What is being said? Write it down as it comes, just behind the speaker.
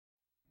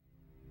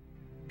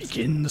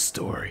Begin the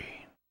story.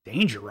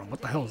 Danger Room.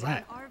 What the hell is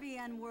that?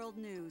 RVN World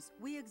News,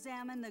 we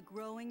examine the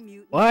growing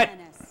mutant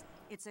menace.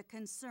 It's a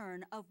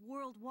concern of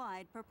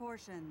worldwide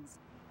proportions.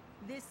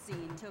 This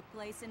scene took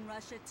place in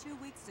Russia 2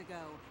 weeks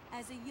ago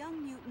as a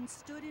young mutant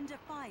stood in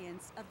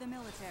defiance of the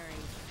military.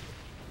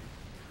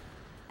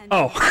 And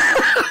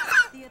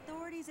the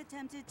authorities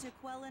attempted to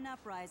quell an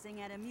uprising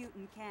at a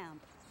mutant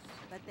camp,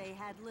 but they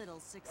had little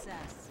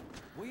success.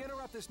 We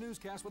interrupt this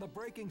newscast with a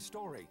breaking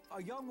story.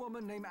 A young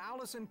woman named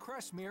Allison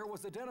Cressmere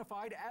was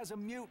identified as a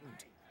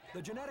mutant.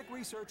 The Genetic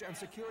Research and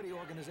Security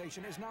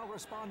Organization is now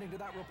responding to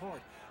that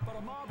report, but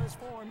a mob has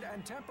formed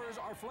and tempers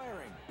are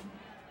flaring.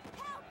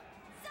 Help!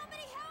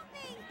 Somebody help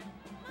me!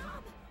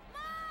 Mom!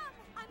 Mom!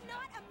 I'm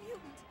not a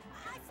mutant!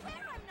 I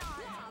swear I'm not!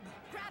 Bob,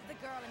 grab the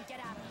girl and get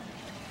out of here!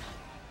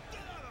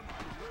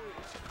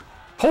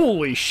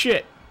 Holy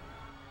shit!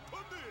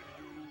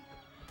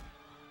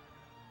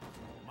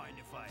 Mind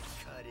if I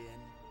cut in?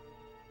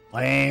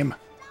 Lame.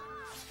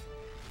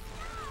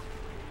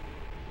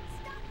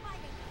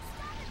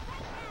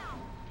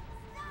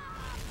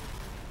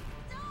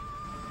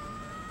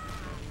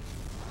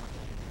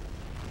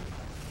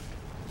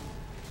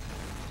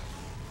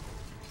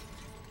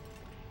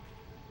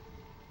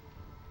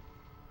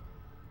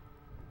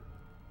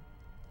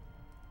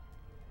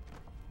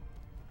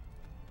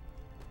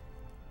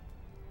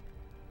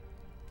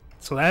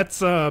 So that's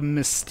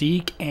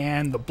Mystique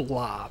and the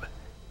Blob.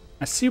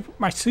 My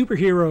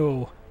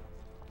superhero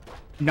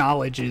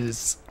knowledge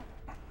is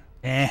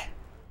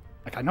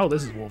Like, I know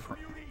this is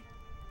Wolverine.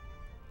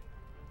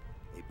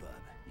 Hey, bub,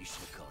 you should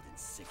have called in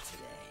sick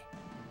today.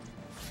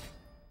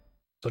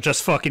 So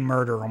just fucking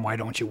murder him, why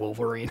don't you,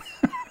 Wolverine?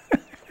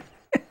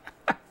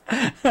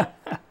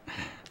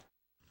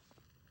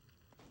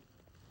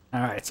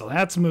 Alright, so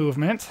that's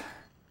movement.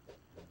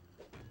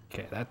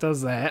 Okay, that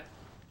does that.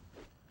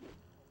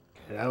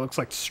 Okay, that looks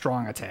like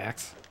strong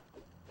attacks.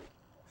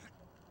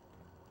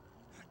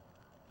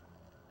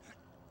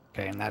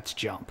 Okay, and that's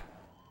jump.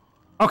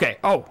 Okay,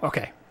 oh,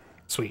 okay.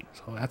 Sweet.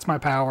 So that's my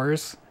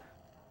powers.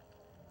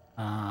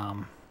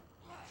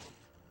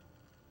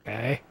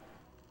 Okay.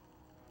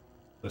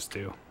 Let's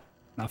do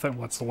nothing.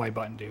 What's the white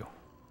button do?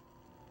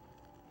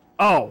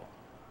 Oh!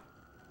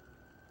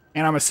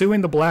 And I'm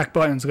assuming the black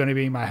button's going to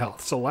be my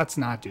health, so let's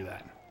not do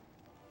that.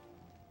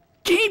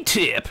 Game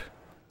tip!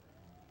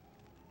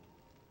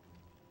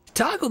 To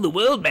toggle the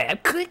world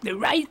map, click the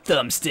right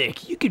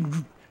thumbstick. You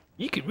can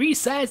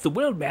resize the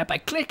world map by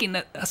clicking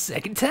a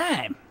second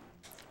time.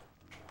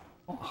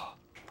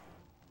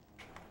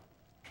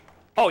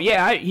 Oh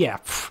yeah, yeah.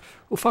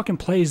 Who fucking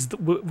plays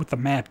with the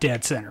map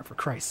dead center, for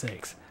Christ's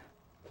sakes?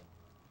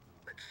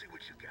 Let's see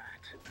what you got.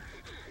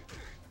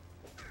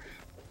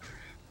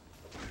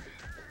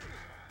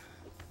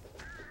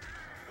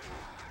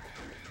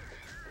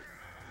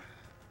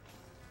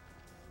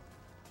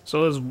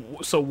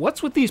 So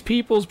what's with these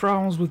people's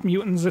problems with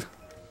mutants?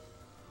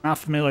 Not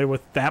familiar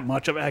with that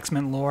much of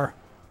X-Men lore.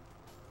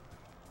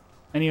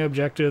 Many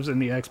objectives in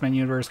the X-Men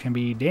universe can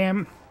be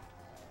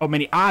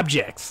many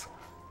objects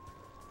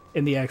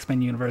in the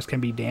X-Men universe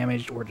can be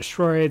damaged or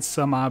destroyed.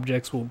 Some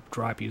objects will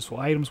drop useful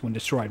items when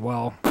destroyed.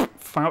 Well,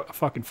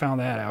 fucking found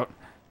that out.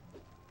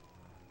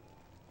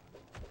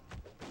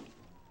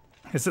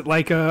 Is it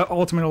like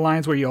Ultimate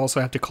Alliance where you also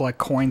have to collect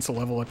coins to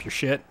level up your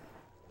shit?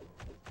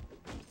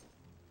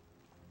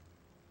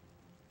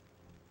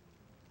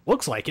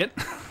 Looks like it.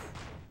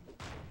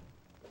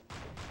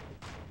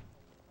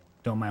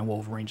 Don't mind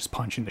Wolverine just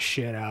punching the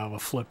shit out of a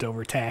flipped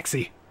over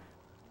taxi.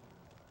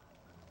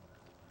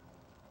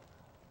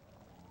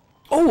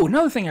 Oh,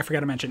 another thing I forgot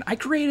to mention. I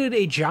created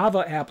a Java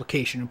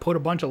application and put a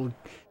bunch of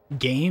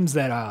games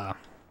that,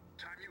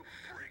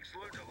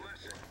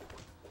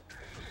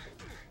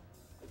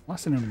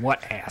 Lesson in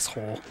what,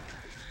 asshole?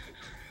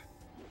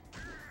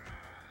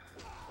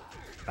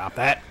 Stop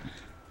that.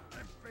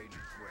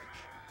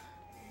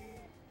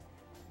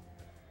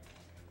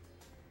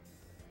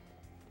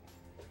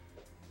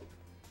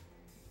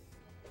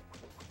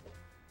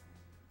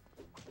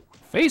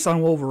 Face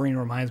on Wolverine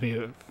reminds me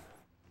of,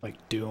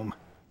 like, Doom.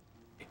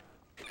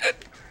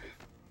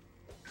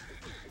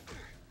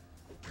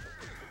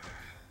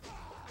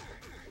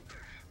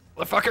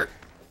 Motherfucker!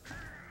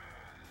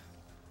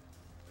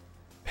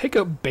 Pick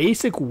a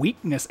basic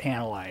weakness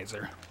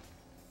analyzer.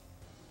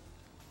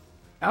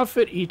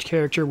 Outfit each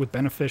character with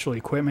beneficial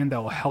equipment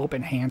that will help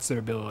enhance their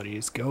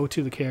abilities. Go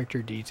to the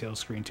character details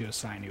screen to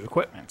assign new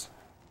equipment.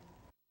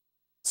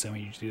 So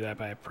you do that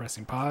by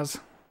pressing pause.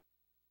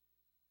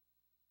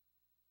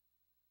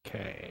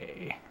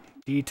 Okay.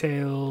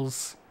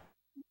 Details.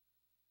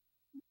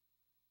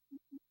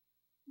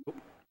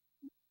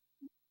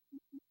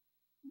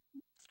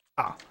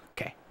 Oh,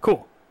 okay,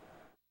 cool.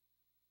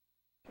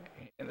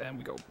 Okay, and then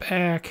we go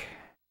back.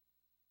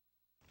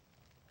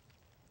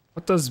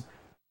 What does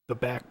the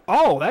back...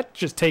 Oh, that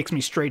just takes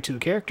me straight to the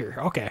character.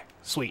 Okay,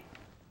 sweet.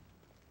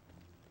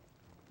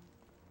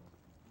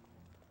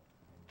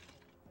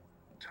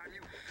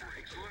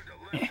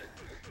 Eh.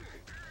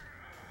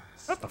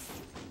 What the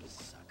f...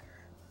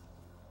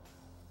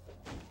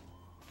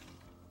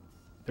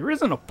 There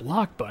isn't a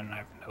block button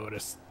I've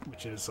noticed,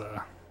 which is,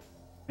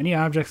 any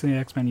objects in the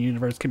X-Men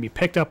universe can be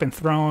picked up and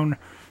thrown.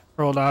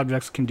 Hurled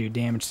objects can do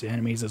damage to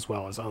enemies as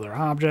well as other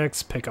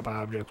objects. Pick up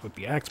objects with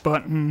the X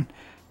button.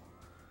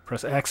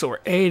 Press X or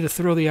A to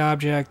throw the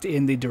object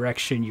in the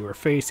direction you are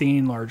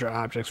facing. Larger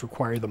objects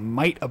require the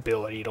might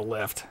ability to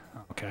lift.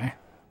 Okay.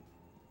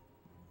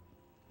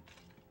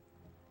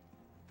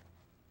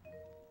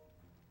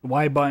 The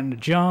Y button to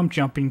jump.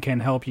 Jumping can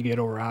help you get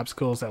over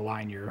obstacles that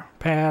line your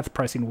path.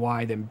 Pressing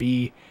Y then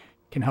B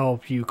can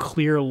help you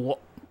clear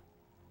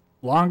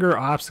longer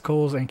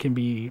obstacles and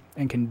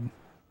can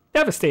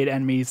devastate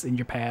enemies in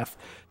your path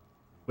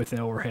with an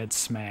overhead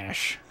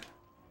smash.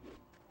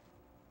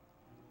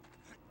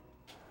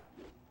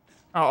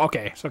 Oh,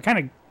 okay. So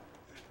kind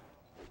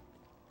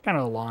of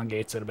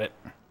elongates it a bit.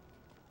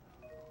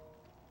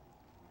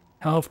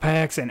 Health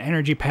packs and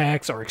energy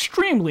packs are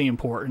extremely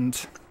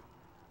important.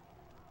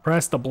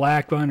 Press the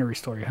black button to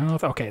restore your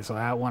health. Okay, so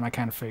that one I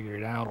kind of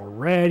figured out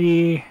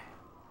already.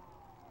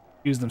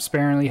 Use them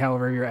sparingly.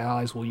 However, your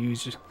allies will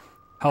use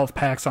health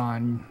packs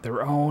on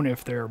their own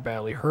if they're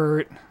badly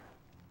hurt.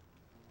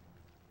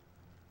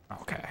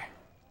 Okay.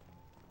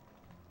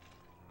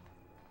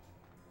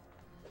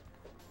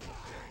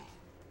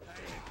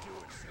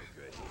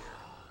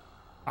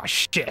 Oh,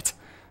 shit.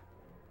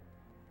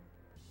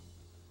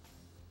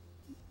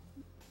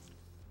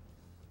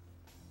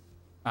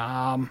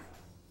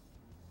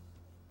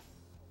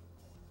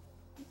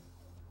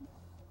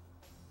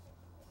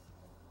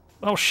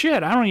 Well,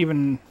 shit, I don't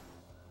even...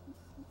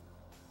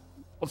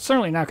 Well, it's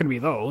certainly not going to be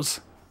those.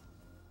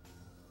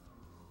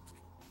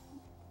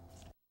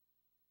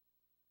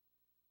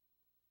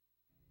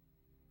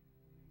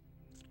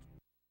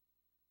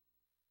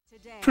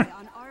 Today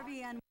on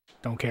RVN.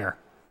 Don't care.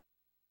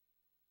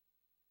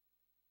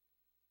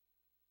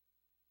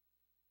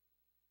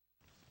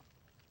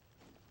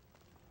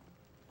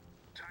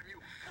 Time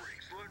you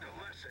freaks learned a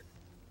lesson.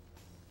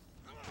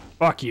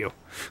 Fuck you.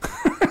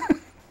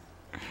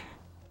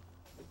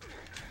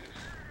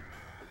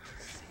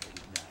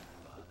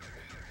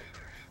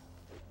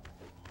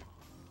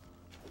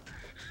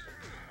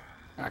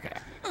 Okay.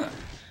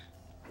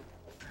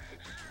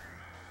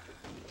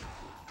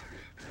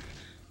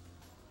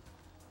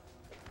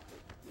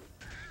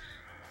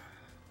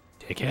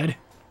 Dickhead.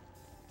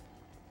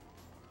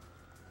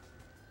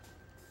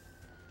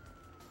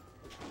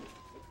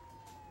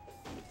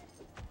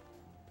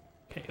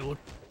 Okay, look.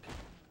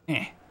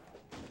 Eh.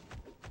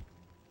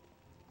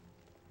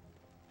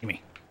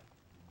 Gimme.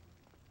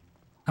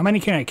 How many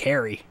can I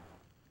carry?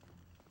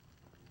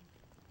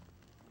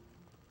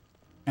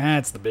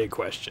 That's the big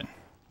question.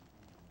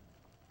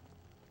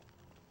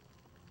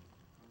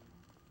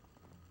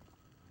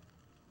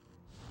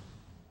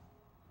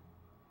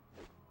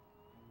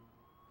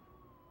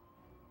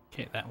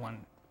 Okay, that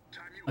one.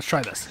 Let's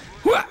try this.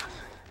 Hooah!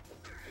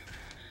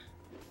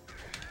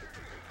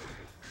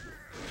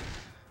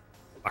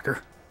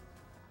 Fucker.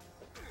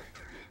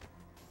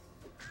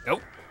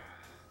 Nope.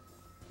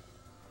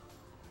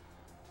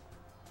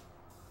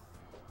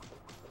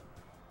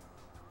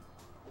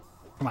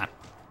 Come on.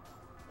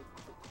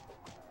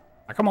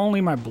 How come only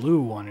my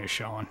blue one is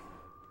showing?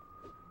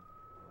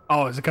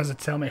 Oh, is it because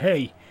it's telling me,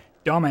 hey,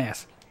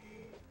 dumbass.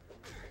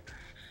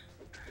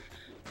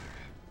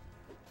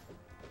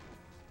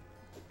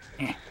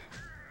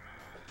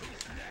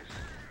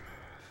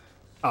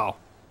 Oh,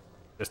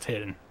 just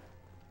hidden.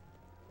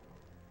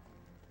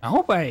 I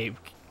hope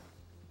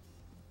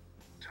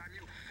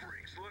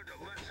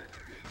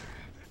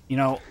you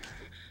know,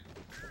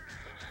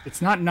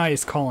 it's not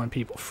nice calling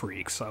people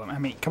freaks, so, I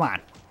mean, come on.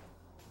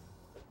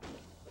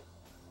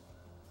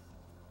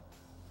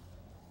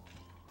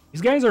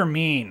 These guys are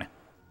mean.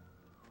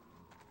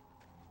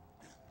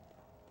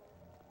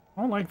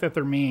 I don't like that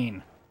they're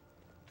mean.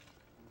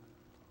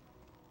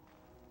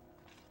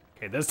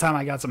 Okay, this time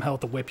I got some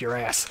health to whip your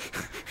ass.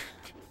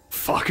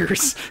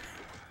 Fuckers.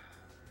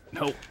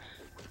 Nope.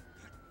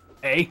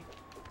 Hey.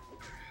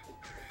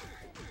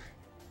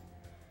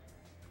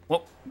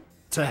 Well,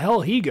 to hell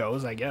he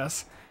goes, I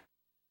guess.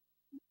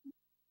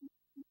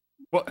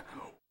 What?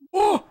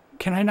 Oh!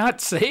 Can I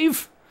not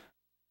save?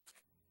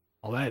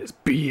 Oh, that is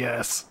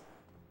BS.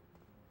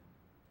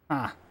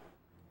 Huh.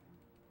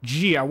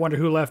 Gee, I wonder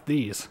who left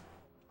these.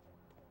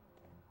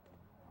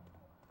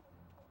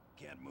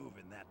 Can't move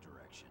in that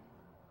direction.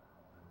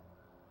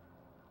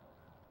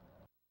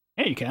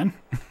 Yeah, you can.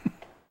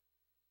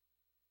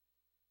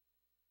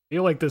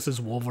 Feel like this is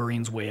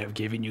Wolverine's way of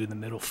giving you the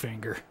middle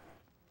finger.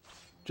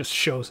 Just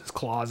shows his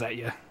claws at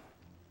you.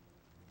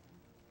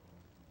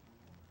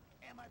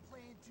 Am I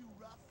playing too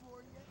rough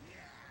for you?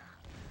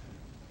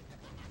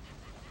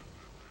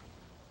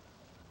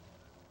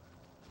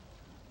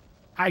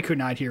 I could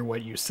not hear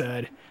what you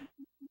said.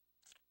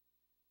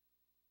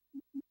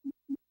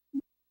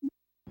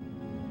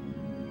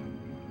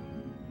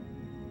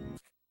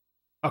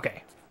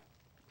 Okay.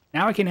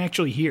 Now I can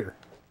actually hear.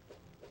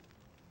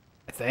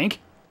 I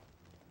think.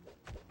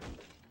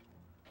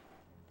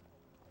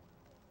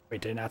 Wait,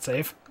 did I not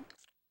save?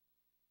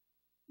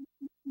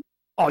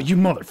 Oh, you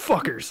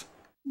motherfuckers!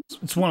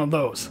 It's one of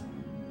those.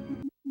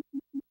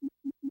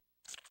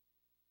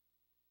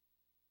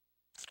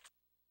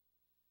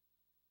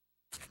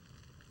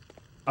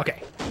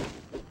 Okay.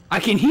 I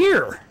can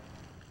hear!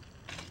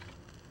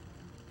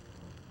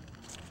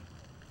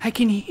 I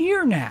can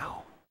hear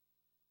now!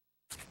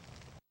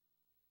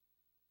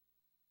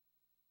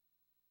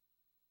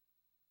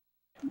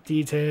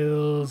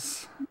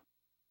 Details...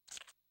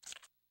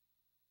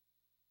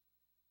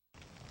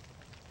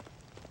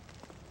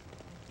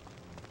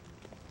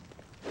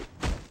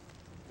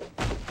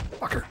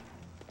 Fucker.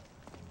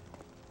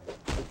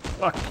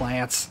 Fuck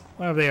plants.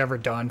 What have they ever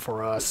done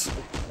for us?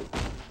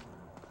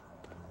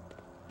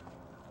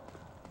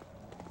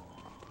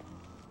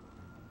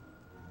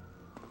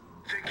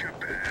 Think you're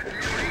bad?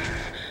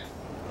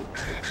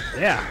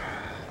 Yeah.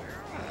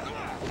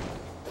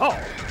 Oh.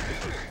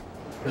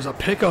 There's a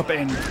pickup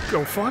and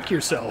go fuck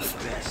yourself.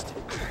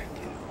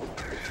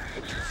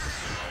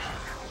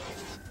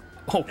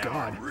 Oh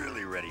god. I'm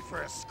really ready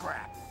for a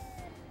scrap.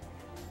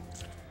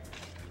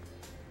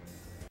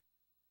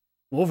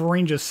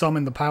 Wolverine just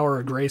summoned the power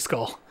of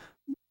Grayskull.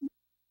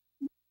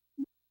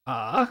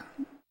 Oh.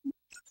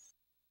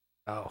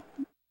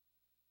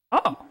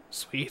 Oh,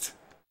 sweet.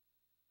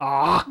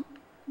 Ah.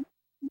 What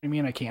do you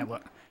mean I can't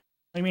look? What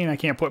do you mean I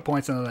can't put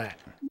points into that?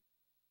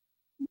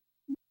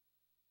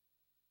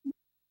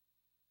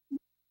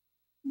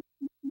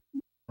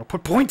 I'll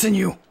put points in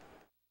you!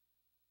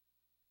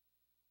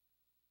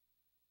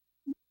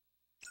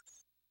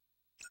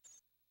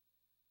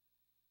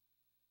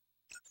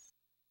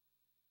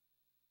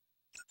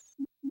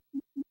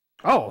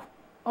 Oh.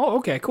 Oh,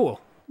 okay,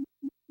 cool.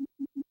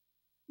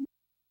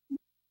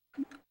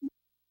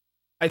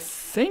 I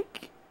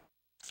think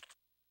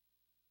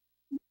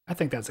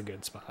that's a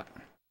good spot.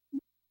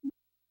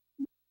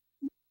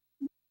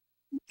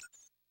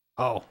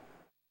 Oh.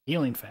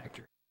 Healing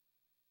factor.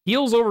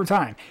 Heals over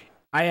time.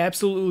 I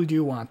absolutely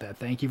do want that.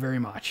 Thank you very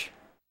much.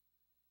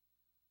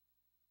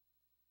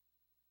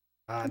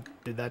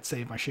 Did that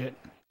save my shit?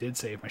 Did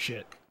save my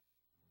shit.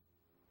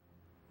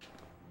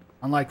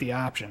 Unlike the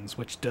options,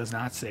 which does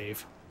not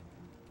save.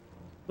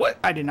 What?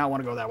 I did not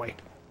want to go that way.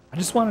 I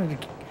just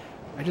wanted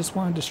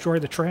to destroy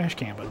the trash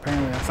can, but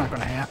apparently that's not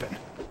going to happen.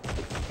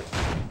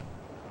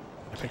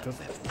 I picked up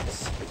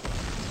this.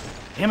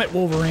 Damn it,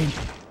 Wolverine.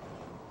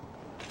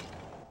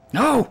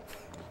 No!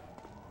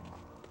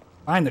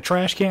 Fine, the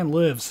trash can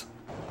lives.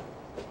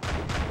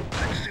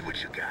 Let's see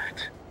what you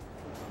got.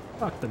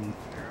 Fuck them.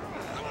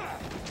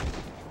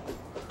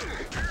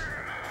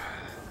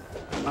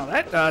 Oh,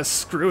 that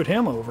screwed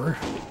him over.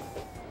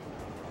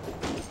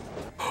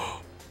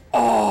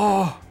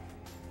 Oh!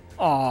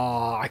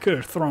 Oh, I could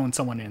have thrown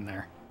someone in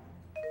there.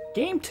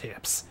 Game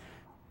tips.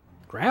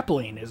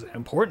 Grappling is an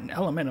important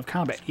element of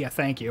combat. Yeah,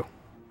 thank you.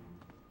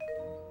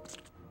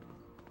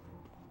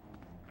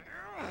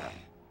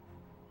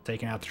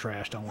 Taking out the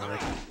trash, don't worry.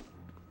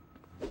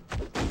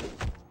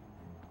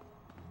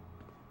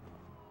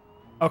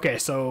 Okay,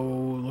 so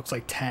looks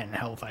like 10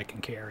 health I can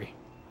carry.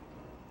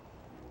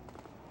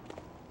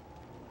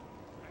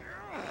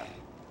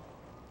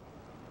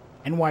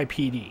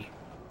 NYPD.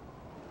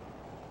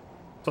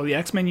 So the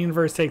X-Men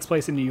universe takes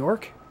place in New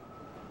York?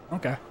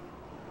 Okay.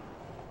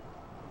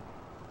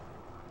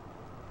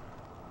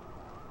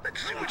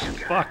 Let's see what you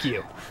got. Fuck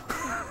you.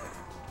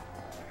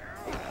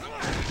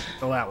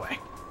 Go that way.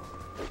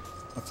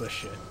 What's this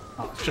shit?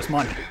 Oh, it's just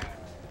money.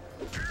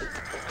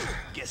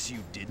 Guess you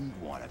didn't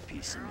want a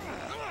piece of me.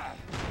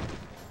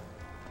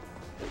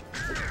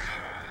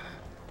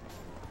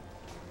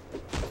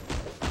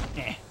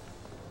 Eh.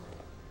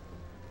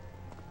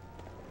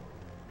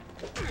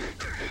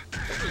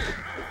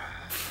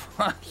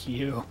 Fuck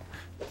you.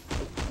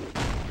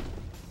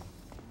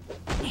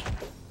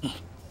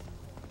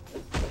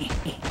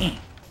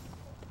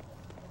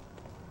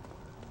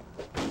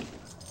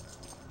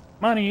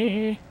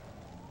 Money.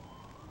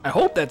 I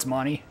hope that's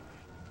money.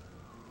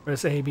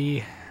 Press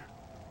AB.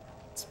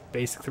 It's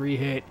basic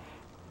 3-hit.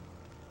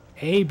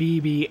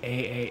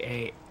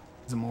 ABBAAA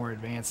is a more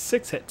advanced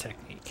 6-hit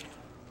technique.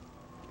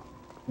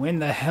 When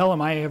the hell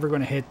am I ever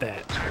going to hit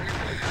that?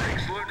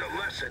 Thanks, learned a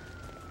lesson.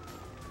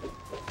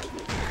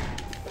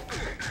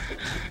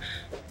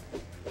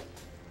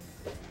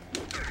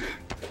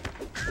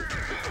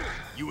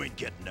 You ain't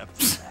getting up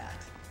to that.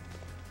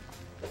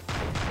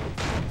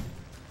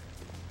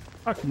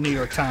 Fuck New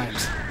York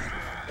Times.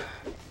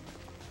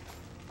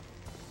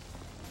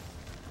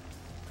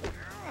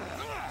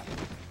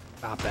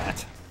 Stop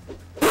that.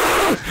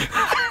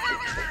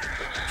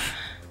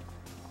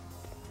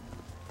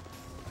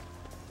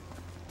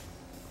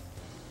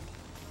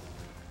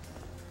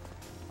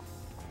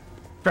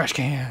 Trash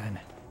can.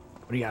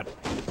 What do you got?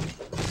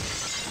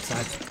 Is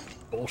that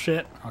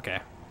bullshit? Okay.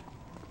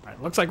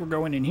 Alright, looks like we're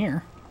going in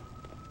here.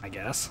 I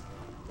guess.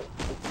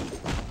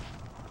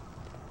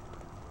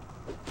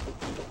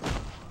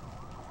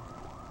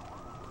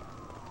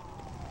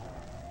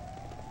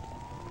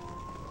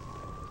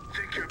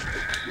 Think you're bad?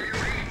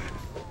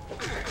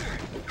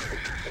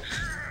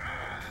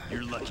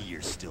 You're lucky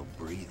you're still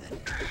breathing.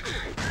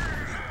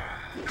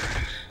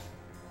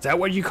 Is that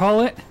what you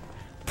call it?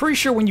 Pretty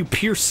sure when you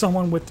pierce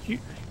someone with you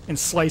and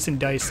slice and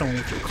dice someone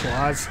with your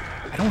claws,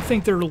 I don't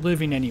think they're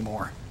living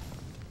anymore.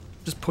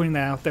 Just putting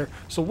that out there.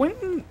 So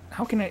when,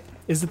 how can I,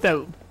 is it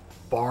that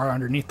bar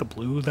underneath the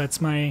blue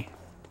that's my,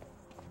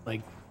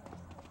 like,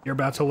 you're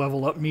about to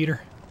level up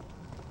meter?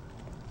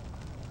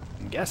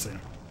 I'm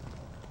guessing.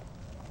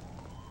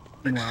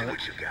 Let's see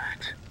what you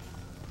got.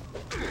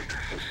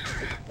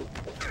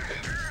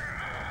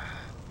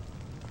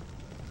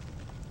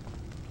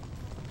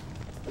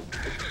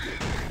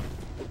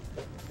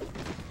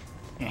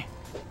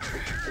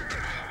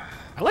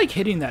 I like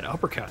hitting that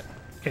uppercut.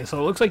 Okay, so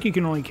it looks like you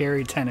can only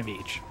carry 10 of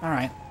each.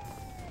 Alright.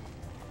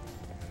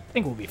 I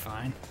think we'll be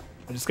fine.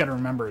 I just gotta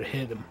remember to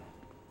hit him.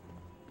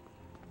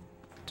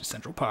 To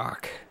Central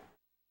Park.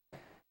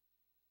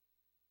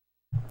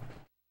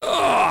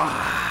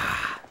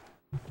 Oh,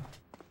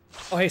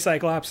 hey,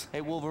 Cyclops.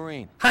 Hey,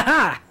 Wolverine.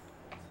 Haha!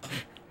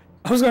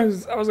 I was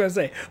gonna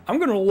say, I'm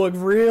gonna look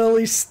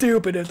really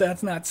stupid if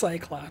that's not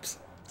Cyclops.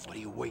 What are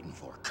you waiting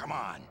for? Come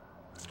on.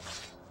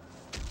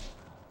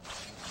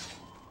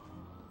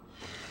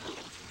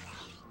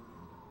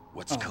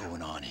 What's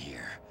going on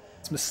here?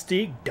 It's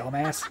Mystique,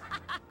 dumbass.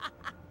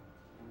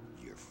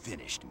 You're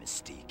finished,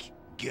 Mystique.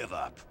 Give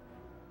up.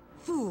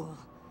 Fool.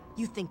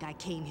 You think I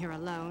came here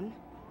alone?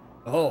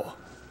 Oh.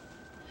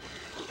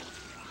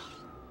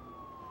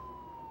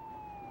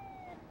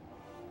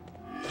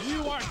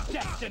 You are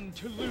destined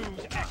to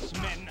lose,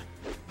 X-Men.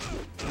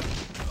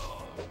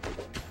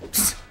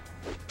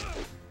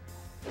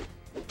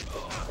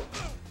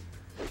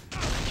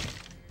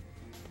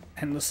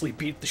 Endlessly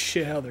beat the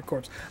shit out of their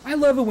corpse. I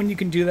love it when you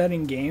can do that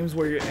in games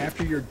where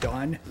after you're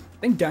done. I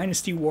think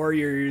Dynasty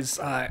Warriors,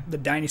 the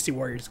Dynasty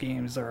Warriors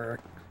games are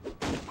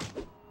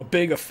a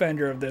big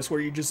offender of this, where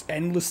you just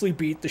endlessly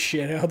beat the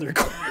shit out of their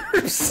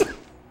corpse.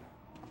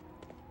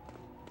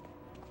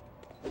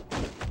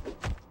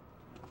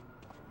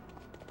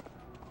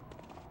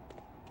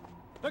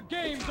 The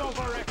game's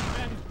over,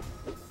 X-Men.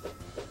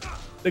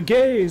 The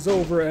game's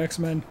over,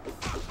 X-Men.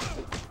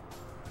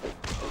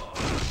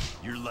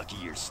 You're lucky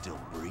you're still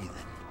breathing.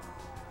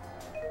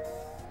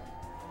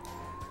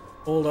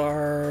 Hold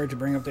R to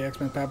bring up the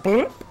X-Men path.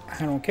 Boop.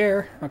 I don't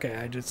care. Okay,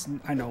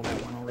 I know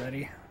that one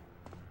already.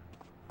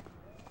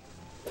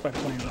 By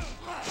playing it.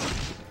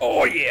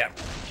 Oh yeah.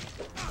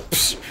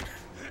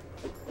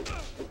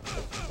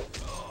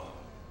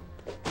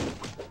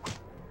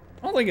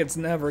 I don't think it's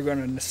never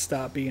gonna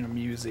stop being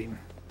amusing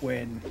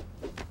when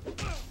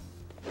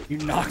you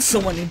knock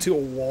someone into a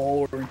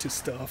wall or into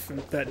stuff and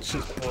that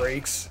just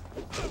breaks.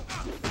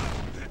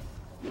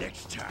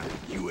 Next time,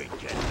 you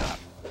ain't getting up.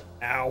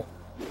 Ow.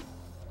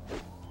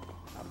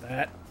 Not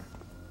that.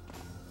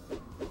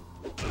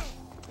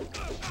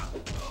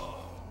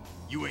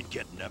 You ain't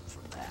getting up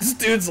from that. This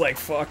dude's like,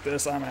 fuck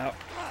this, I'm out.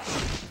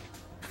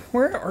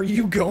 Where are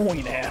you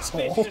going,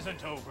 asshole? This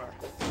isn't over.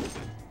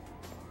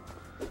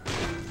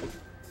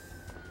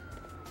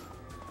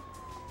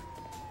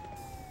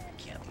 I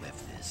can't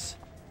lift this.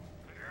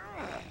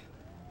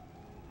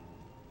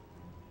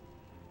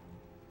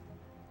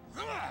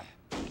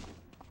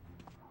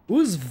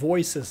 Whose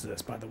voice is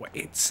this, by the way?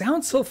 It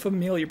sounds so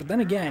familiar, but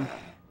then again,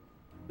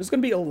 there's gonna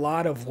be a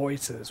lot of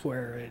voices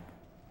where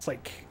it's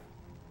like...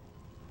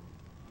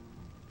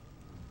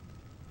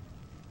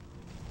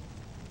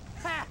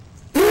 Ha!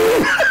 The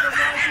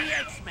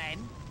X-Men.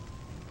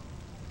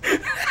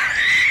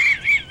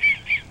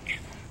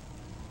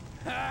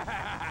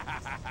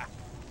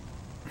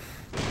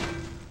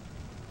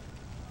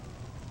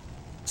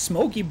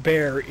 Smokey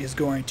Bear is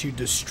going to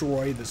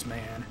destroy this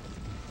man.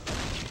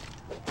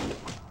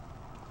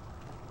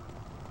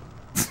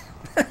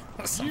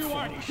 So You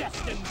funny. are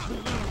destined to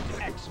lose,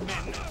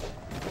 X-Men.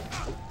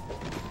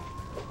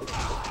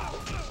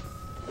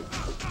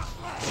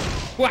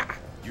 Wah!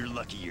 You're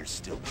lucky you're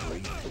still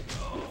breathing.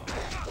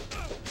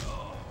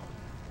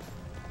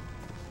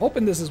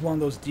 Hoping this is one of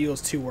those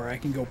deals too where I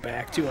can go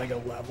back to like a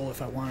level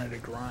if I wanted to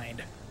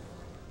grind.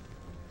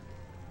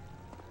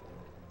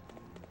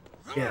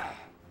 Yeah.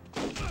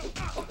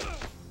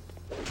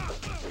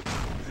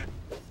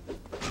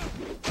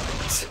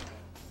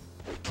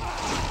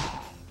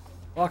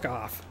 Fuck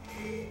off.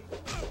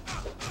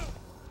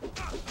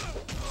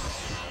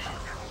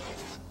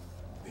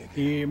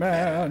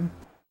 He-Man.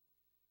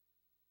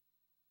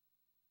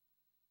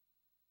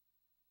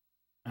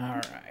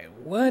 Alright,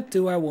 what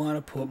do I want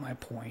to put my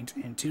point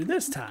into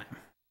this time?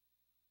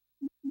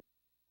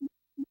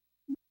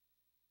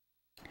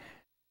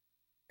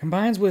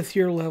 Combines with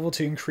your level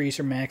to increase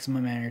your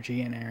maximum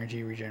energy and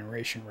energy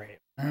regeneration rate.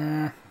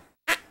 And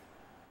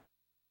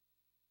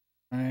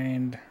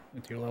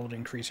with your level to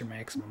increase your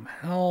maximum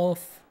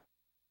health.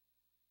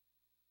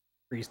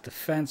 Increase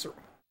defense.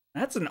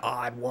 That's an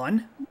odd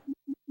one.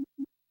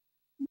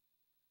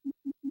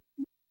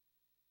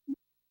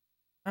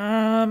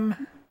 No,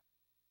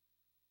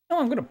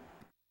 I'm gonna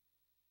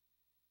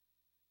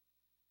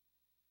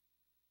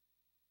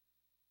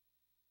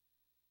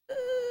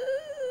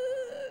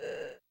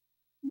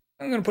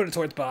put it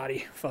towards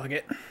body. Fuck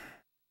it.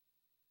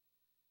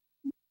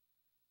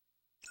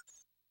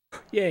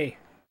 Yay.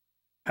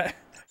 I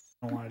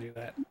don't want to do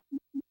that.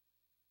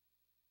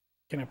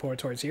 Can I pour it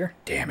towards here?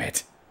 Damn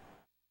it.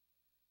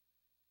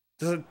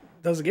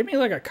 Does it give me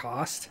like a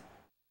cost?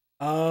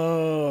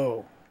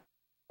 Oh.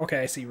 Okay,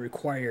 I see.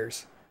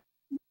 Requires.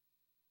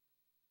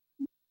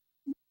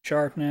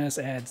 Sharpness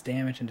adds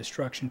damage and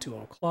destruction to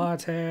all claw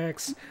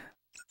attacks.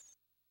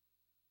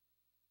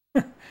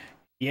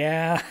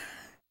 Yeah.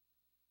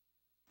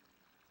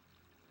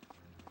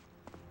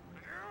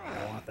 I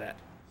don't want that.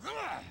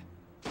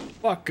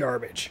 Fuck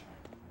garbage.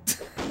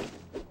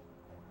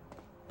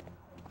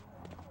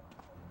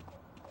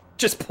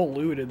 Just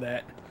polluted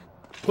that.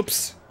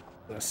 Oops.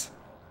 This.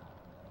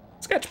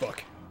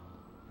 Sketchbook.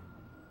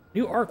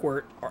 New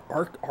artwork.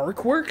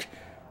 Artwork?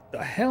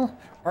 The hell?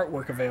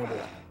 Artwork available.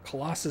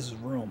 Colossus'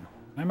 room.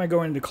 Why am I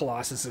going into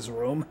Colossus'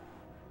 room?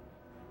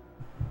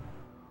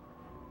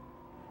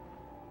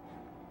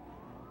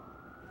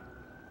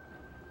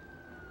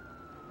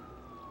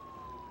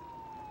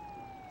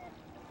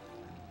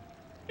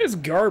 This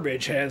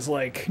garbage has,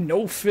 like,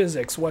 no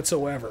physics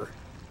whatsoever.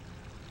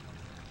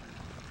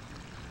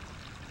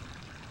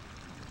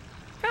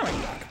 Comic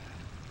book.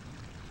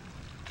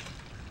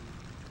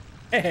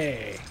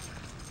 Hey!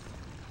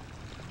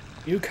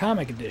 New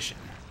comic edition.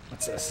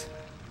 What's this?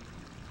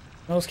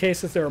 In most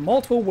cases, there are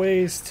multiple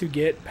ways to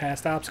get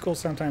past obstacles.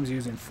 Sometimes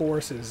using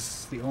force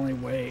is the only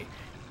way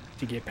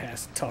to get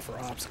past tougher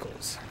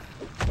obstacles.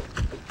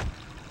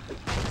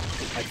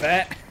 Like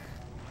that.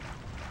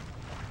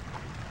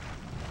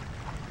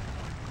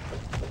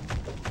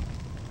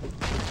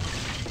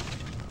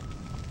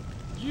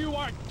 You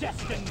are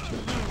destined to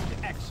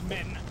lose,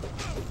 X-Men.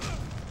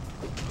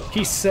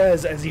 He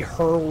says as he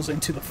hurls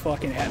into the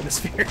fucking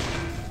atmosphere.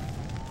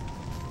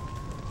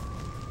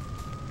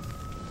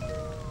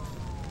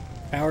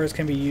 Powers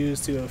can be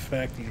used to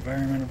affect the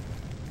environment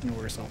in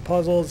order to solve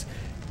puzzles.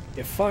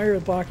 If fire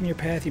is blocking your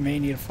path, you may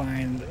need to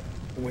find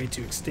a way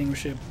to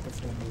extinguish it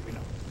before moving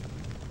up.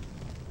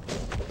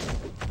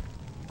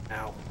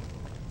 Ow.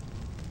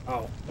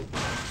 Oh.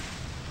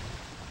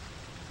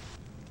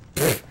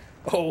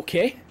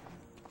 Okay.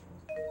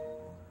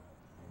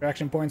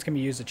 Action points can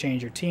be used to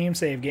change your team,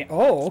 save game.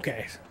 Oh,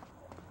 okay.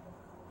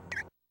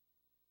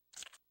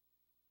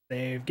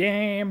 Save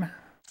game. I'm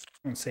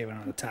gonna save it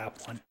on the top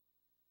one.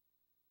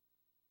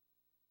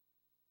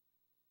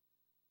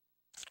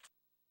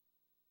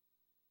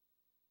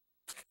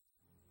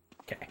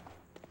 Okay.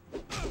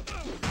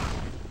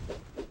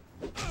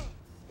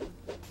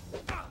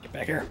 Get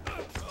back here.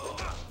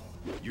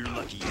 You're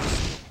lucky you're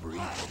still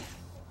breathing.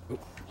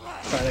 Oop.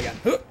 Try that again.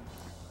 Oop.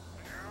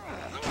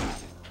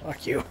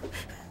 Fuck you.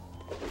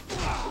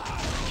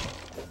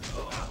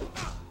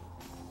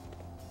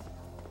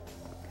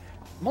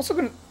 I'm also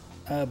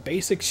gonna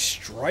basic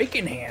strike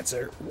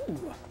enhancer.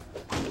 Ooh.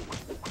 I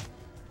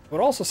would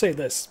also say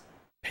this: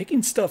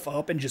 picking stuff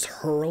up and just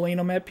hurling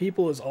them at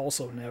people is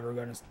also never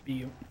gonna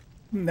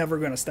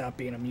stop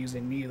being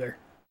amusing either.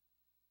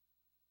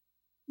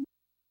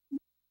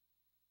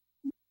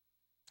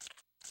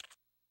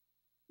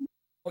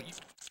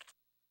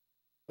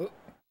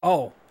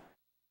 Oh,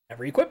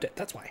 never equipped it.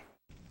 That's why.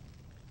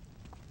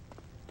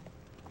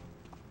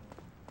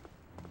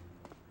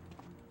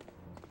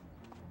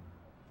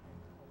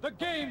 The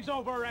game's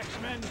over,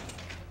 X-Men.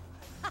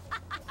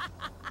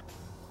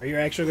 Are you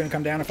actually going to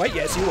come down and fight?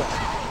 Yes, you are.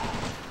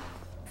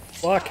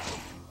 Fuck.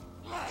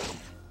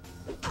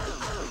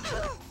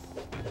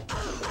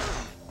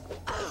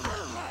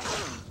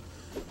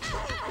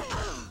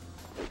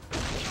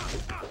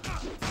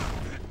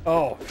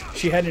 Oh,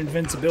 she had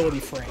invincibility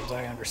frames,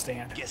 I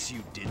understand. Guess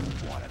you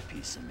didn't want a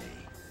piece of me.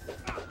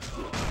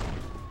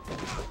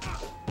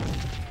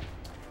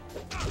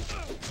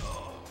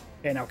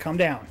 Okay, now come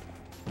down.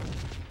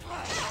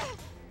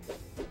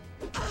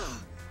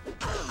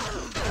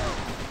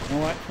 You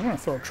know what? I'm gonna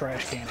throw a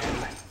trash can at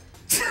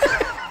you.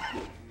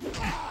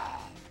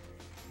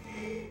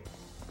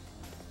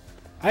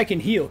 I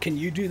can heal. Can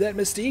you do that,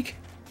 Mystique?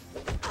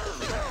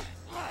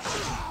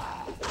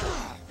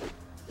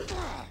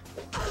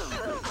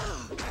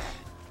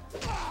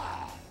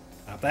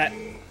 Not that.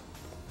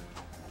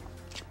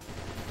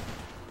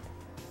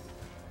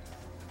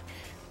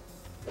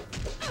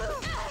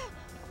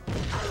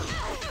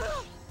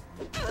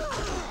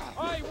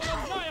 I will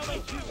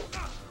annihilate you.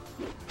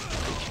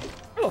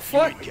 What the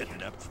fuck? You ain't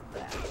getting up from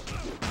that.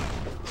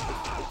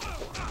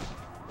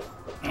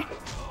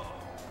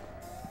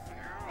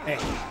 Hey.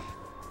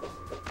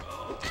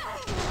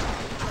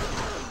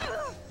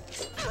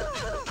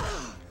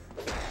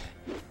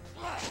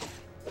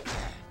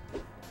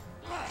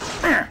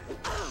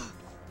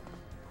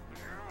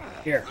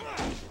 Here.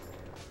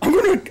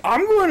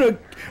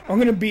 I'm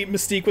gonna beat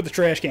Mystique with the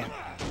trash can.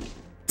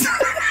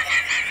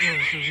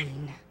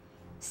 Wolverine,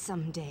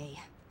 someday,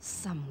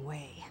 some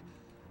way,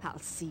 I'll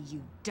see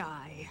you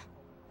die.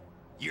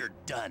 You're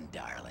done,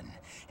 darling,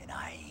 and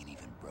I ain't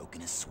even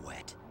broken a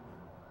sweat.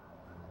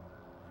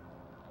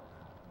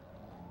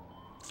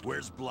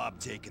 Where's Blob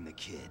taking the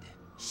kid?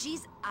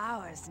 She's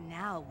ours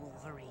now,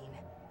 Wolverine.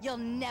 You'll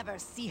never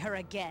see her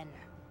again.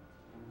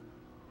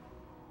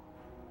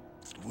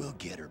 We'll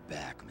get her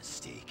back,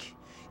 Mystique.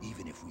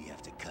 Even if we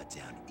have to cut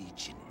down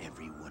each and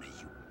every one of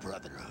you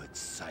Brotherhood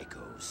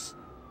psychos.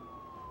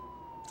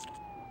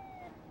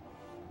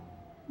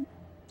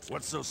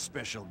 What's so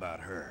special about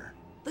her?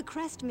 The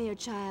Crestmere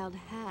child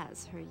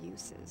has her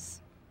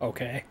uses.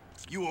 Okay.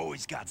 You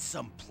always got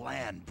some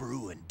plan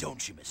brewing,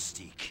 don't you,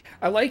 Mystique?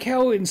 I like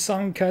how in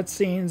some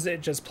cutscenes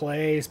it just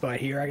plays, but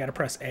here I gotta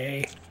press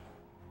A.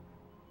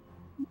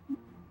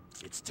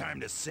 It's time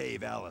to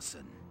save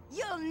Allison.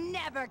 You'll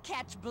never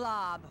catch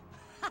Blob.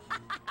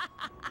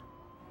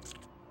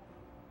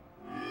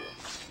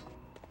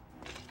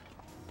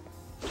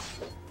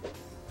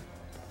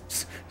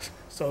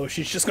 So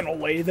she's just gonna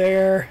lay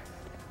there.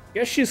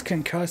 Guess she's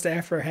concussed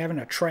after having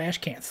a trash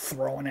can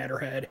thrown at her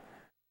head.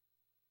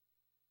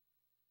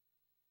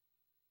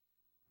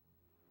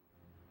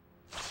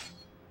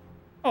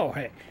 Oh,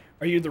 hey.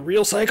 Are you the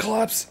real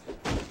Cyclops?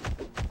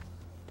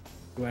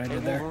 What I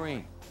did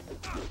there.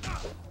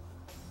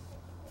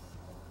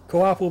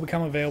 Co-op will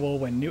become available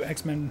when new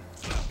X-Men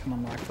come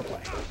unlocked for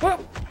play. Whoa!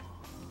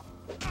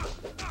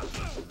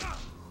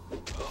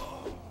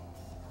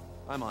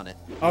 I'm on it.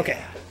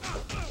 Okay.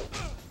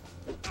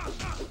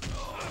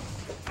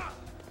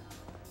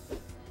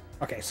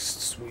 Okay,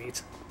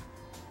 sweet.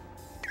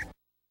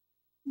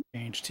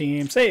 Change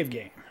team, save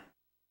game.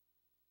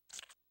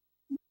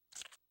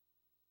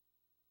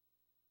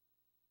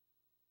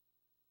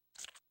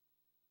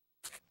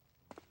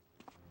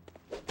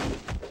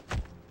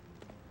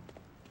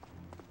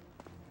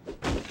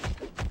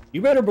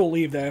 You better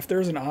believe that if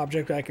there's an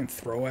object I can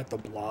throw at the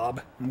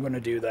blob, I'm gonna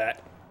do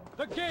that.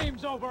 The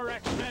game's over,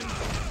 X-Men!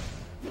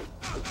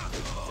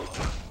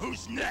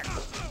 Who's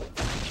next?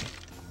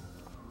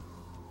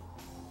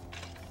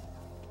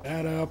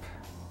 That up.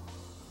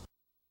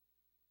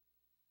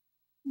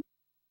 I'm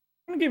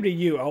gonna give it to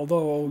you,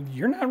 although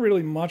you're not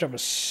really much of a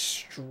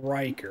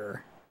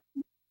striker.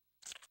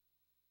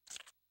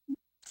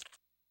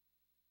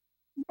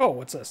 Oh,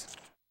 what's this?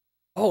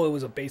 Oh, it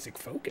was a basic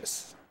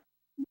focus.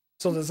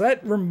 So does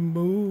that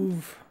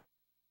remove...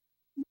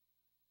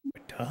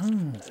 It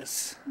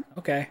does.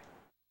 Okay.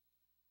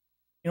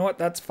 You know what?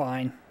 That's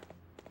fine.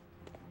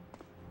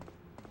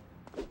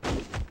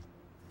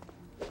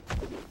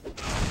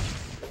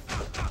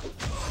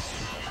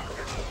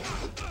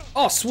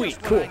 Oh,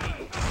 sweet. Cool.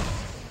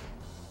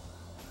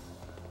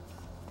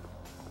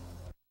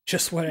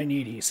 Just what I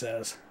need, he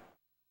says.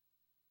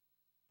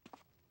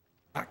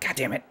 Ah, God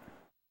damn it.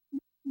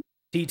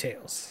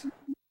 Details.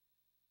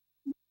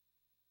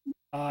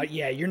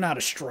 Yeah, you're not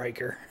a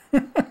striker.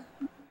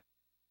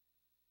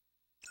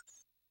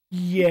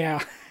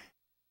 Yeah.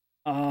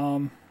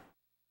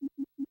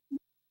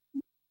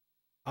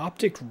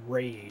 Optic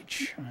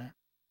Rage.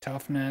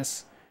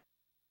 Toughness.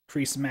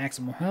 Increase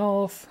maximum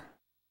health.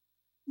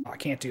 Oh, I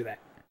can't do that.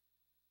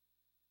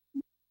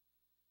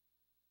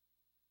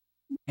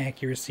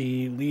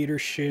 Accuracy,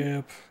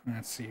 leadership.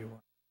 Let's see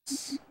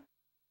what's...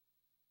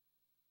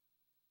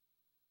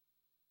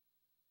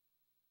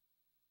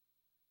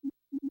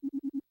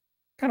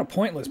 Kind of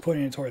pointless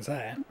putting it towards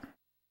that.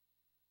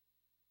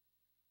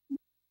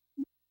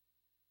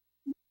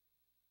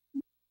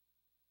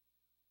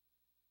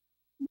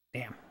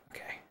 Damn,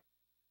 okay.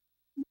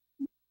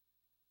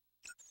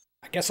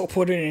 I guess I'll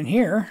put it in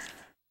here.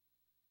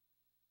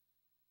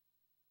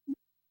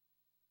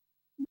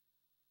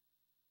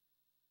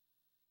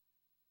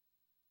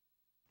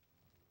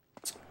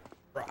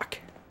 Rock.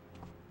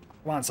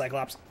 Come on,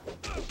 Cyclops.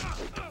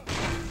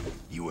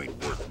 You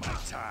ain't worth my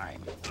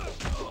time.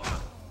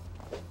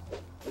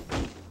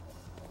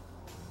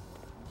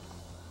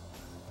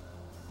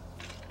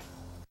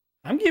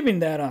 I'm giving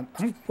that on...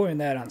 I'm putting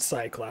that on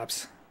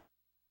Cyclops.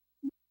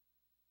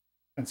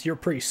 Since you're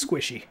pretty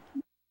squishy.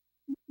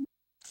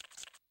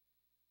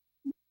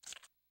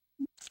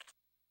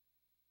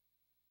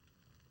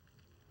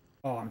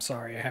 Oh, I'm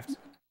sorry. I have to...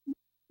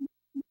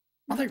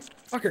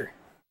 Motherfucker.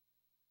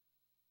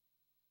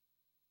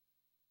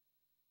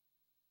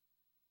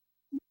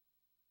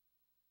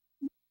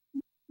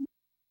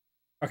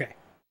 Okay.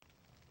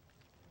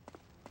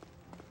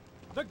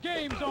 The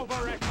game's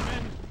over,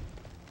 X-Men!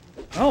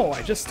 Oh,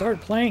 I just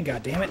started playing,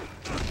 goddammit.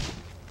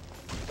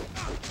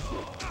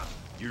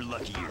 You're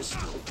lucky you're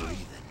still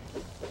breathing.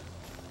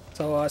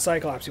 So,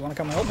 Cyclops, you want to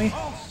come help me?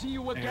 I'll see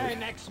you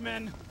again,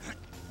 X-Men!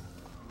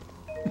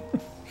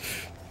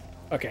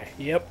 Okay,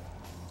 yep.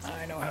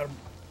 I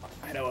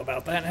know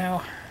about that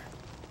now.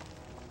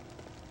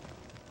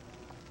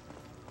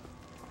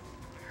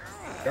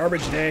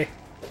 Garbage day.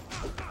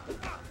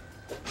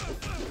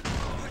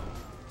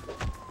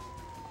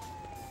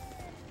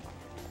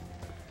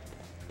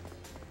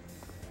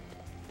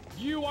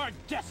 You are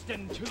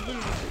destined to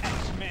lose,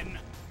 X-Men!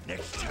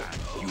 Next time,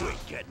 you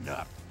ain't getting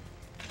up.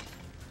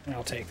 And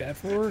I'll take that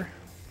for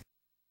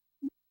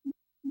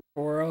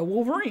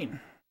Wolverine.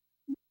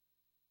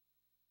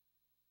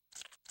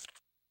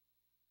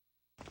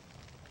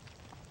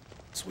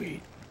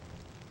 Sweet.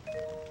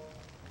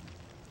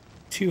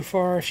 Too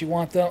far if you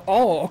want the...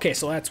 Oh, okay,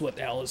 so that's what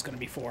L is going to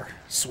be for.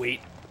 Sweet.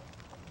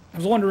 I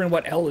was wondering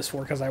what L is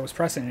for because I was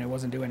pressing and it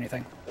wasn't doing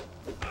anything.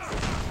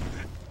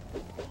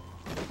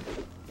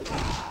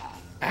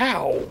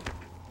 Ow,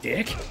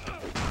 dick.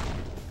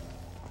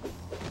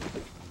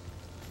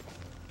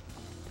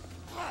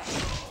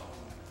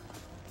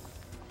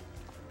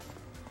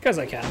 Because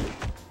I can.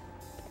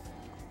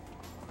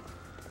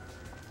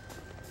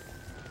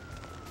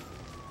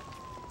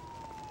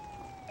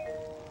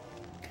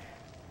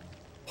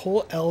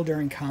 Pull L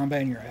during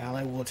combat and your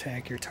ally will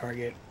attack your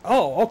target.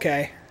 Oh,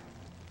 okay.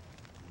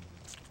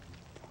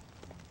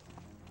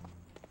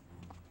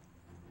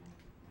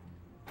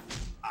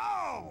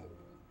 Oh!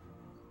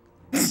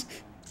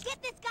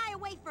 Get this guy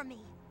away from me!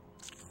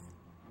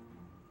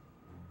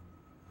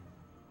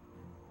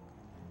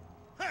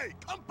 Hey,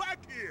 come back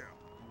here!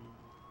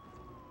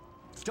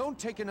 Don't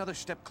take another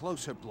step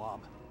closer,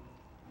 Blob.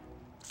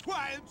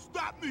 Try and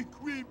stop me,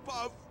 Cream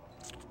Puff!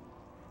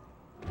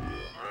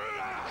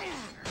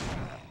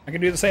 I can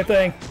do the same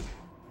thing.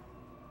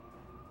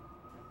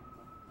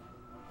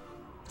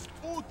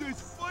 All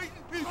this fighting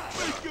is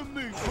making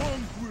me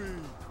hungry!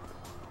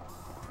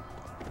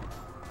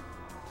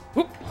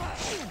 Whoop.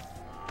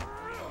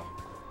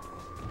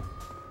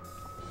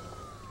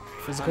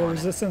 Physical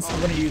resistance? I'm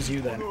gonna use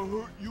you then. It's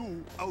gonna hurt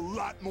you a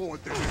lot more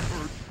than it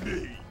hurts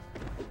me.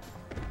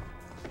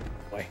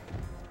 Boy.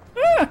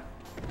 Ah!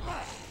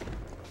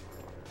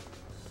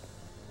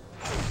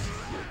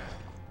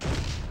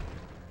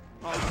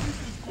 This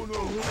is gonna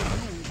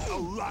hurt you a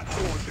lot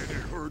more than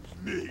it hurts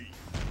me.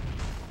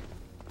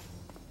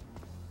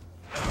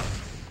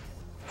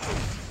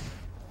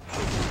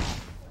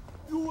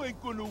 You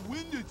ain't gonna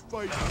win this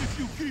fight if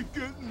you keep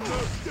getting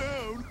knocked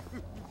down.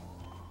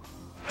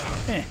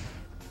 Eh.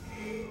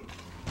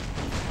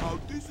 Now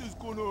this is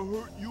gonna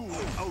hurt you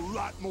a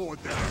lot more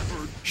than it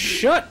hurts me.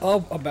 Shut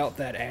up about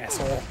that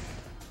asshole.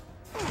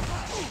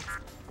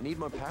 I need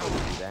more power to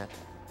do that.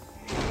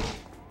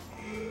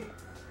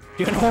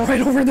 Doing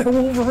alright over there,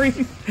 Wolverine?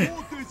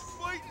 All this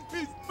fighting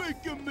is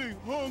making me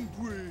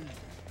hungry.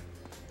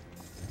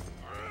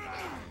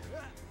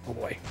 Oh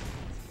boy.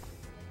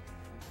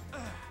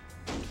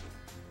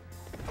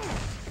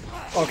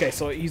 Okay,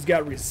 so he's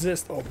got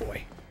resist. Oh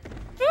boy.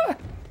 Ah!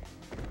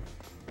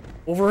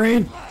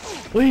 Wolverine,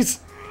 please.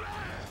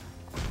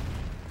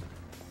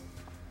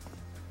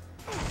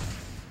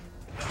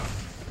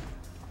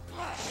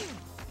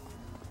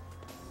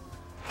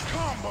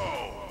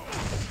 Combo.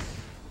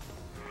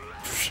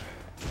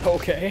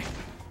 Okay.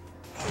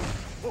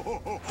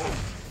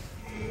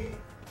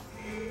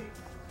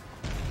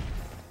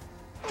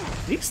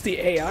 At least the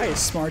AI is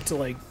smart to,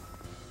 like,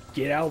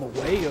 get out of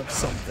the way of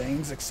some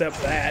things,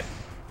 except that.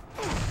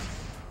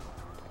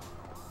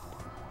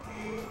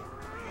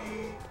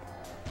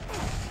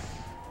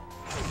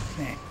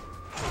 Eh.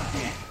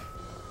 Eh.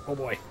 Oh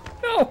boy.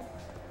 No!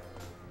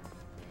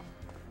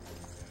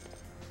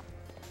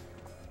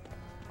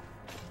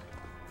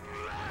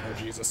 Oh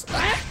Jesus.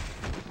 Ah!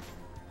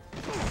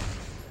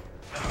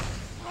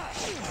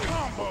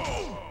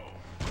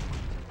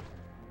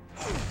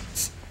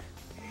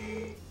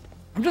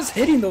 I'm just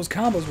hitting those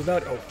combos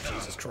without. Oh,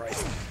 Jesus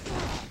Christ.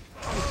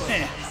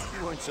 Eh.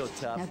 You weren't so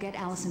tough. Now get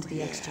Allison to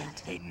the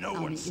X-Jet. Ain't no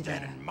I'll one meet you there.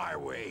 standing in my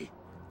way.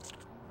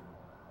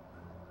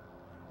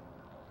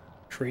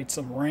 Create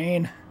some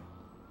rain.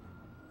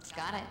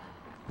 Got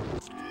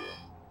it.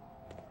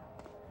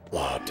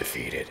 Blob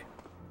defeated.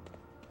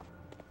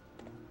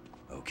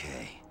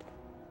 Okay.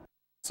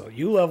 So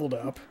you leveled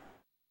up.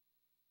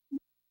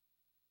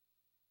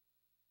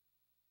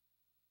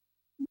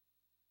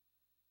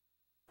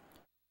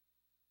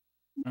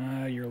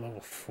 You're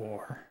level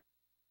 4.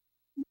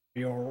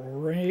 You're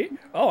right.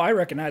 Oh, I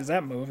recognize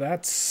that move.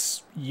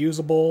 That's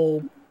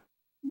usable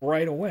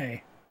right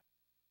away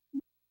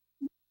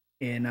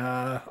in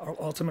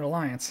Ultimate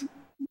Alliance.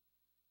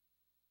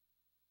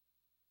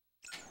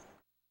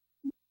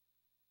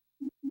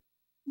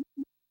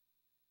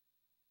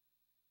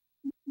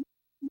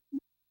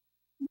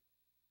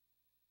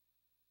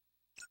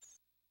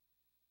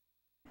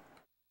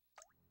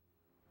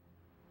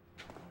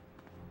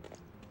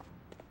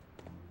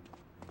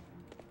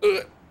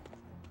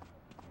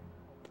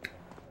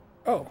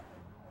 Oh.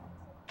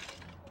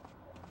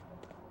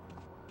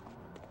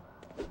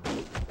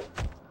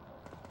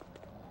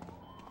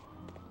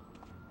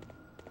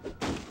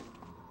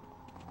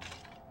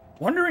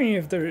 Wondering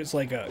if there's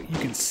like a you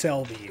can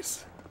sell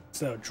these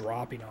instead of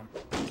dropping them.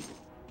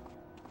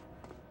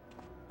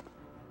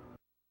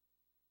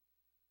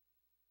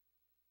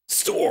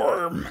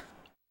 Storm.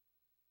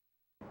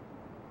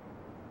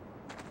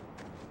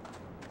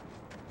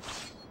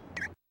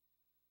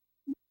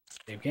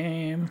 Save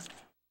game.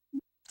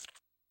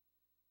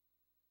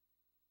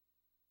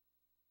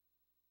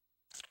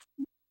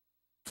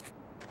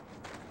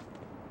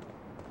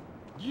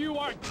 You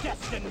are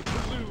destined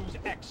to lose,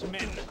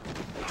 X-Men.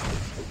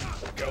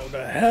 Go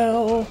to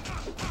hell.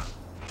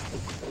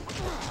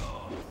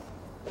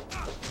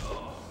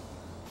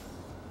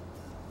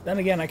 Then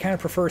again, I kind of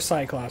prefer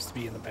Cyclops to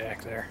be in the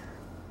back there.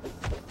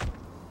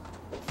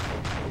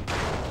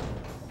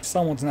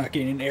 Someone's not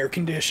getting air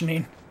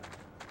conditioning.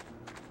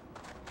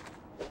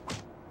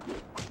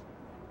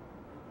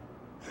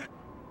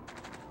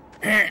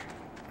 Okay.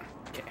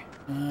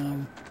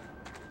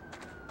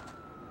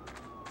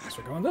 guess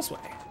we're going this way.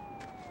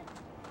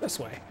 This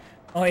way.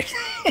 Oh,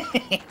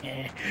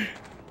 yeah.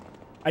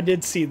 I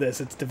did see this.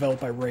 It's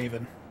developed by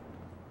Raven.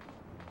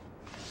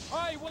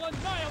 I will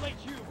annihilate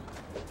you!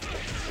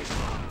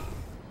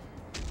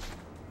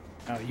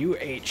 Oh, you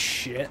ate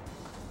shit.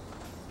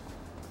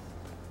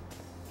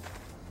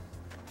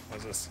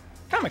 What's this?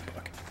 Comic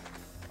book.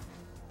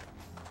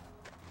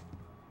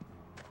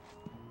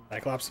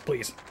 Cyclops,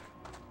 please.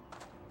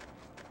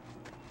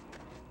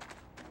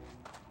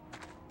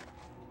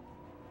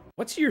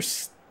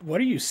 What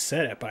are you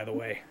set at, by the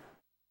way?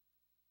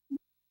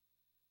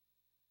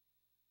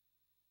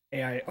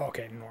 AI,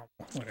 okay, normal,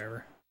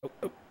 whatever. Oh,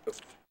 oh, oh.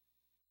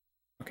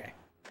 Okay.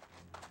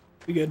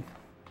 We good.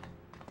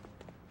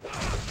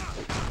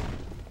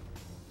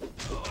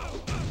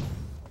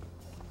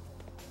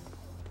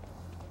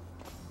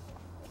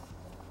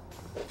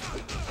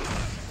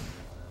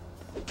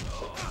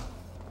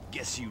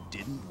 Guess you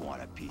didn't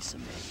want a piece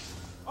of me.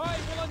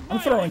 I'm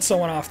throwing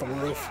someone off the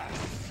roof.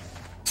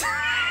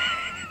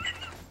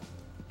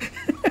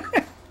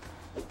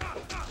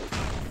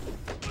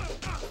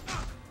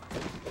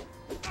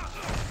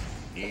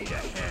 Need a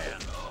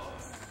hand.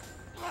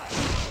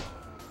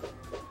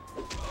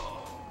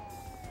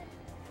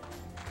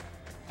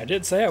 I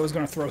did say I was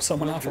going to throw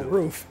someone off a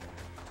roof.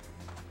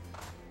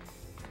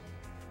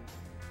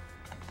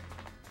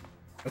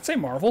 Does that say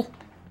Marvel?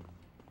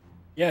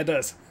 Yeah, it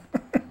does.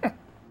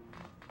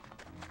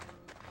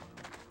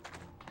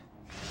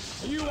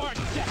 You are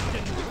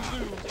destined to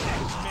lose,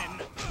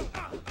 X-Men!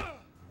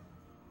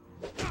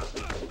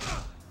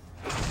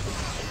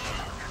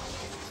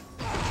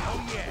 Oh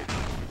yeah!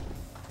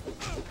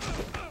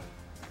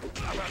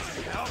 How about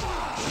some help?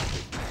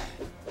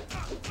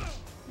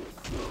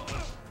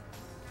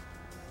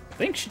 I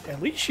think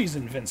at least she's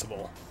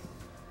invincible.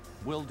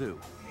 Will do.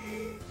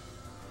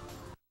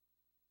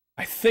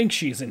 I think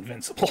she's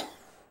invincible.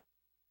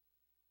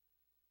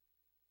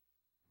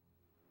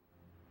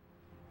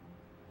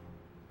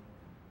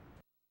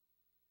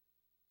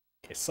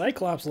 Okay,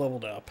 Cyclops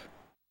leveled up.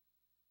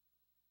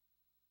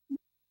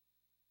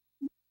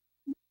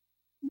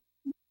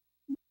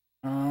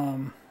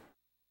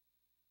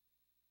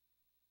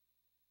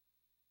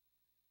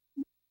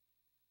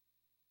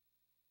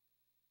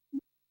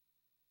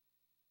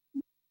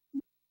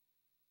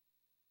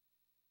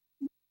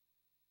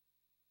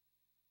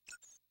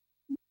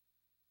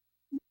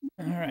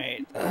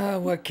 Alright,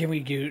 what can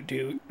we do?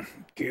 Do?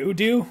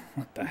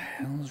 What the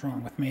hell is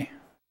wrong with me?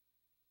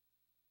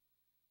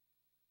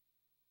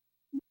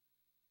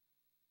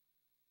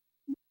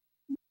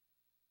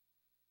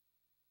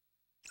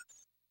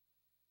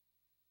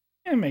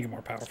 And make it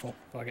more powerful.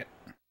 Fuck it.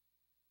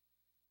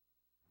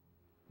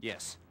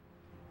 Yes.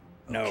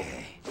 No.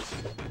 Okay.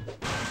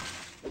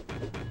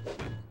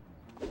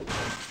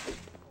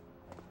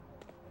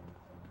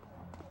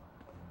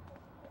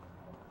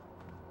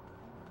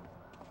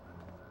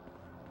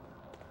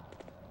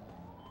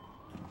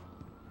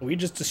 We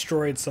just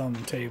destroyed some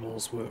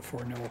tables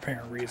for no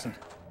apparent reason.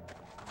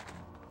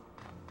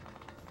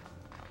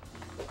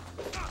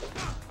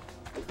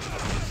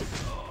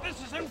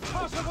 This is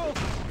impossible!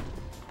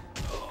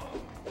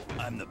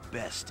 I'm the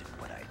best at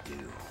what I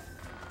do.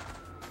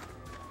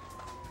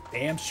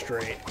 Damn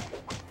straight.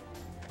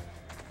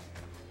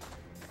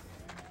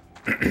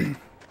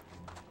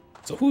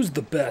 So who's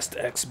the best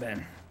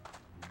X-Men?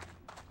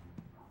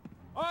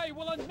 I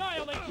will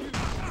annihilate you!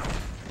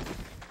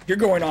 You're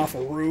going off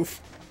a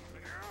roof.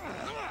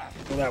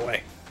 Go that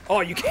way. Oh,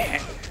 you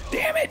can't!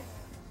 Damn it!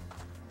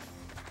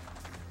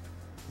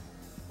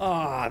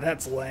 Ah,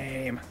 that's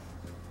lame.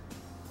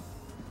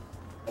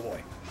 Oh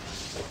boy.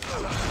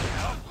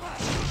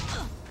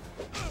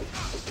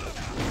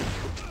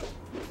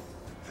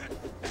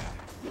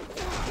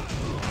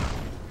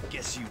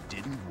 Guess you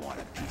didn't want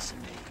a piece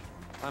of me.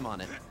 I'm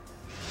on it.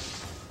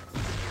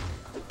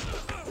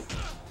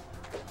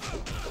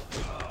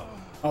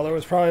 Oh, there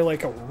was probably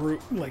like a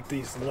root, like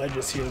these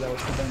ledges here that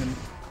was preventing.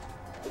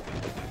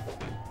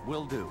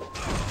 Will do.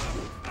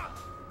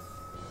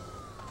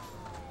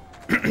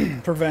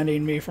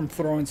 Preventing me from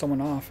throwing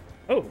someone off.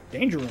 Oh,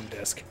 danger room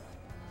disc.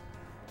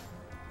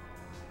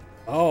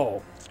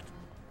 Oh.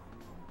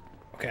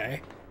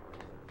 Okay.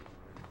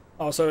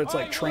 Oh, so it's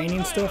like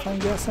training stuff, I'm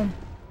guessing?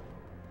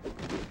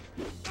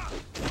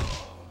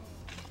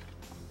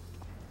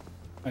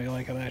 I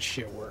like how that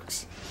shit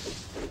works.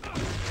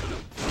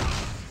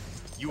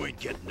 You ain't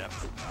getting up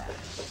from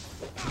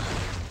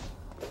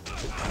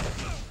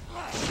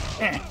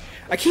that.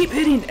 I keep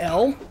hitting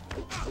L.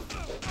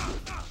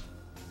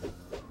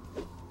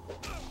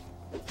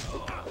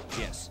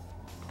 Yes.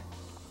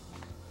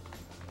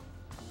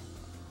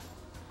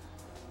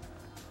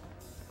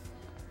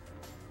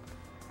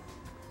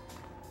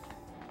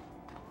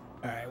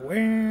 Alright,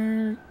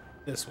 where?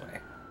 This way.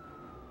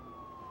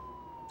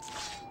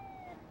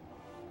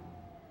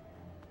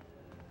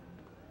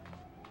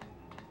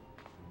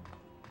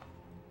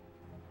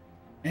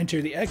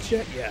 Enter the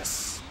X-Jet?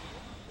 Yes.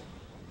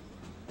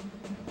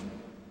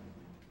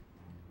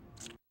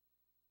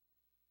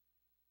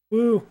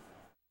 Woo.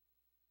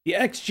 The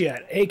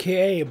X-Jet,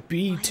 aka a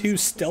B-2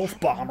 stealth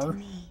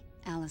bomber.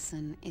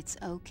 Allison, it's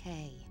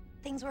okay.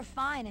 Things were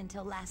fine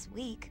until last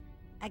week.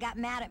 I got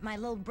mad at my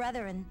little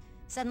brother and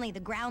suddenly the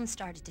ground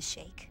started to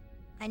shake.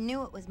 I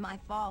knew it was my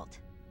fault,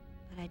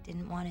 but I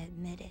didn't want to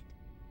admit it.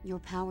 Your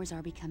powers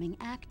are becoming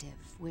active,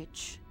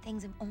 which...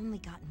 Things have only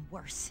gotten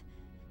worse.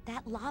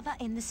 That lava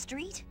in the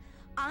street?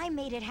 I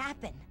made it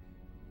happen.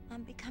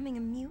 I'm becoming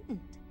a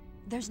mutant.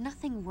 There's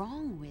nothing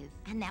wrong with...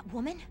 And that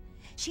woman?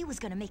 She was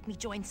gonna make me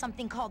join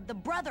something called the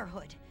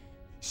Brotherhood.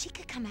 She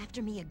could come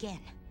after me again.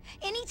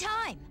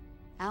 Anytime!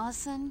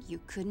 Allison, you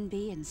couldn't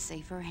be in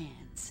safer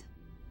hands.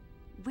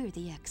 We're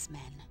the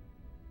X-Men.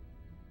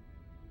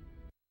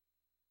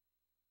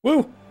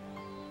 Woo!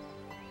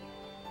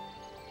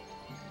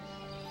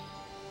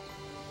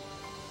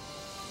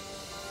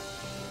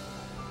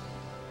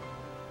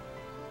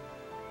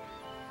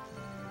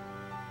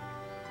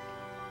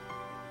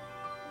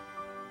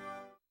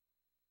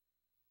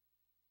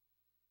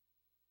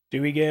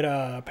 Do we get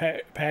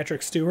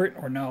Patrick Stewart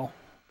or no?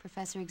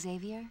 Professor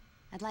Xavier,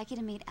 I'd like you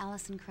to meet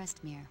Allison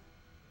Crestmere.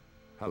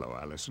 Hello,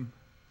 Allison.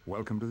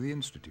 Welcome to the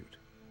Institute.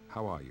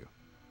 How are you?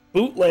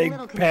 Bootleg A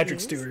little Patrick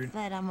confused, Stewart.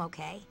 but I'm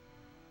okay.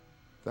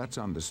 That's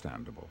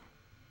understandable.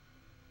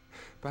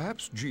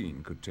 Perhaps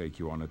Jean could take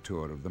you on a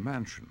tour of the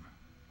mansion.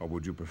 Or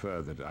would you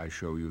prefer that I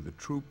show you the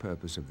true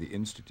purpose of the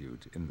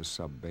Institute in the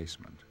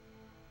sub-basement?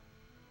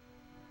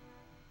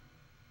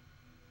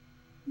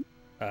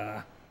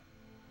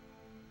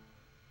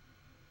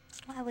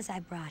 Why was I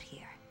brought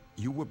here?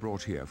 You were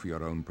brought here for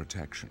your own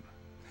protection.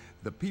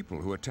 The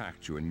people who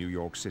attacked you in New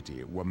York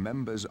City were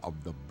members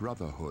of the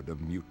Brotherhood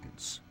of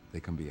Mutants. They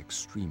can be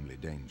extremely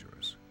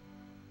dangerous.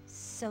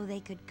 So they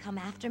could come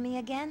after me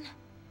again?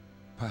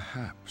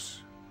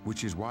 Perhaps.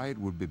 Which is why it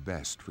would be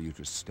best for you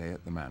to stay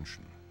at the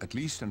mansion. At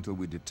least until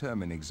we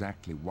determine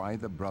exactly why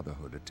the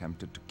Brotherhood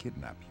attempted to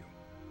kidnap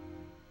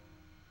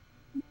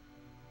you.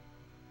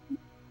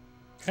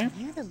 Okay. Are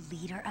you the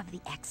leader of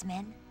the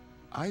X-Men?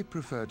 I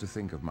prefer to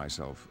think of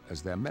myself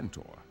as their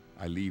mentor.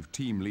 I leave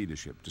team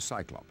leadership to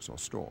Cyclops or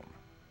Storm.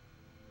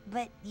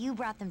 But you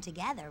brought them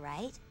together,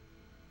 right?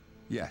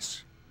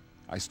 Yes.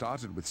 I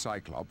started with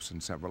Cyclops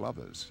and several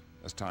others.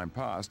 As time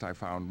passed, I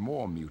found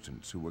more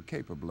mutants who were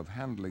capable of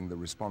handling the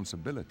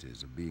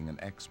responsibilities of being an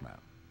X-Man.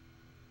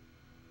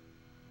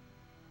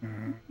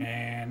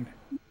 And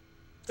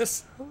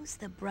this... Who's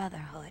the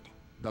Brotherhood?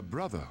 The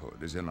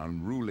Brotherhood is an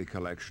unruly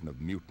collection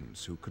of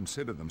mutants who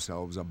consider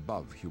themselves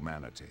above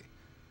humanity.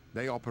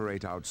 They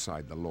operate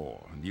outside the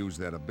law and use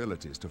their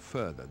abilities to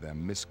further their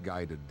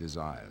misguided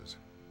desires.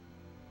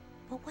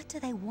 But what do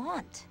they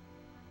want?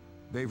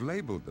 They've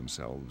labeled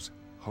themselves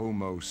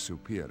Homo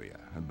Superior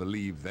and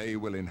believe they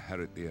will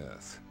inherit the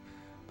Earth.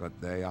 But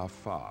they are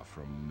far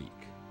from meek.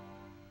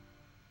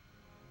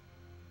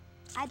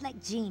 I'd like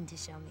Jean to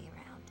show me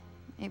around.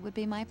 It would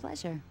be my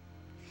pleasure.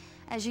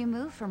 As you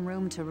move from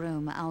room to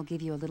room, I'll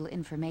give you a little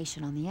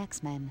information on the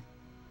X-Men.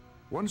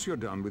 Once you're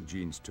done with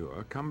Jean's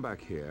tour, come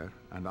back here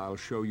and I'll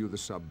show you the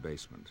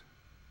sub-basement.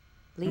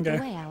 Lead the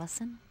way,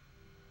 Allison.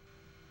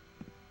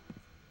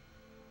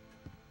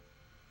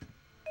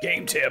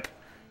 Game tip.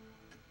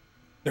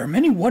 There are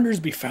many wonders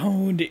to be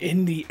found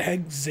in the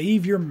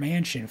Xavier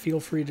Mansion.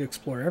 Feel free to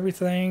explore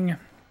everything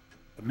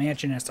the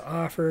mansion has to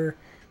offer.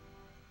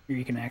 Here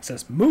you can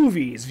access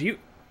movies, view...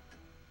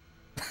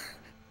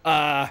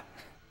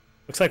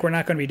 looks like we're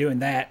not going to be doing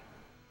that.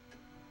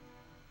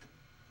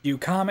 View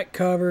comic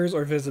covers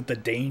or visit the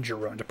Danger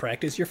Room to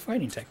practice your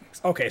fighting techniques.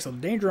 Okay, so the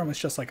Danger Room is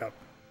just like a...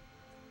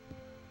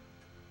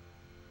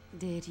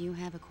 Did you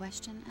have a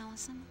question,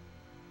 Allison?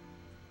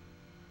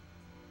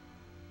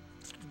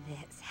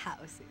 This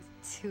house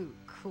is too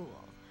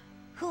cool.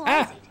 Who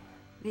owns it?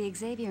 The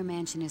Xavier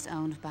Mansion is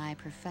owned by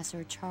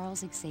Professor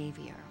Charles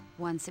Xavier.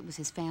 Once it was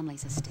his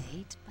family's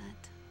estate,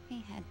 but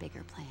he had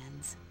bigger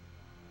plans.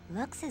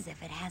 Looks as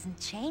if it hasn't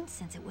changed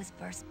since it was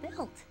first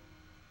built.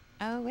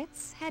 Oh,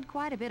 it's had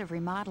quite a bit of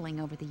remodeling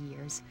over the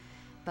years,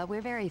 but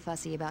we're very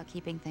fussy about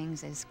keeping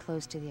things as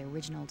close to the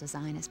original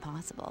design as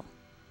possible.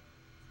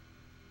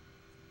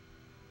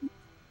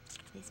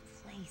 This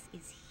place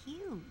is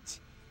huge.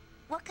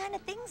 What kind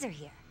of things are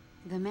here?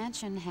 The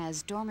mansion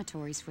has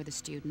dormitories for the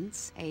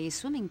students, a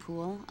swimming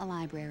pool, a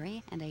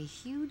library, and a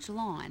huge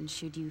lawn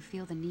should you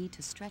feel the need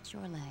to stretch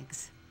your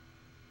legs.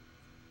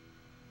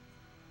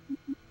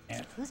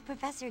 Who's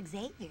Professor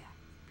Xavier?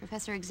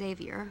 Professor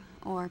Xavier,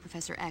 or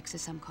Professor X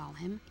as some call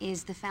him,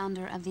 is the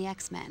founder of the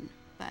X-Men,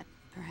 but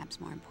perhaps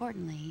more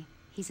importantly,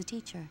 he's a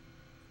teacher.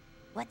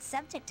 What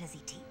subject does he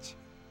teach?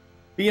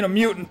 Being a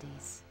mutant.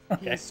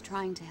 Okay. He's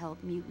trying to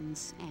help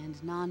mutants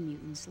and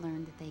non-mutants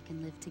learn that they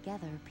can live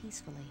together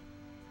peacefully.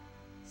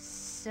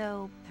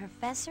 So,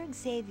 Professor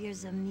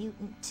Xavier's a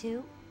mutant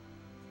too?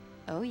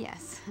 Oh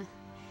yes.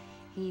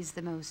 He's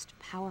the most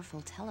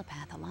powerful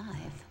telepath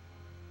alive.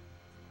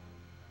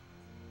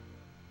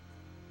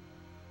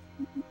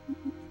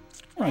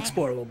 I'll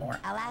explore a little more.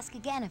 I'll ask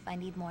again if I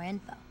need more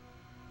info.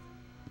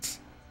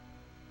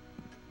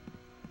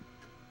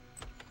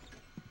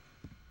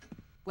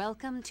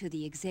 Welcome to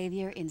the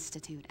Xavier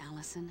Institute,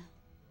 Allison.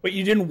 But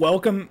you didn't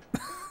welcome...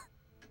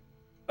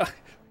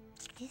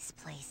 This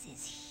place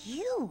is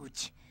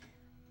huge.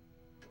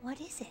 What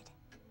is it?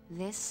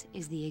 This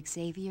is the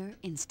Xavier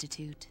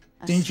Institute.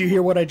 Didn't you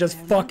hear what I just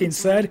fucking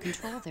said?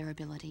 Control their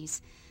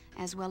abilities,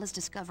 as well as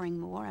discovering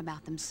more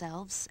about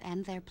themselves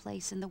and their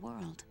place in the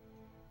world.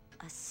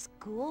 A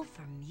school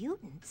for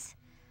mutants?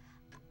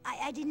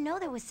 I didn't know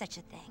there was such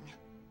a thing.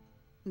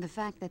 The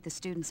fact that the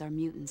students are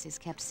mutants is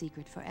kept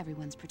secret for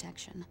everyone's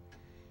protection.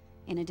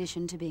 In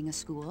addition to being a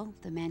school,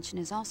 the mansion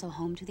is also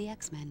home to the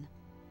X-Men.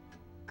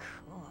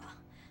 Cool.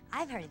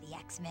 I've heard of the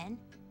X-Men.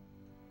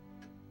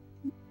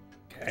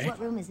 Okay. What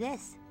room is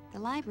this? The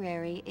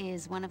library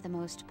is one of the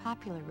most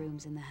popular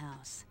rooms in the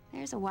house.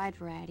 There's a wide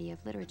variety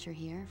of literature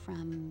here,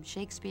 from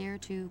Shakespeare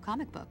to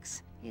comic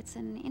books. It's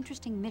an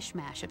interesting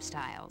mishmash of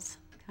styles,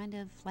 kind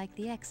of like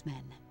the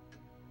X-Men.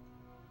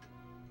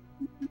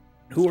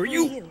 Who are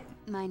you?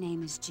 My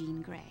name is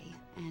Jean Grey,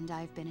 and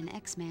I've been an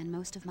X-Man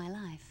most of my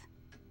life.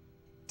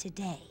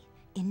 Today,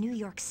 in New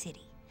York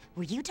City,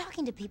 were you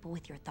talking to people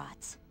with your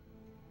thoughts?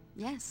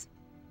 Yes.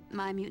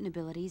 My mutant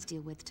abilities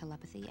deal with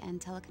telepathy and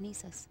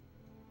telekinesis.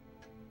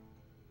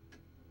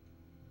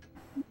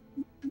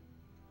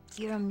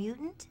 You're a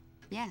mutant?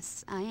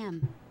 Yes, I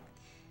am.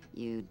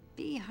 You'd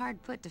be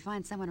hard put to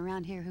find someone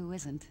around here who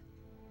isn't.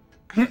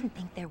 I didn't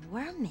think there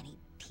were many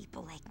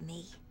people like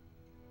me.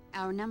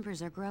 Our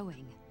numbers are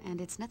growing,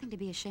 and it's nothing to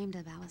be ashamed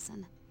of,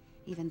 Allison.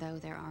 Even though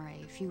there are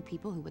a few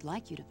people who would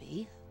like you to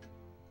be.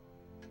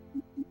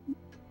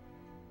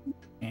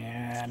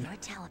 And... You're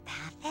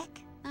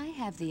telepathic? I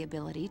have the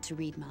ability to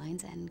read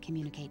minds and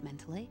communicate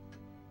mentally.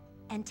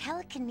 And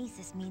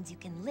telekinesis means you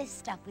can list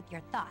stuff with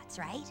your thoughts,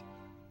 right?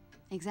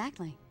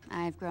 Exactly.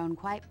 I've grown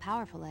quite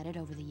powerful at it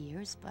over the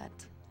years, but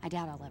I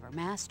doubt I'll ever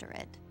master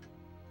it.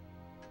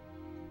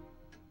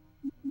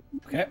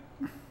 Okay.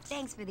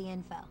 Thanks for the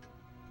info.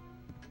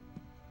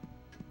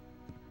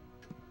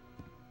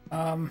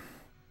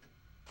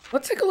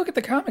 Let's take a look at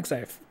the comics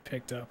I've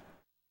picked up.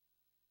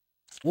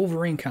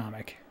 Wolverine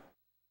comic.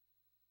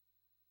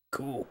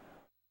 Cool.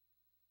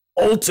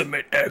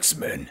 Ultimate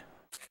X-Men.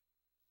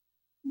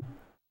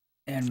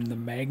 And the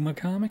Magma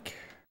comic.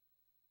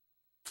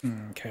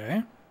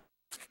 Okay.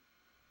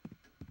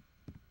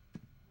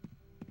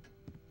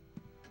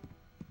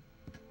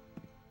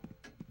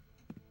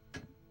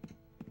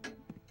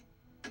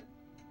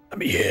 Let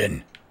me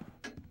in.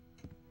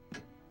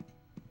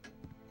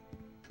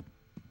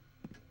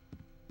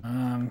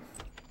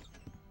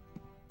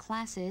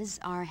 Classes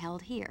are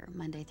held here,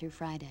 Monday through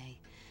Friday.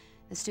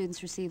 The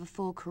students receive a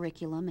full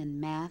curriculum in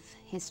math,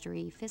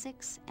 history,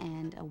 physics,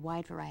 and a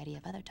wide variety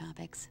of other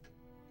topics.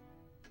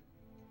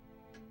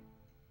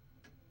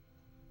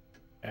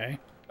 Okay.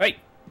 Hey!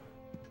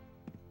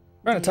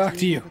 I'm trying to talk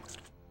to you.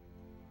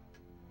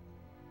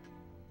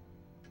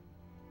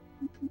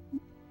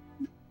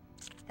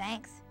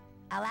 Thanks.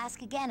 I'll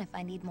ask again if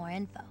I need more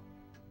info.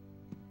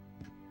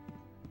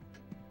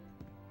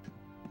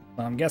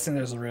 Well, I'm guessing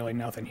there's really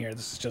nothing here.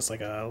 This is just like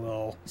a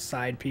little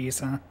side piece,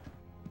 huh?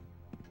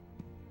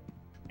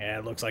 Yeah,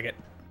 it looks like it.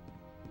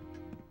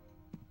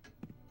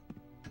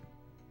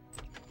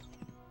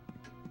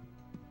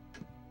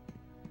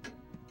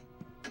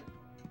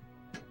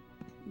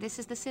 This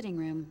is the sitting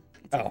room.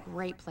 It's a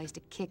great place to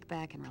kick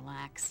back and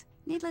relax.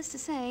 Needless to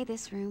say,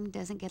 this room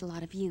doesn't get a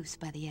lot of use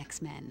by the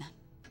X-Men.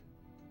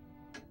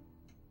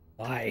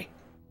 Why?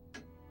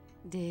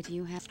 Did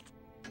you have...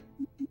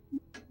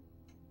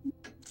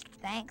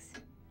 Thanks.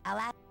 I'll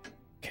ask...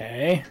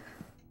 Okay.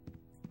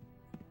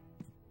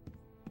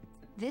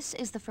 This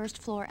is the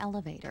first floor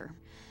elevator.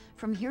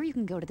 From here you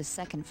can go to the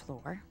second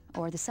floor,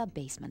 or the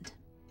sub-basement.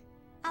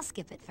 I'll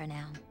skip it for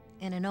now.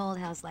 In an old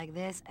house like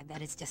this, I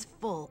bet it's just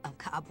full of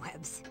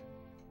cobwebs.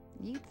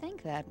 You'd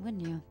think that,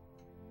 wouldn't you?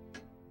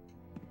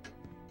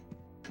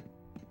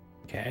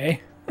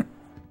 Okay.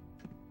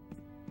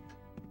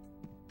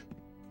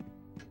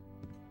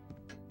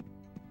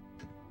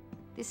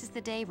 This is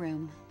the day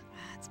room.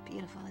 It's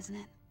beautiful, isn't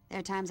it? There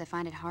are times I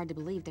find it hard to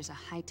believe there's a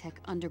high-tech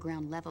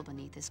underground level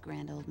beneath this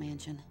grand old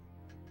mansion.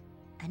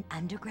 An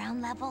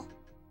underground level?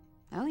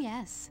 Oh,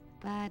 yes.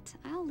 But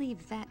I'll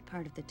leave that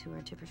part of the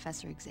tour to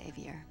Professor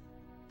Xavier.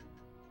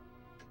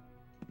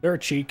 Is there a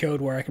cheat code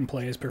where I can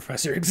play as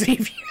Professor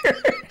Xavier?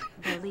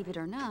 Believe it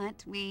or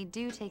not, we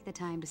do take the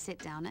time to sit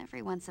down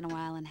every once in a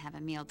while and have a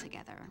meal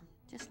together,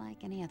 just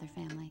like any other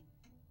family.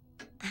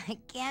 I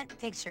can't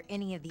picture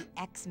any of the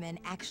X-Men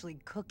actually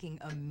cooking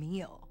a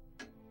meal.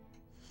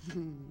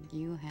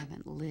 You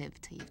haven't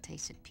lived till you've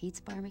tasted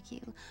Pete's barbecue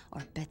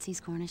or Betsy's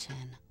Cornish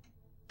hen.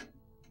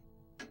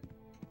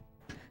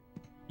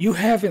 You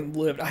haven't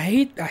lived.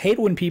 I hate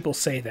when people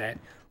say that.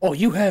 Oh,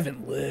 you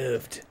haven't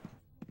lived.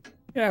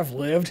 Yeah, I've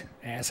lived,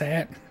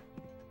 asshat.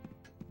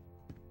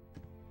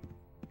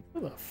 Who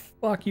the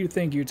fuck you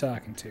think you're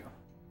talking to?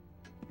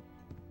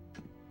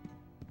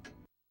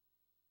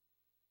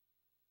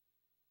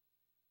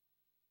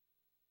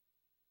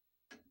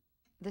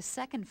 The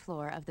second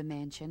floor of the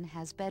mansion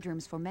has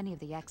bedrooms for many of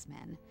the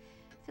X-Men.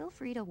 Feel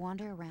free to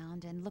wander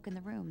around and look in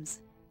the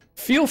rooms.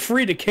 Feel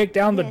free to kick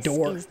down the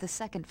door. This is the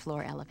second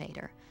floor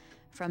elevator.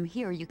 From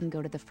here, you can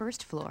go to the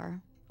first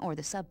floor or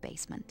the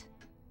sub-basement.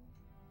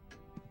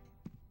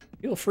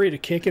 Feel free to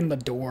kick in the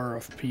door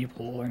of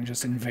people and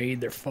just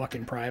invade their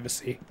fucking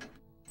privacy.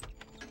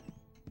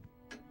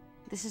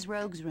 This is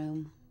Rogue's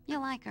room.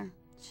 You'll like her.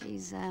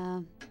 She's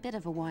a bit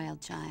of a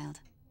wild child.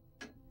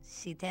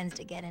 She tends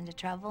to get into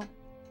trouble.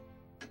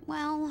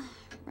 Well,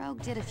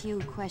 Rogue did a few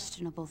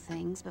questionable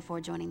things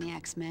before joining the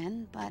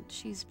X-Men, but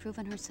she's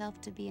proven herself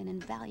to be an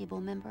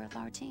invaluable member of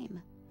our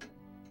team.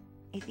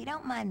 If you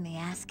don't mind me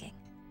asking,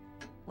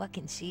 what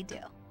can she do?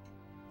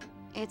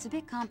 It's a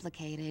bit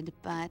complicated,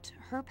 but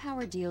her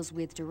power deals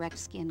with direct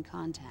skin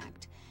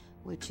contact,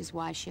 which is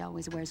why she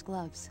always wears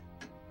gloves.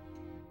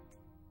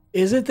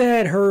 Is it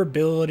that her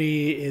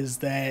ability is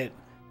that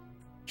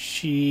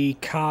she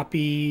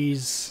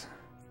copies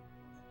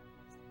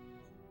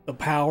the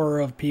power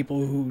of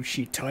people who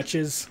she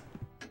touches,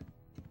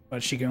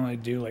 but she can only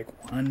do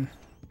like one?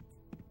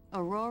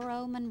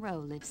 Aurora Monroe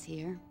lives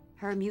here.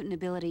 Her mutant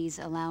abilities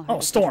allow her Oh,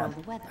 to Storm.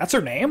 control the weather. That's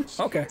her name?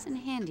 She Okay. comes in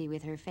handy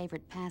with her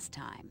favorite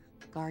pastime,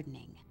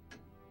 gardening.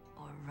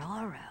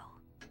 Aurora.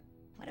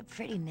 What a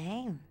pretty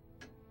name.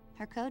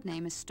 Her code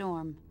name is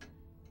Storm.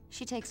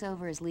 She takes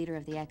over as leader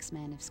of the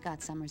X-Men if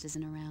Scott Summers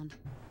isn't around.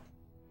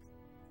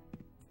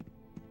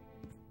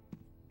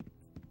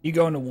 You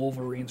go into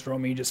Wolverine's room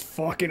and he just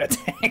fucking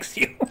attacks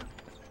you.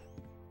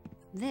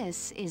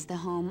 This is the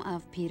home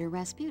of Peter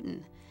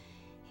Rasputin.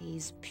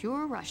 He's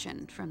pure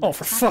Russian from Oh, the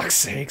for top of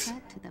fuck's his sakes.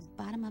 haircut to the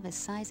bottom of his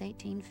size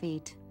 18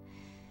 feet.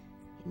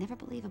 You'd never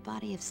believe a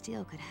body of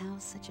steel could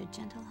house such a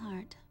gentle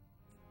heart.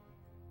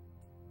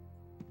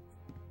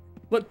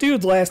 But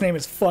dude's last name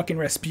is fucking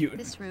Rasputin.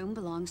 This room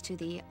belongs to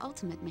the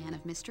ultimate man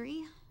of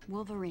mystery,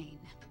 Wolverine.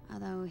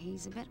 Although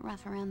he's a bit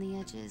rough around the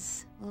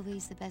edges,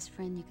 Wolvie's the best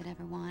friend you could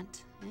ever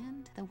want,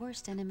 and the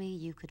worst enemy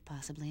you could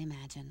possibly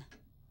imagine.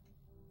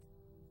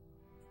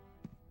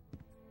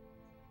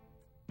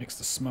 Mix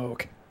the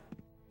smoke.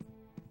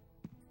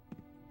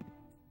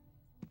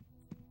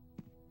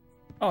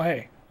 Oh,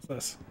 hey. What's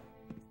this?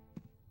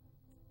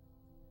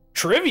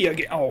 Trivia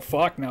game? Oh,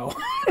 fuck no.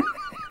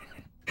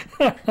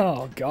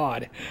 Oh,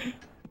 God.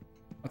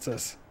 What's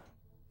this?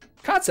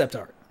 Concept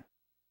art.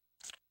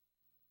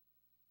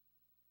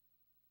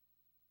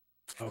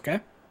 Okay.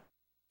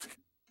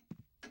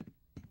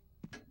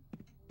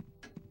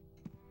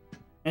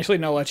 Actually,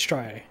 no, let's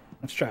try.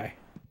 Let's try.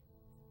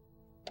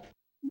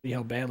 See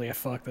how badly I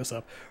fucked this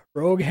up.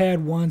 Rogue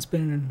had once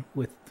been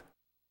with...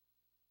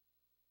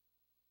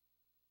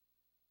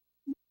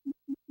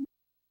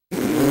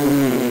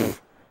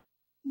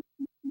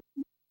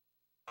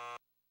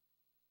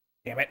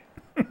 Damn it.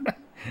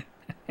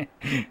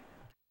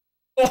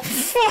 Oh,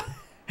 fuck!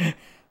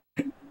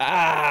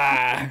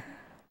 Ah!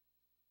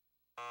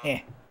 Eh.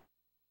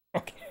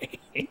 Okay.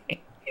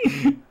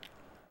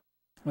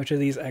 Which of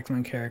these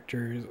X-Men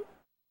characters...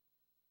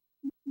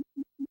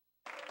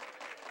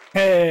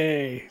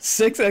 Hey!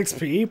 6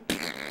 XP?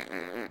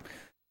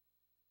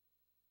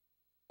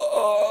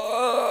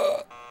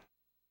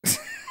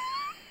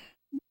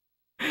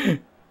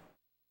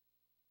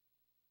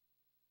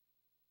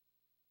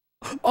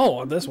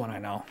 Oh, this one I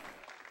know.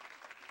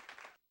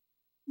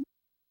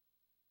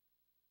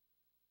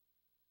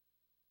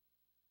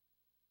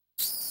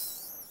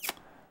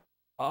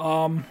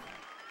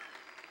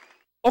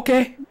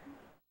 Okay.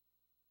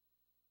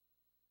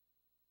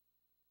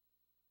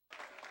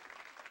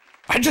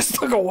 I just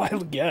took a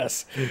wild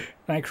guess.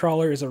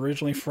 Nightcrawler is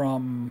originally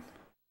from...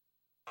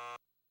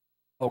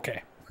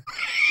 Okay.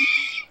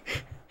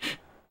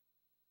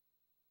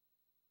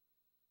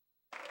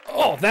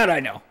 Oh, that I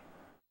know.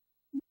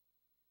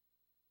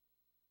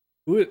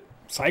 Who?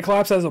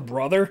 Cyclops has a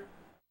brother?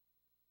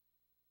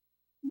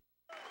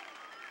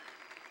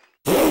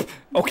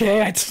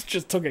 Okay, I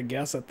just took a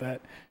guess at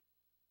that.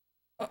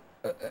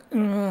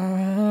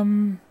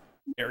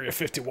 Area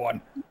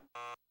 51.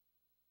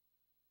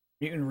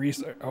 Mutant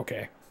research.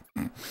 Okay.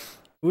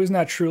 Who is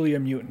not truly a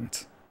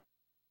mutant?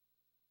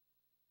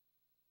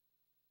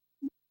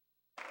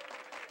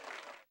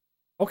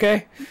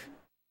 Okay.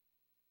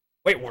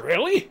 Wait,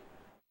 really?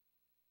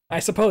 I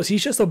suppose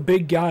he's just a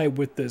big guy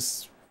with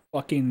this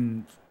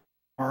fucking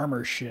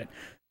armor shit.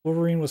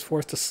 Wolverine was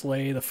forced to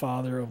slay the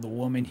father of the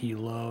woman he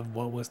loved.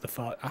 What was the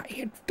father?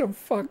 I don't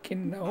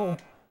fucking know.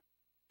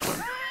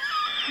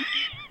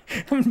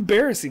 I'm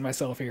embarrassing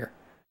myself here.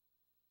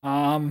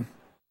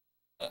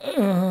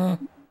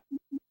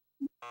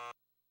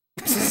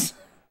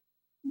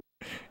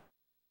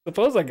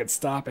 Suppose I could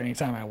stop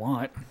anytime I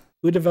want.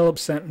 Who developed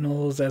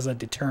Sentinels as a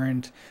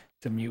deterrent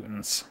to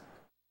mutants?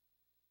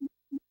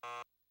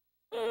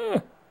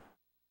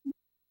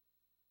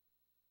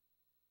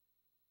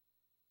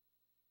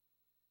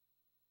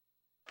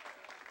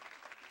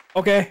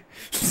 Okay.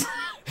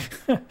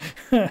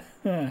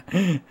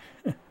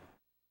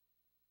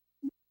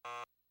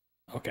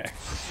 Okay.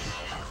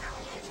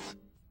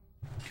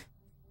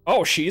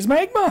 Oh, she's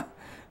magma?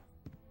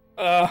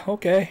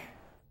 Okay.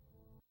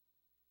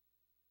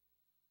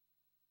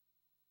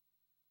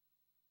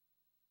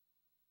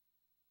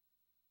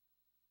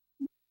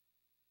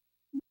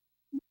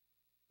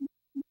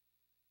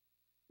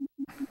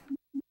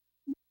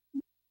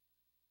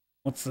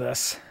 What's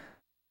this?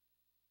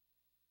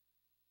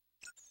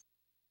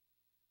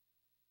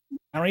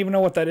 I don't even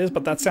know what that is,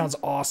 but that sounds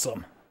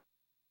awesome.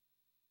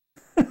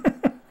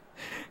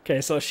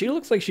 Okay, so she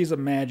looks like she's a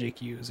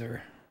magic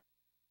user.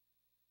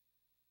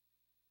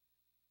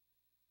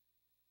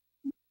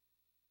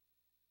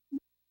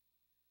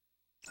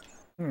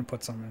 I'm gonna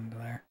put something into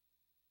there.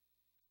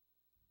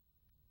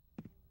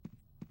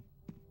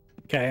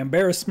 Okay, I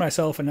embarrassed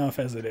myself enough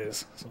as it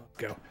is, so let's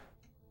go.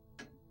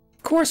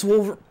 Of course,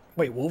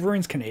 Wait,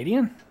 Wolverine's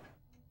Canadian?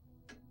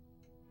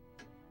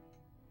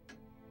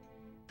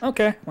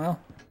 Okay, well.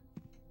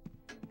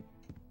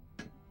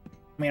 I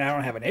mean, I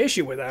don't have an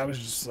issue with that. I was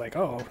just like,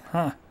 oh,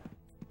 huh.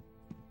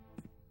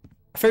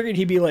 I figured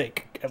he'd be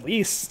like, at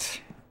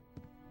least...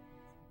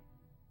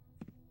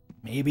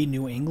 maybe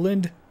New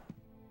England?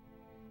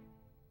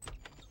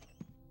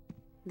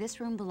 This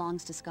room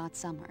belongs to Scott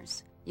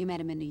Summers. You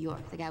met him in New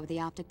York, the guy with the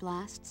optic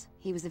blasts.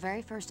 He was the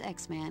very first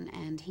X-Man,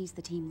 and he's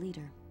the team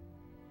leader.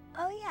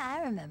 Oh yeah,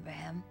 I remember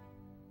him.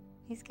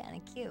 He's kinda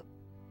cute.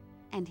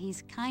 And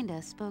he's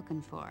kinda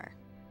spoken for.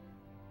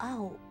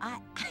 Oh,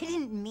 I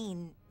didn't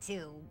mean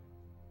to.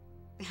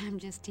 I'm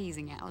just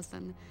teasing,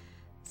 Allison.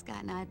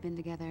 Scott and I have been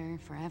together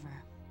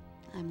forever.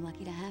 I'm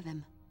lucky to have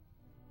him.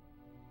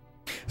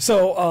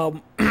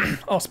 So,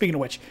 oh, speaking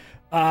of which,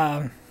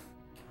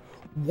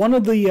 one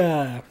of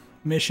the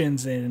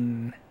missions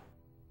in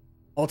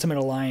Ultimate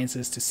Alliance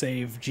is to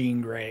save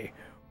Jean Grey.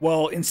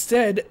 Well,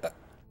 instead,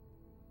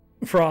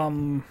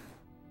 from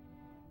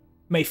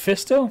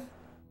Mephisto,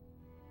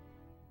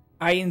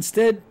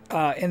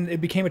 and it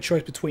became a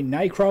choice between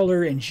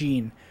Nightcrawler and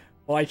Jean.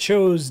 Well, I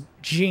chose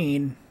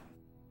Jean,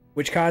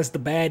 which caused the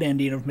bad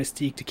ending of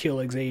Mystique to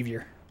kill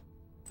Xavier.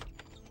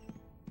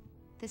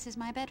 This is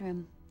my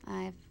bedroom.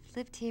 I've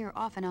lived here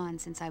off and on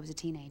since I was a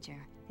teenager.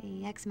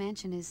 The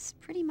X-Mansion is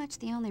pretty much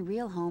the only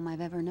real home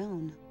I've ever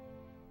known.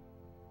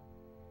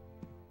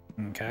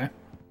 Okay.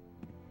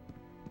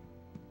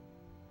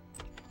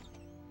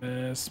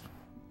 This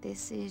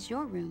is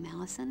your room,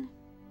 Allison.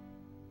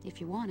 If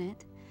you want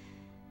it.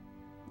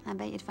 I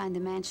bet you'd find the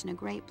mansion a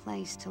great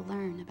place to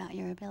learn about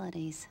your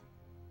abilities.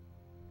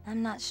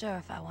 I'm not sure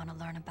if I want to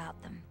learn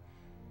about them.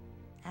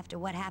 After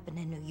what happened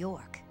in New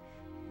York,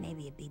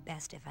 maybe it'd be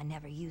best if I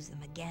never use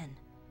them again.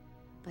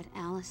 But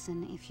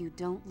Allison, if you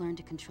don't learn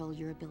to control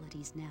your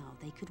abilities now,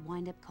 they could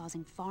wind up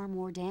causing far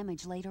more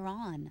damage later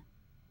on.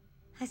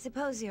 I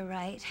suppose you're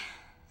right.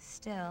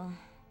 Still,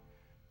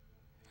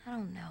 I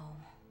don't know.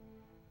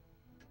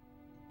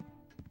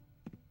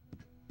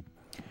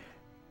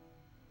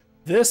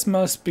 This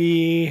must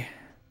be...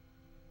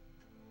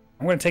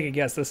 I'm going to take a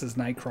guess. This is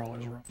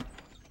Nightcrawler's room.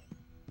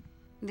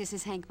 This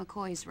is Hank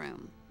McCoy's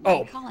room.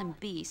 Oh. They call him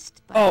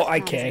Beast, but oh, it's not as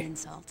an okay.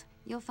 insult.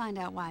 You'll find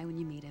out why when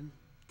you meet him.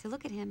 To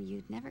look at him,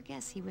 you'd never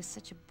guess he was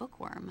such a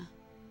bookworm.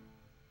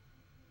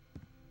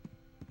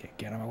 Okay,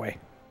 get out of my way.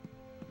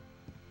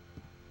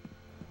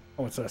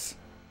 Oh, what's this?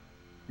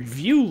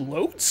 Review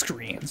load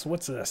screens.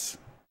 What's this?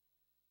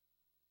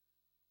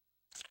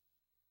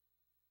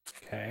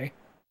 Okay.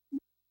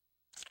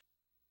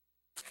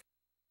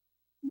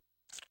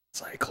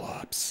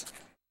 Cyclops.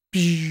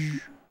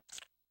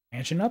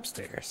 Mansion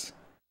upstairs.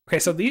 Okay,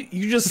 so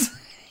you just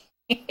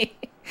you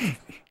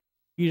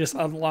just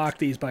unlock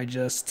these by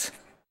just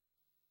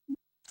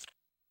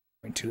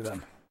going to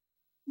them.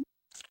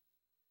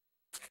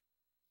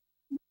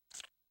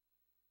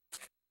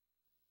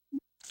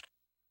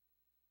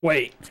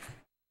 Wait.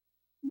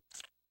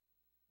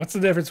 What's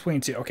the difference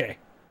between two? Okay.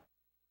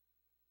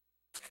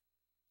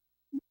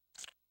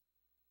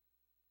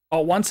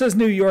 Oh, one says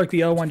New York,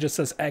 the other one just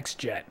says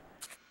X-Jet.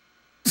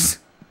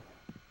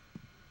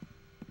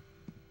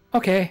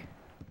 Okay.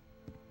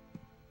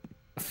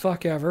 The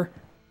fuck ever.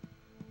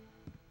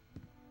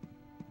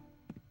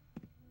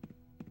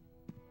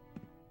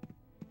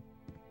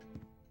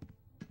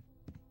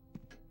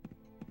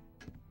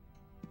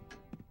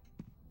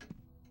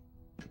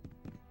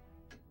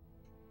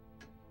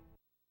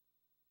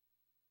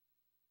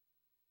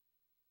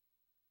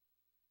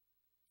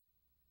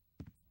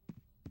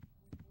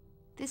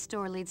 This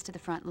door leads to the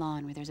front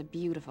lawn where there's a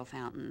beautiful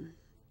fountain.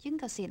 You can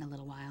go see it in a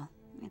little while.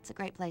 It's a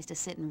great place to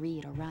sit and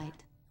read or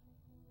write.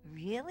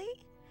 Really?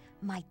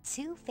 My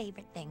two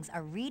favorite things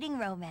are reading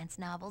romance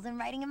novels and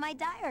writing in my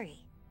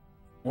diary.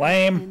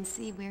 Lame. And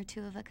see, we're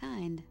two of a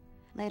kind.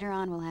 Later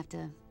on, we'll have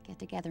to get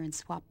together and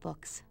swap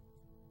books.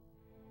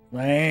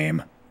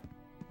 Lame.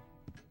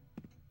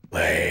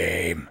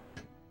 Lame.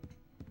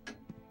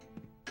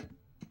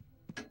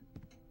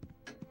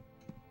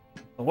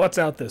 Well, what's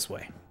out this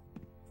way?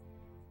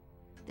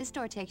 This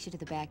door takes you to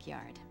the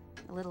backyard.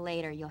 A little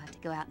later, you'll have to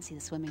go out and see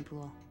the swimming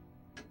pool.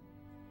 I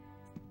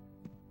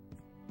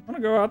want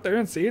to go out there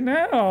and see it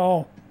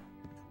now.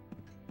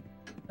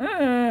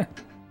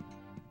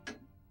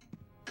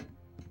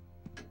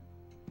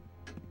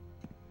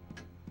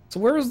 So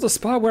where is the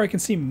spot where I can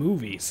see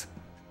movies?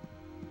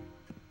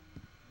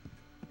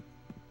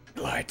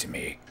 You lied to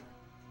me.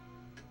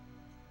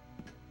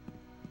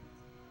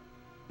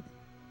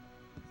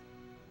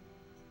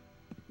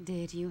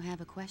 Did you have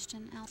a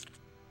question, Al?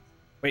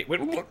 Wait,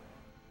 wait, wait.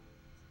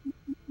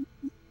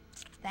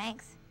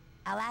 Thanks.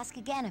 I'll ask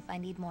again if I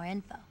need more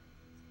info.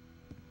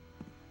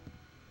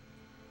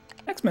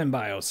 X-Men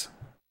bios.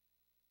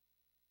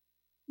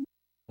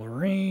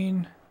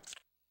 Lorraine.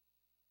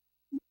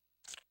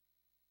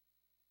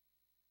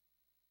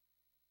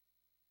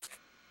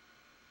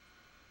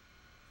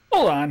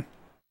 Hold on.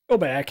 Go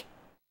back.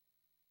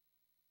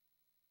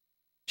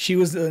 She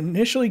was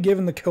initially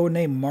given the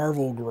codename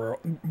Marvel Girl.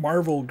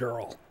 Marvel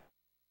Girl.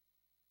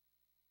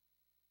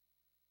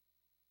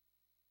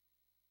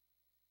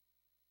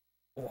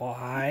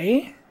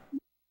 Why?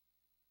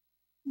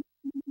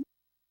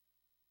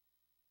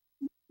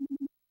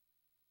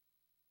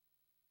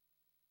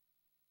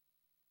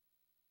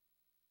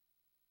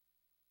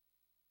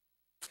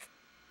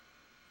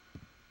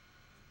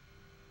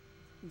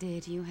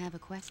 Did you have a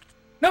question?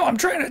 No, I'm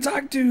trying to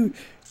talk to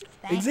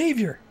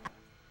Xavier.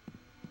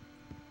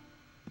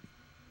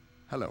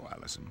 Hello,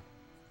 Allison.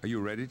 Are you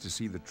ready to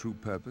see the true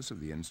purpose of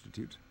the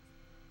Institute?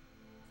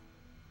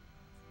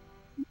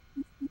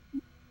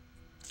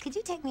 Could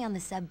you take me on the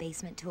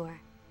sub-basement tour?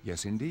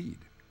 Yes, indeed.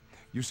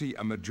 You see,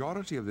 a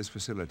majority of this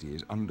facility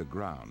is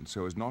underground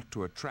so as not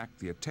to attract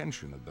the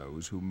attention of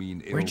those who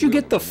mean ill. Where'd you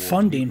get the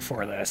funding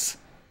for this?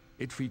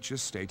 It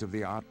features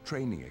state-of-the-art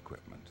training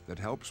equipment that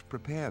helps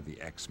prepare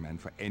the X-Men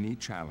for any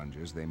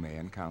challenges they may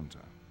encounter.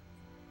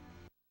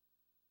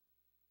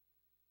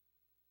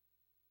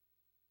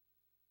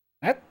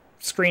 That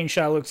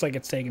screenshot looks like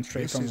it's taken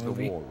straight from the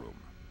movie. This is the war room.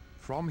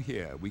 From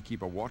here, we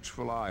keep a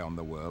watchful eye on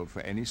the world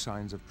for any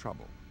signs of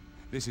trouble.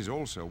 This is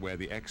also where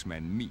the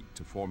X-Men meet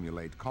to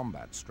formulate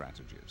combat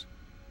strategies.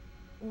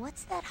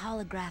 What's that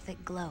holographic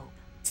globe?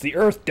 It's the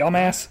Earth,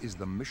 dumbass. That is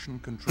the mission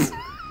control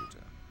computer.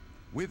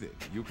 With it,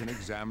 you can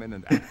examine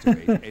and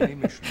activate any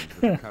missions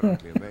that are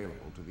currently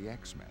available to the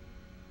X-Men.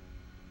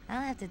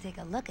 I'll have to take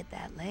a look at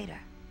that later.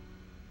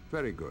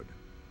 Very good.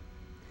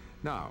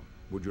 Now,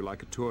 would you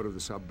like a tour of the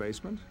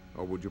sub-basement,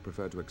 or would you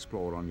prefer to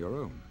explore on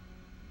your own?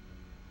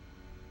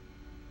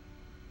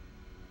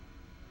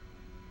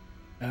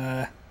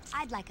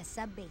 I'd like a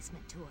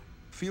sub-basement tour.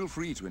 Feel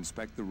free to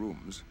inspect the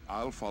rooms.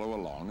 I'll follow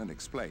along and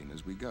explain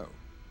as we go.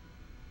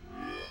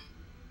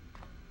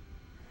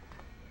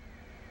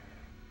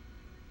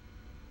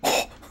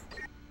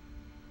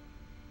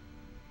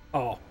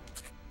 Oh.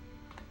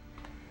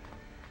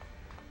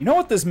 You know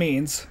what this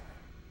means?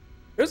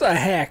 There's a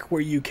hack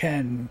where you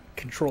can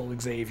control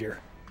Xavier.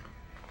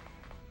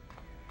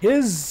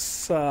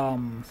 His,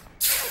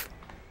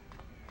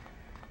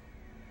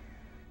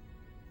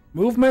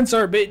 movements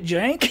are a bit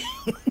jank.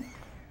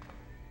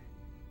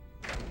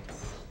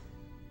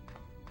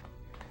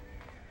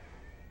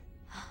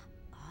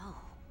 Oh,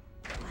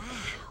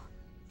 wow.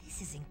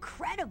 This is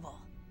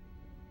incredible.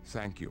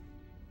 Thank you.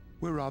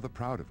 We're rather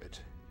proud of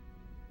it.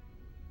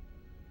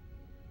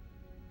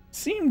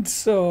 Seemed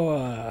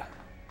so,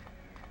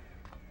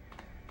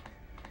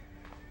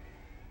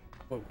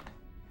 Whoa.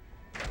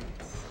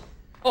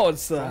 Oh,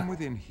 it's, From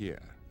within here,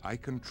 I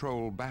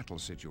control battle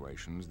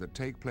situations that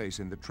take place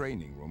in the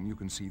training room you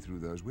can see through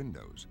those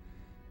windows.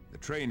 The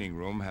training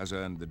room has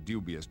earned the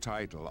dubious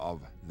title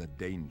of the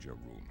Danger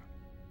Room.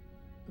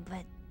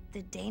 But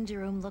the danger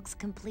room looks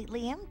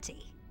completely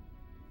empty.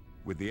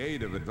 With the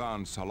aid of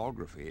advanced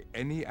holography,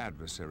 any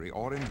adversary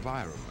or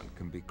environment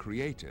can be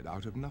created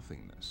out of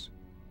nothingness.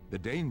 The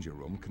Danger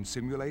Room can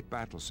simulate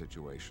battle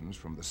situations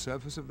from the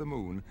surface of the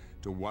moon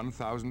to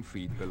 1,000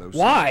 feet below sea.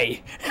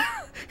 Why?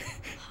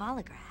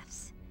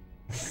 Holographs.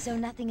 So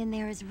nothing in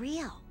there is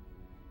real.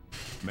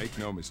 Make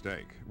no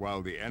mistake,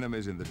 while the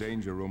enemies in the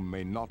Danger Room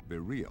may not be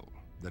real,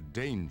 the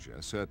danger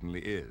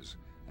certainly is,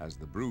 as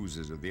the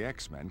bruises of the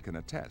X-Men can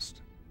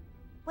attest.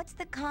 What's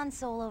the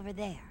console over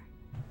there?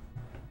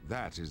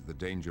 That is the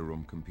Danger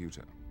Room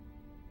computer.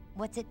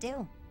 What's it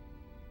do?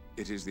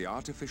 It is the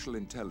artificial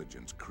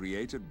intelligence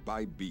created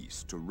by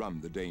Beast to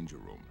run the Danger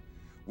Room.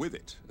 With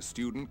it, a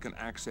student can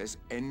access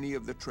any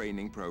of the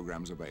training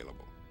programs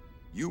available.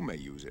 You may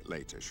use it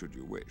later, should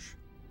you wish.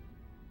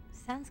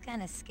 Sounds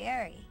kind of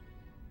scary,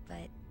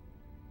 but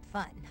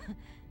fun.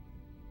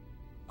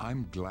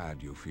 I'm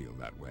glad you feel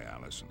that way,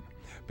 Allison,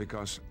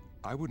 because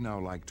I would now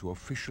like to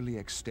officially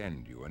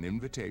extend you an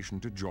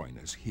invitation to join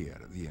us here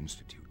at the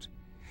Institute.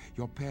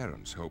 Your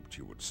parents hoped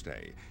you would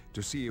stay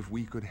to see if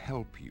we could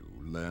help you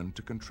learn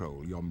to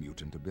control your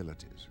mutant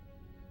abilities.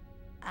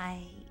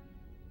 I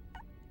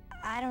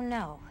don't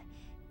know.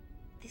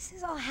 This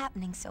is all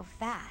happening so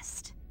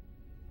fast.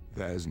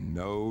 There's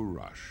no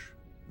rush.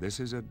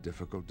 This is a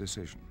difficult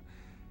decision.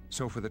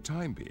 So for the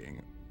time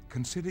being,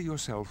 consider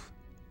yourself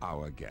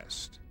our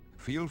guest.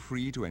 Feel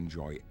free to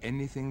enjoy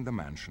anything the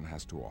mansion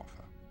has to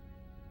offer.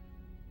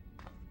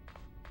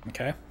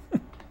 Okay.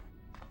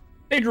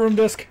 Danger Room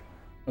disc.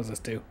 What does this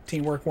do?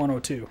 Teamwork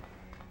 102.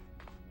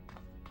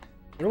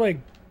 They're like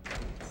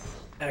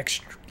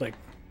extra, like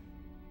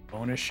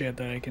bonus shit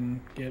that I can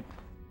get.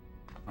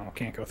 Oh,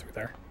 can't go through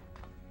there.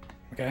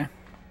 Okay.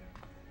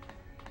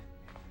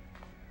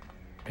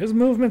 His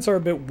movements are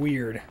a bit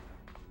weird.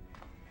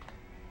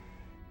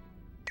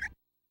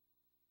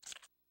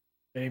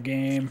 Save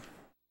game.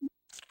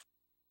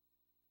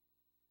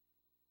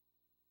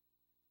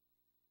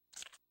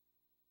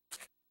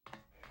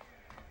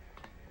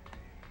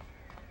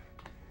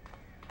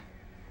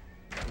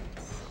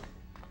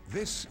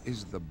 This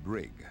is the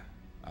Brig,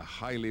 a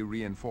highly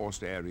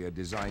reinforced area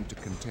designed to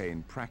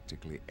contain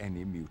practically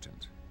any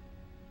mutant.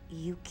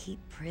 You keep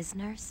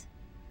prisoners?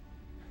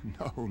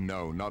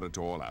 No, not at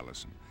all,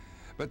 Allison.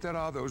 But there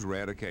are those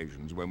rare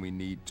occasions when we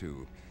need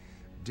to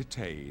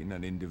detain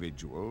an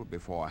individual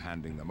before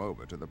handing them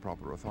over to the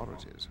proper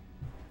authorities.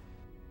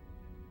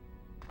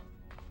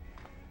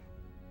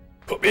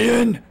 Put me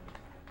in!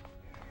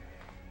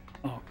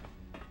 Oh.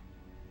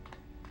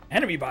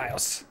 Enemy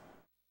BIOS.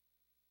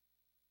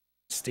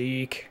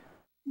 Steak.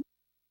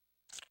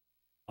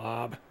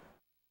 Bob.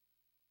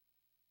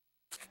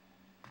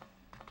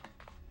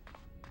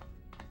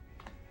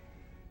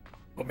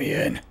 Put me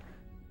in.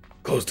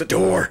 Close the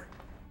door.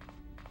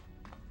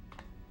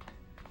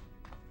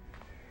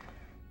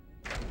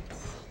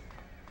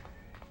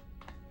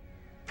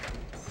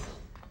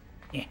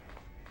 Yeah.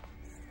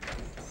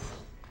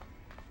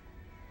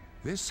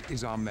 This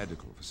is our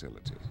medical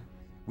facility.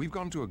 We've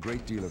gone to a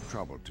great deal of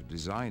trouble to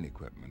design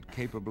equipment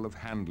capable of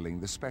handling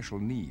the special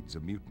needs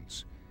of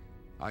mutants.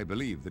 I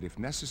believe that if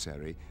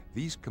necessary,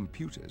 these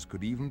computers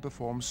could even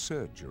perform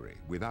surgery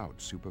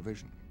without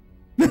supervision.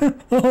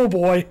 Oh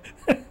boy.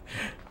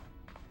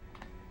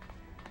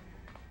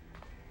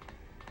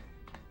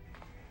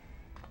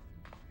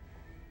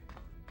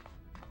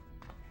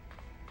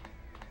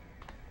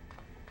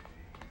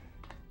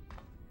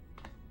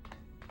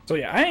 So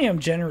yeah, I am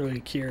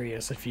generally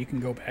curious if you can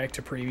go back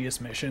to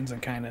previous missions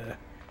and kind of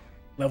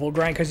level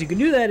grind, because you can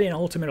do that in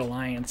Ultimate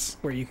Alliance,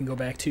 where you can go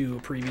back to a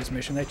previous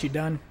mission that you've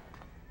done.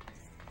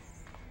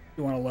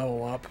 You want to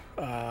level up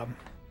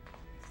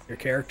your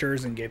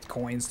characters and get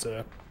coins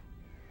to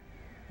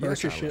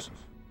purchase shit.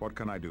 What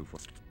can I do for?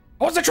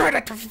 I was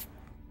trying to.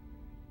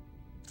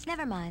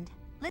 Never mind.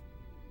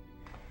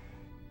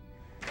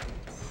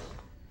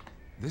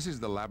 This is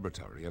the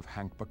laboratory of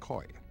Hank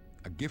McCoy,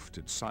 a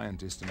gifted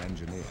scientist and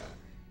engineer.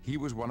 He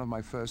was one of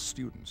my first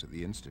students at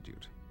the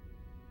Institute.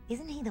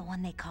 Isn't he the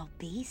one they call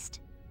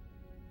Beast?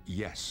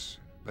 Yes,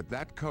 but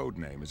that code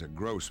name is a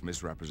gross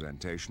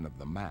misrepresentation of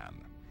the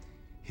man.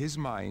 His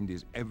mind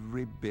is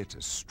every bit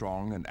as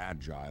strong and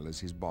agile as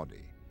his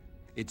body.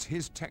 It's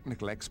his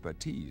technical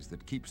expertise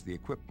that keeps the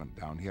equipment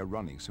down here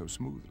running so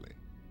smoothly.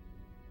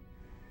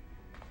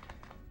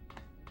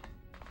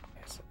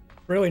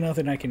 Really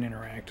nothing I can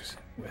interact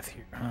with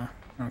here, huh?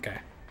 Okay.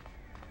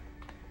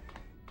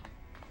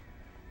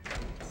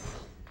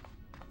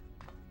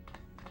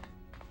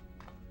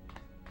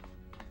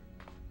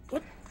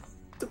 What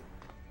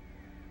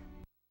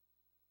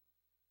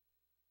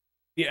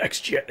the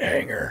X-Jet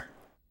hangar.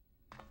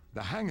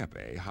 The hangar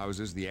bay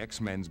houses the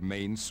X-Men's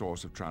main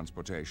source of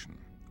transportation.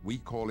 We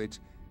call it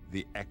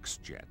the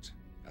X-Jet,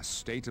 a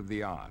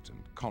state-of-the-art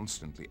and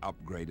constantly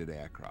upgraded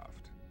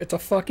aircraft. It's a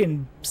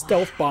fucking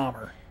stealth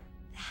bomber.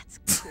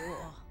 That's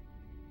cool.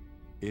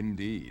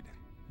 Indeed.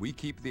 We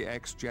keep the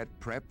X-Jet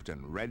prepped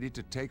and ready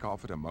to take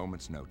off at a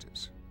moment's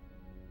notice.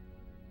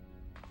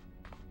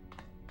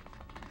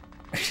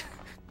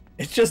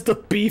 It's just a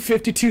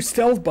B-52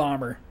 stealth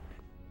bomber.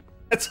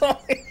 That's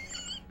all.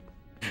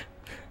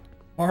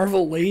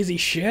 Marvel lazy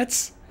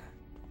shits.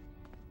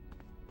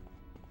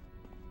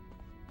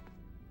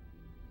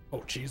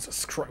 Oh,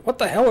 Jesus Christ. What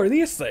the hell are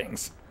these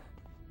things?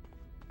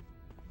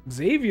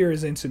 Xavier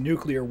is into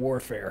nuclear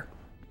warfare.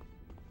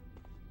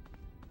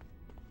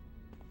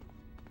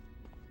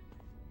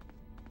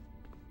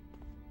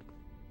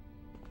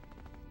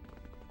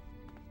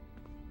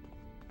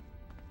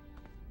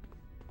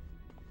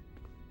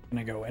 Can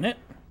I go in it?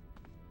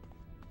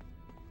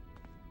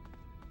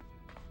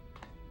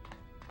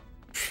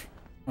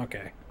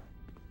 Okay.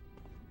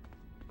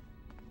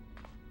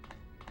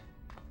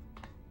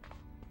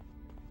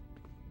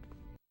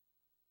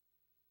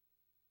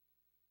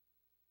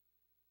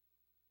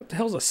 What the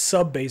hell's a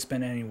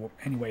sub-basement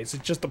anyways?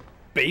 It's just a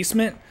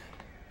basement?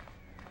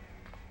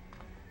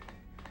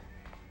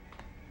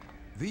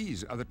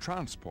 These are the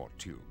transport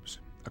tubes,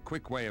 a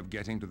quick way of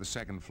getting to the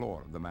second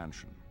floor of the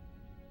mansion.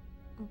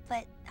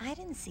 But I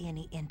didn't see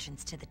any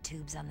entrance to the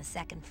tubes on the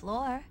second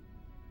floor.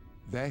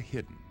 They're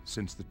hidden,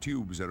 since the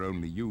tubes are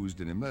only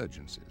used in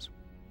emergencies.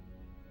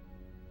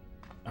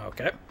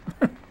 Okay.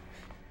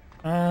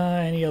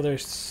 Any other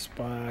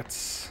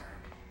spots?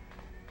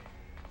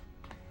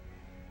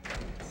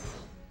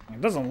 It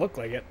doesn't look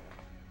like it.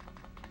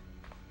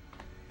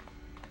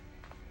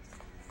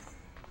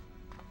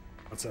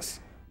 What's this?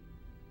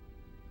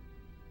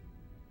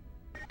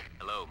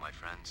 Hello, my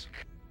friends.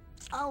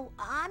 Oh,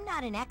 I'm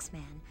not an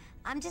X-Man.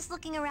 I'm just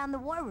looking around the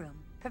war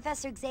room.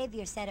 Professor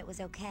Xavier said it was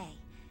okay.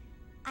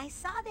 I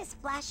saw this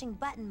flashing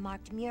button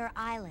marked Muir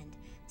Island,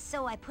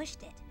 so I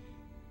pushed it.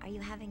 Are you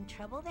having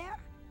trouble there?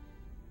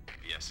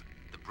 Yes,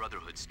 the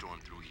Brotherhood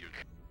stormed through here.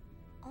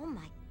 Oh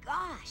my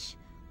gosh!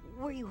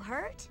 Were you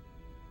hurt?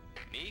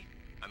 Me?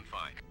 I'm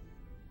fine.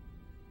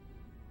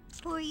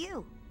 Who are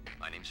you?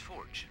 My name's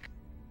Forge.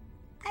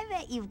 I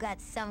bet you've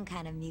got some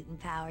kind of mutant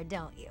power,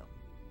 don't you?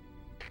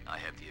 I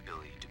have the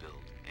ability to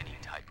build any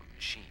type of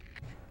machine.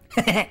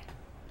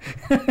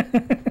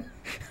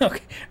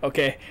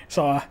 Okay,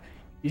 so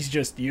he's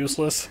just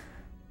useless.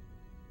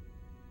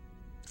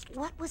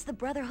 What was the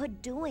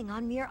Brotherhood doing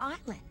on Muir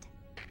Island?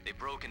 They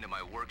broke into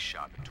my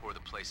workshop and tore the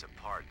place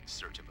apart in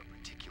search of a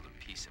particular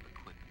piece of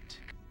equipment.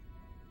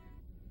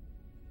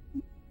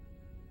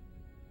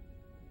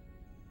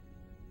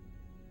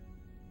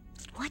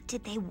 What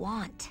did they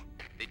want?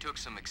 They took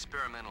some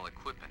experimental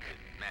equipment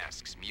that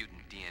masks mutant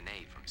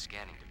DNA from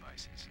scanning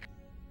devices.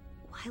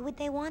 Why would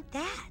they want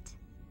that?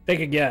 Take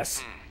a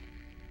guess.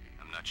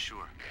 I'm not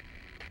sure.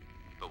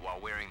 But while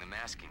wearing the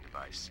masking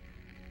device,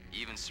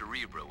 even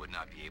Cerebro would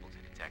not be able to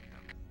detect them.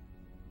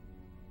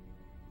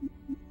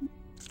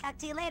 Talk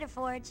to you later,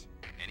 Forge.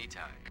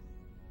 Anytime.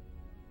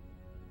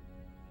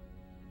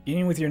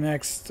 Beginning with your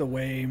next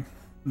away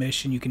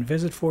mission, you can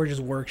visit Forge's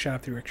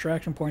workshop through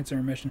extraction points in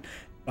your mission.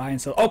 Buy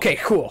and sell. Okay,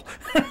 cool.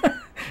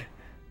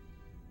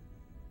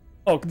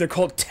 Oh, they're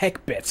called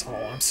tech bits. Oh,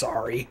 I'm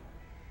sorry.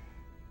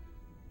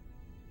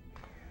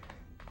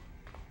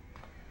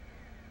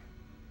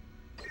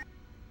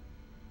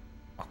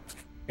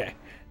 Okay,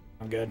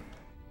 I'm good.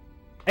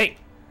 Hey,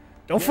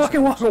 don't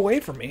fucking walk away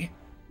from me.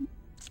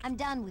 I'm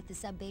done with the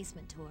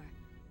sub-basement tour.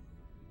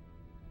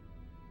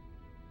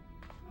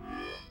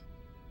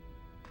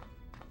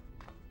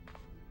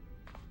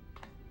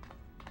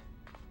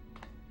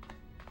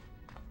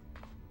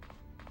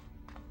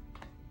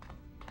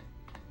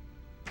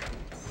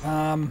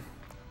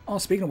 Oh,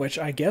 speaking of which,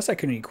 I guess I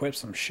couldn't equip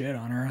some shit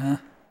on her, huh?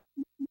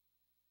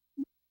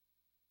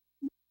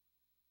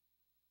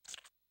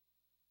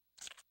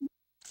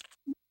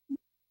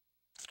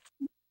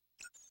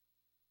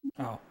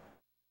 Oh.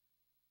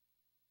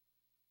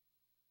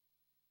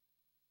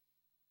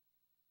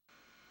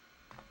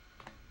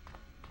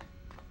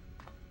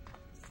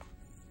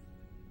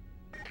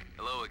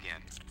 Hello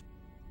again.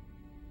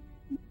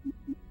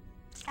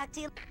 Talk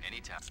to you.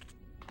 Anytime.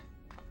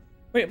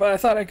 Wait, but I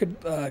thought I could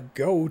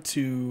go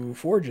to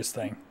Forge's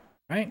thing,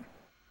 right?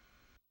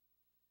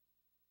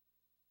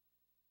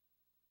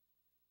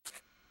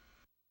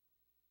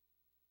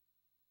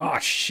 Oh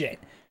shit.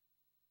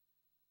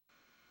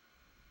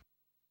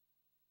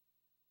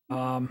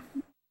 I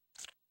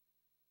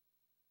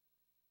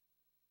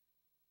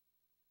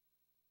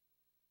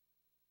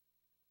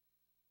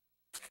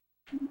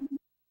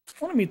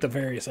want to meet the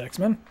various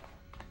X-Men.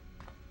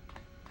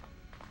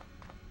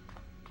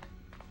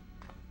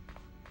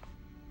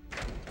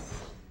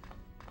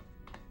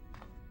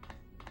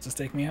 Does this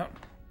take me out?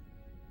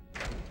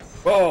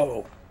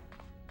 Whoa!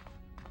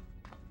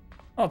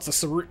 Oh,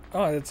 it's a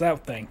oh, it's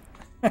that thing.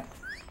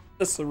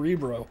 The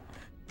Cerebro.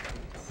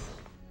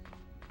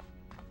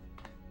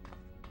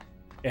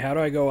 Okay, how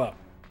do I go up?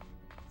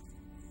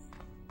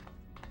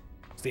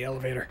 It's the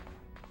elevator.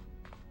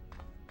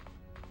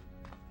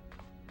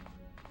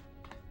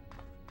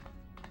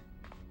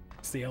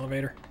 It's the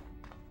elevator.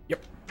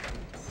 Yep.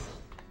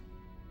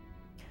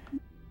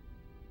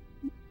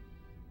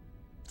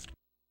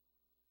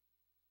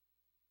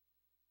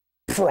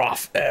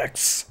 Prof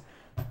X.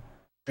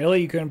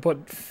 Really? You couldn't put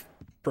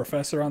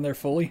Professor on there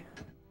fully?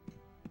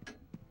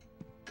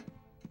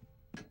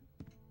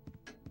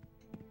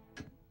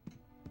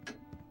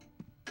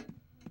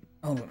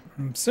 Oh,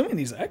 I'm assuming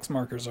these X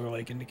markers are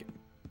like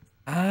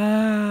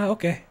Ah,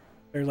 okay.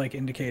 They're like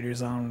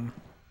indicators on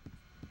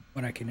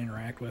what I can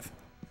interact with.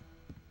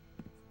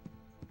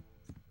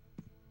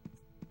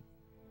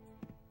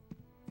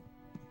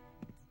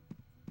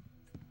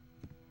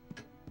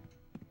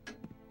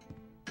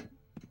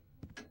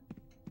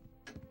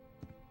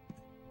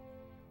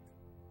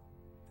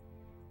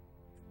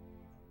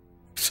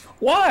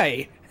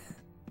 Why?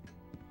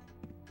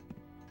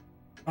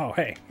 Oh,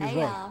 hey. Hey,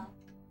 y'all.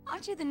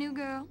 Aren't you the new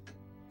girl?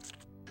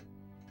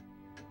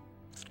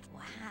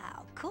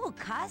 Wow, cool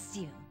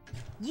costume.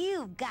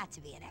 You've got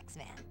to be an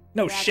X-Man.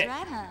 No That's shit.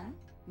 Right, hon.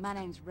 My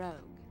name's Rogue.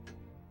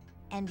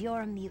 And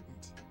you're a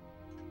mutant.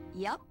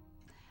 Yup.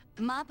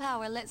 My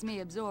power lets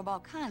me absorb all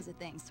kinds of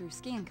things through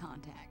skin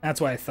contact.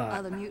 That's what I thought.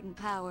 Other mutant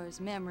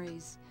powers,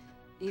 memories,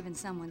 even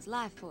someone's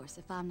life force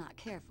if I'm not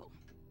careful.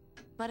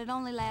 But it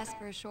only lasts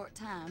for a short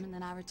time, and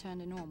then I return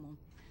to normal.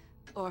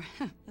 Or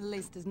at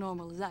least as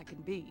normal as I can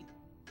be.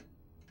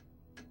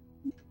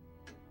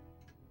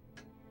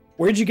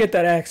 Where'd you get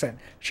that accent?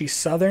 She's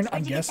Southern,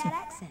 I'm guessing. Where'd you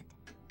get that accent?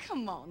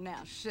 Come on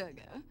now,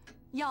 sugar.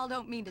 Y'all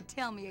don't mean to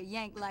tell me a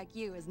Yank like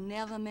you has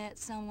never met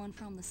someone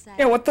from the South?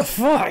 Yeah, what the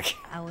fuck?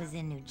 I was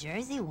in New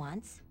Jersey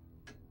once.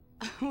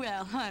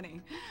 Well,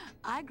 honey,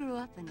 I grew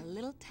up in a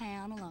little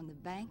town along the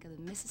bank of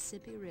the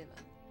Mississippi River.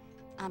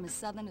 I'm as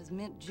southern as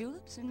mint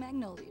juleps and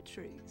magnolia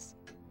trees.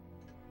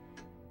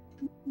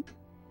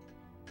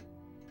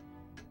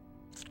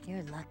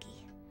 You're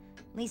lucky.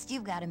 At least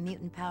you've got a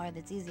mutant power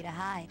that's easy to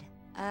hide.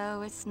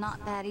 Oh, it's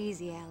not that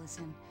easy,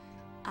 Allison.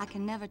 I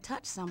can never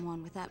touch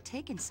someone without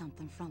taking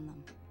something from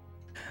them.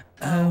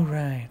 Oh,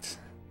 right.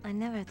 I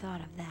never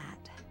thought of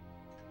that.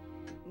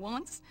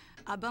 Once,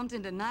 I bumped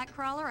into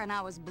Nightcrawler and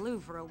I was blue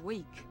for a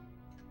week.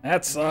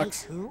 That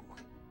sucks. Wait, who?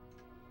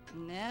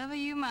 Never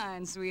you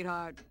mind,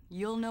 sweetheart.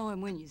 You'll know him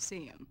when you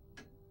see him.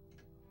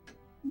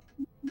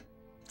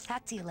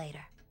 Talk to you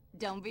later.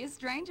 Don't be a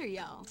stranger,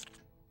 y'all.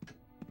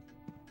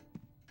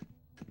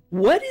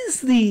 What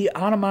is the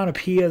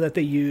onomatopoeia that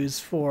they use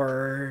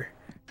for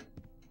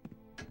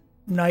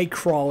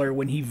Nightcrawler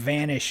when he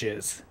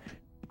vanishes?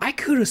 I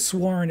could have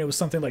sworn it was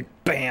something like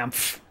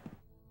BAMF.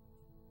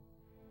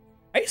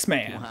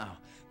 Iceman. Wow,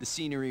 the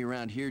scenery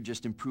around here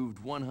just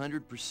improved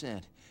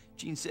 100%.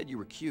 Jean said you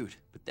were cute,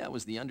 but that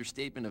was the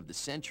understatement of the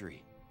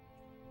century.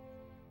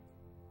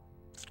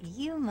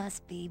 You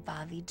must be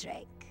Bobby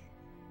Drake.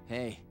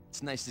 Hey,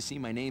 it's nice to see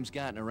my name's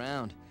gotten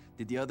around.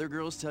 Did the other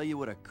girls tell you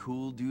what a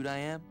cool dude I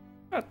am?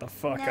 Shut the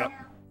fuck No, up.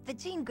 but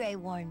Jean Grey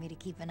warned me to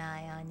keep an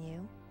eye on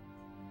you.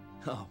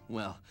 Oh,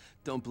 well,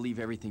 don't believe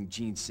everything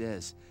Jean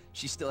says.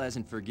 She still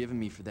hasn't forgiven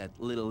me for that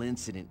little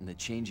incident in the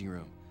changing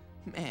room.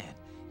 Man,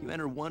 you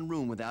enter one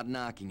room without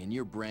knocking and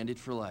you're branded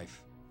for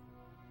life.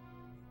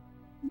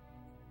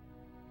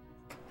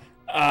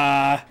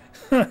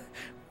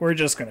 We're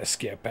just gonna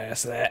skip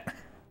past that.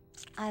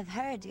 I've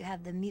heard you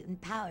have the mutant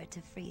power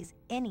to freeze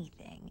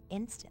anything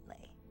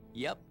instantly.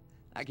 Yep,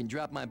 I can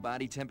drop my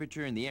body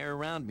temperature and the air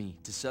around me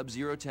to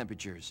sub-zero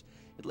temperatures.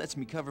 It lets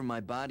me cover my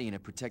body in a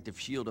protective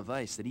shield of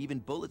ice that even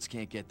bullets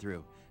can't get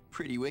through.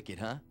 Pretty wicked,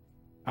 huh?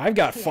 I've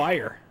got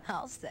fire.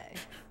 I'll say.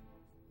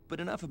 But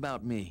enough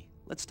about me.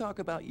 Let's talk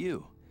about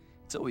you.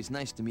 It's always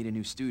nice to meet a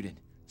new student,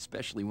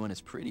 especially one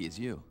as pretty as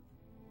you.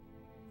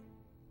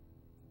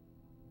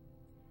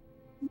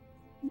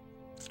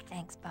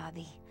 Thanks,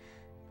 Bobby.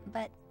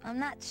 But I'm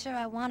not sure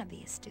I want to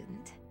be a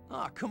student.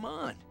 Aw, come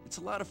on. It's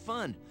a lot of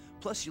fun.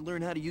 Plus, you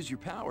learn how to use your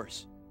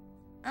powers.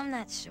 I'm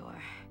not sure.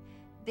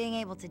 Being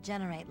able to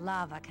generate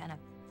lava kind of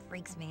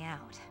freaks me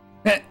out.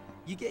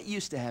 You get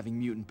used to having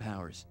mutant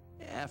powers.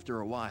 After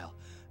a while.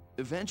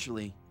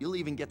 Eventually, you'll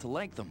even get to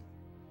like them.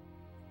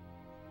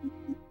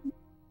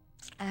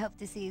 I hope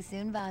to see you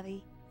soon,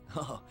 Bobby.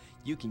 Oh,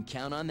 you can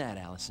count on that,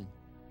 Allison.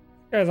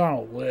 Guys on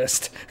a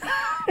list.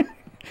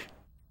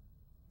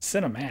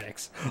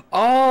 Cinematics.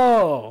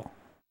 Oh!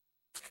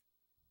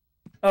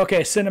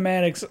 Okay,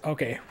 cinematics.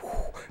 Okay.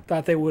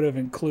 Thought they would have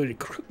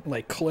included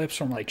like clips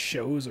from like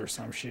shows or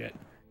some shit.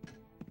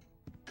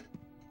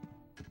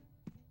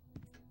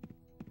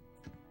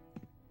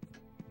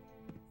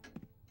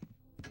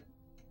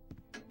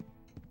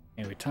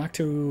 And we talked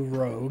to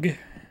Rogue. I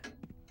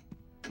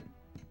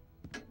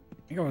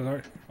think I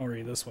was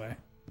already this way.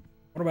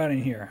 What about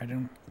in here? I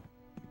don't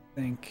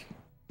think...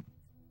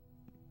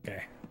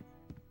 Okay.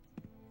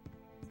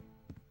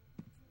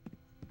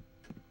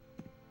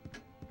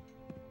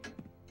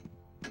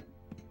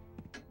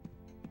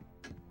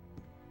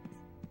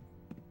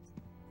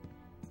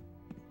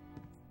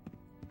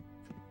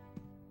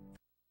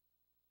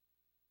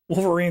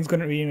 Wolverine's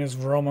gonna be in his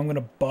room. I'm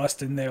gonna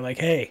bust in there like,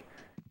 hey,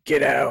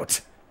 get out.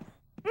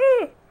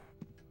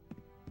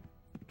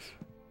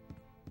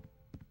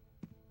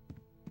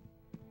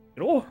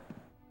 Hello?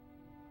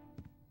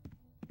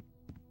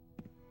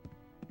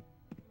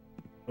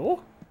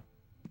 Hello?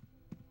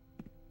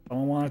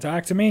 Someone want to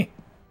talk to me?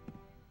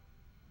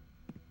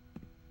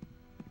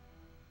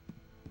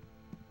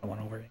 Someone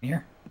over in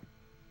here?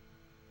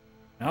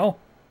 No?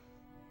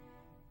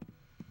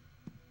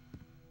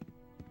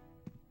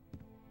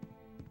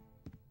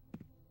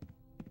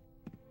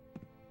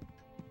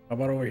 How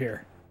about over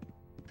here?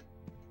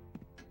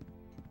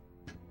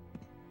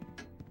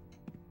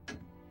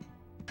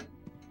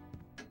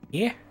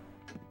 Yeah?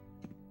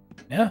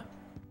 No?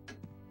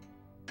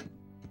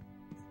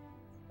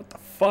 What the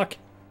fuck?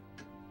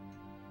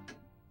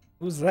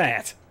 Who's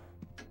that?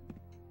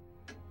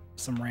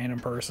 Some random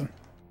person.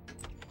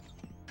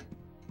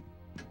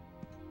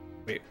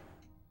 Wait.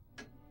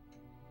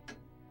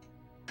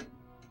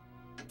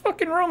 What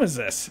fucking room is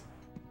this?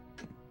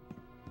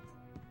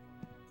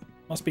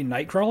 Must be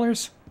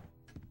Nightcrawlers?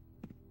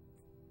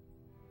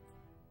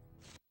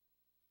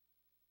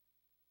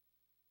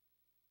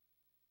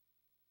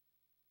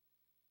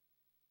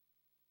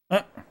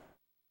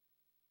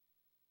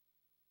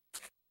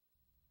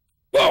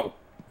 Whoa!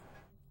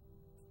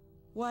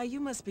 Why, you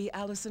must be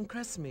Allison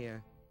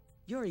Cressmere.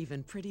 You're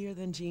even prettier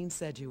than Jean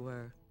said you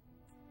were.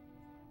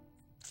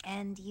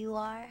 And you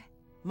are?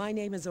 My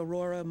name is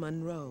Aurora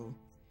Monroe,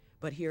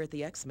 but here at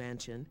the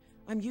X-Mansion,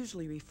 I'm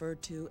usually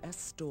referred to as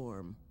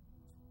Storm.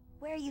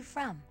 Where are you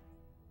from?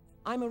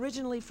 I'm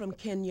originally from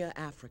Kenya,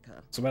 Africa.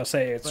 I was about to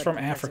say, it's but from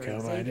Professor Africa,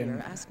 but I Xavier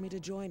didn't... asked me to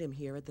join him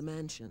here at the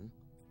mansion.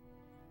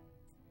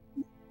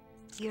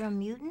 You're a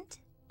mutant?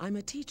 I'm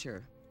a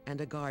teacher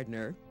and a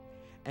gardener.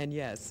 And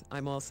yes,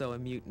 I'm also a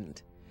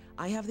mutant.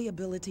 I have the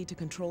ability to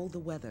control the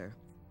weather.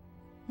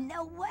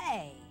 No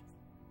way!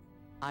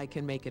 I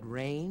can make it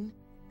rain,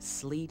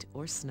 sleet,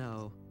 or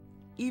snow.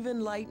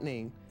 Even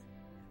lightning.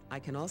 I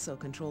can also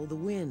control the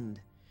wind,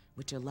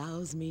 which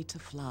allows me to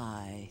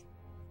fly.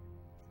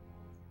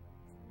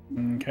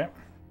 Okay.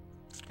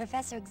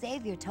 Professor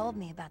Xavier told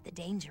me about the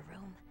danger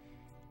room.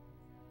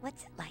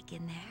 What's it like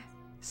in there?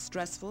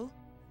 Stressful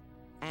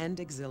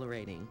and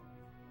exhilarating.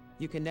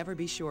 You can never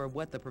be sure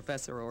what the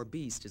professor or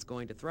beast is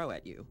going to throw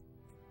at you.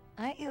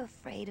 Aren't you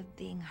afraid of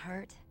being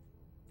hurt?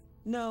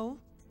 No.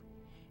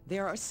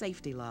 There are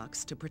safety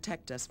locks to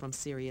protect us from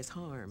serious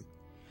harm.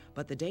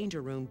 but the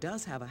danger room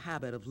does have a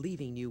habit of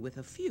leaving you with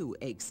a few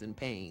aches and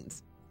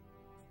pains.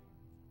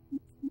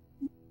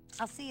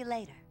 I'll see you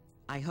later.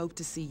 I hope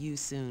to see you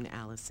soon,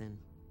 Allison.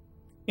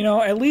 You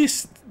know, at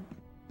least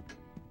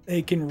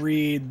they can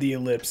read the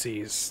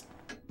ellipses.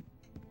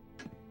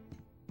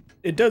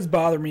 It does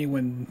bother me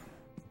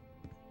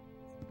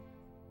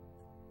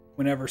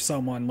whenever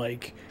someone,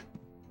 like,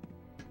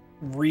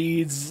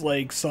 reads,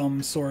 like,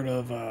 some sort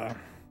of,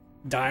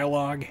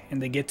 dialogue and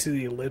they get to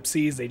the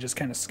ellipses, they just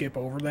kind of skip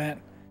over that.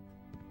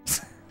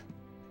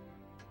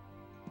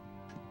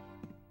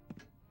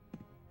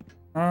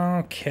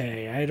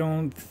 Okay, I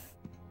don't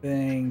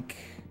think...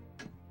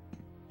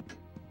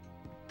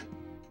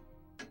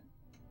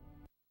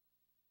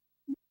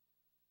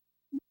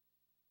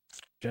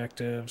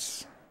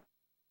 Objectives.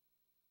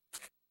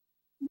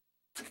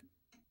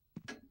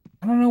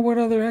 I don't know what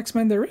other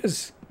X-Men there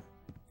is.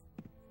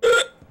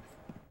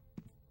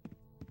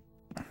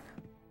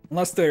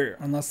 Unless they're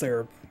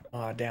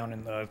down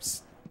in the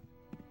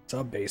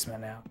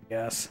sub-basement now,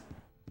 yes.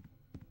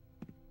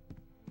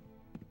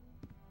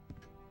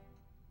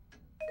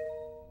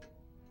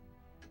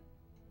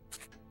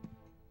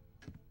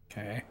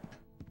 Okay.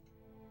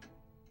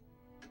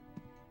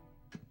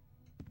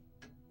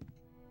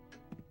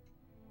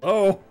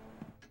 Oh.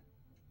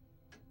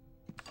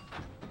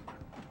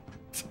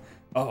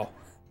 Oh.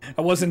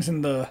 I wasn't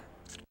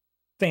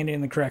standing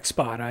in the correct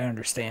spot, I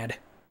understand.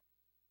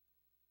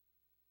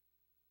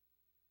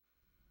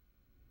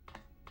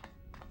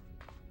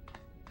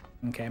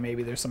 Okay,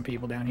 maybe there's some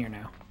people down here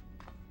now.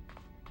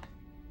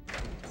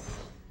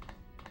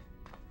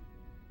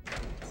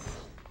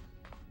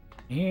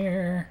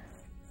 Here.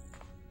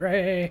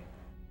 Ray.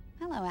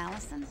 Hello,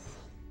 Allison.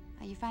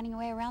 Are you finding your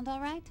way around all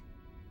right?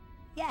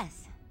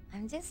 Yes,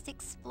 I'm just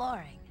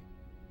exploring.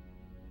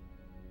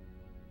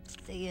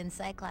 So you and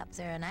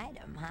Cyclops are an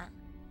item, huh?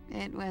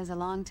 It was a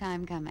long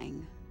time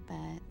coming,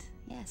 but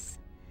yes.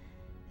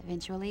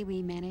 Eventually,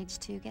 we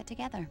managed to get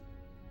together.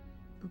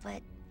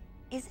 But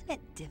isn't it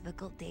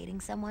difficult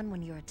dating someone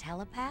when you're a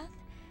telepath?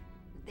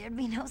 There'd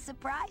be no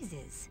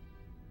surprises.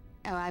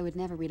 Oh, I would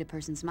never read a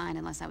person's mind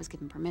unless I was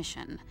given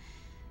permission.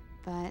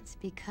 But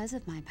because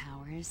of my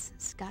powers,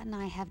 Scott and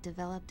I have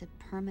developed a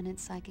permanent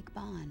psychic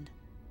bond.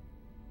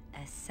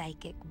 A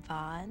psychic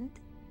bond?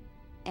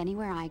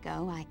 Anywhere I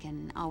go, I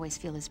can always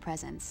feel his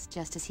presence,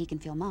 just as he can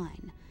feel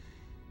mine.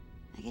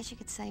 I guess you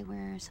could say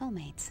we're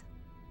soulmates.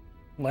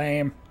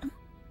 Lame.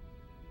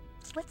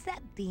 What's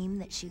that beam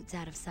that shoots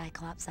out of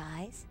Cyclops'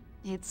 eyes?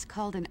 It's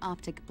called an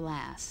optic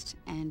blast,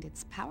 and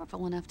it's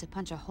powerful enough to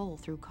punch a hole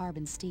through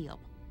carbon steel.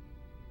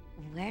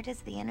 Where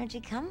does the energy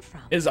come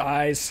from? His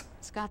eyes.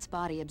 Scott's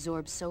body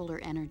absorbs solar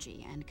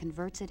energy and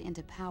converts it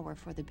into power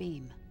for the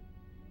beam.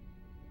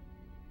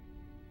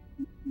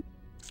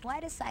 Why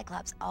does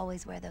Cyclops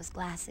always wear those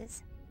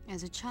glasses?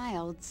 As a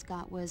child,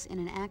 Scott was in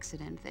an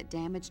accident that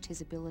damaged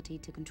his ability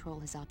to control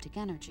his optic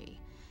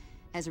energy.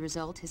 As a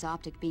result, his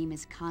optic beam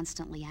is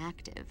constantly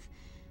active.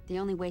 The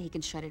only way he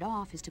can shut it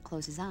off is to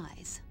close his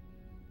eyes.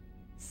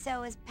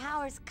 So his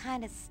power's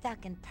kind of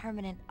stuck in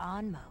permanent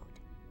on mode.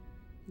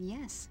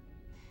 Yes.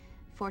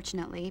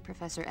 Fortunately,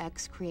 Professor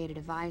X created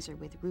a visor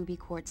with ruby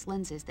quartz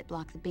lenses that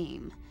block the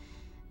beam.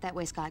 That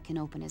way Scott can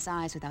open his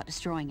eyes without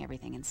destroying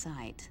everything in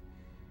sight.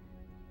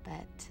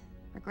 But,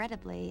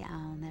 regrettably,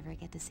 I'll never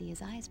get to see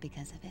his eyes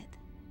because of it.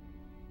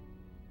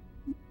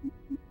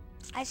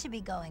 I should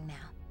be going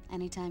now.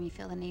 Anytime you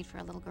feel the need for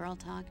a little girl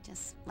talk,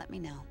 just let me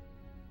know.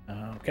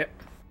 Okay.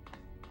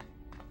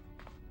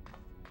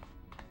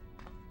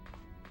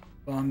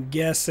 Well, I'm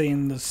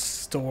guessing the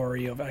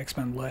story of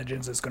X-Men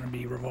Legends is going to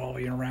be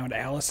revolving around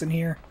Allison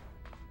here.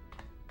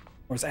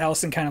 Or is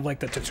Allison kind of like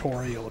the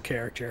tutorial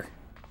character?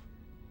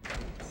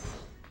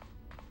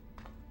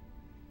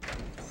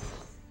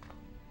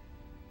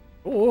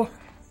 Oh.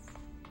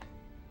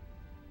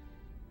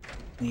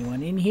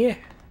 Anyone in here?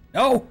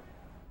 No!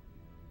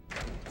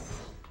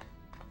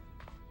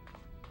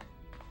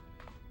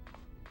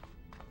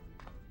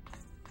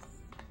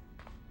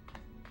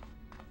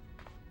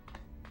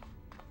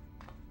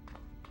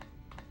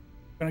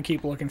 Gonna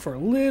keep looking for a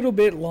little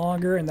bit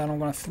longer, and then I'm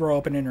gonna throw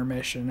up an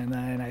intermission, and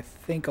then I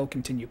think I'll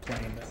continue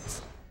playing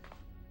this.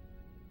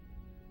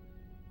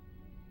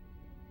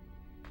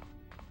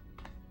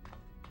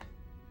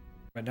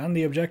 Have I done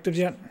the objectives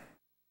yet?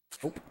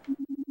 Nope.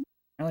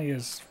 Apparently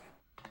there's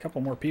a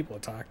couple more people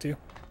to talk to.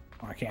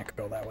 Oh, I can't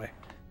go that way.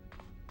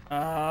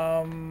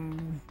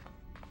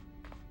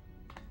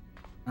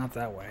 Not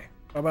that way.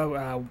 How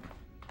about,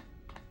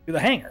 to the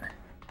hangar?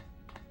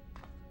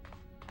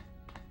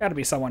 Gotta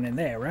be someone in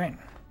there, right?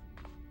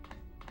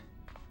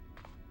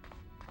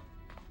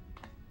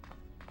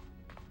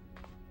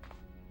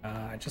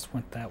 I just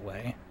went that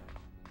way.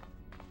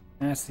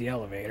 That's the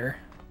elevator.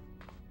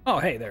 Oh,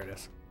 hey, there it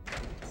is.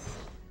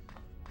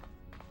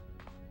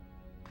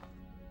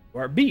 You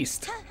are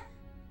Beast.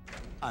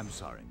 I'm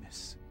sorry,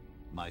 miss.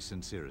 My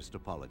sincerest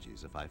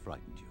apologies if I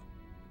frightened you.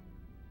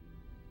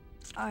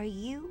 Are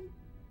you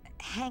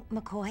Hank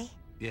McCoy?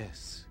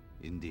 Yes,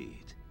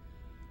 indeed.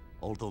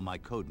 Although my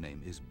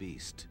codename is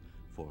Beast,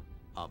 for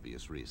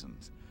obvious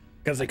reasons.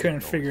 Because they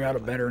couldn't figure out a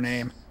better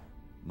name.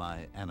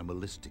 My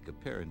animalistic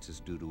appearance is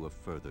due to a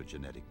further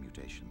genetic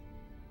mutation.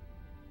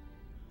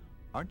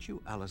 Aren't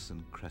you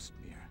Allison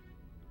Crestmere?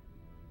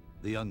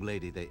 The young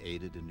lady they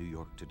aided in New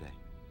York today?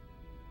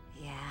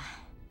 Yeah.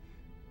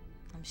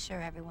 I'm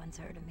sure everyone's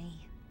heard of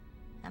me.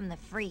 I'm the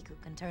freak who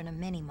can turn a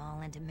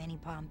mini-mall into mini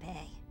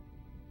Pompeii.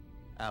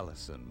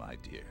 Allison, my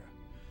dear,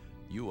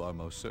 you are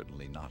most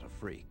certainly not a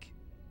freak.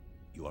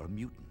 You are a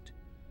mutant,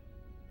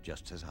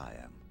 just as I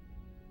am.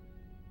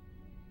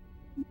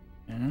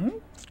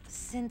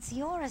 Since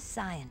you're a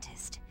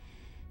scientist,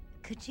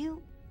 could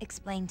you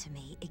explain to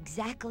me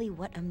exactly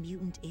what a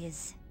mutant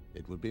is?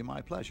 It would be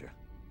my pleasure.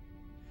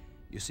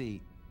 You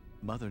see,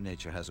 Mother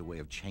Nature has a way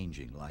of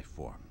changing life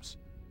forms,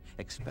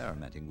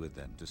 experimenting with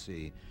them to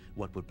see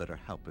what would better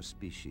help a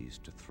species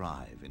to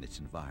thrive in its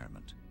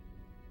environment.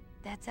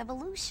 That's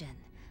evolution,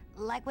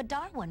 like what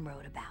Darwin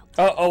wrote about.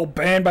 Uh-oh,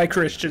 banned by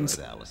Christians.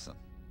 Good, Allison.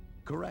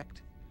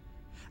 Correct.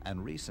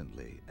 And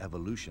recently,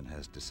 evolution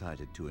has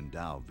decided to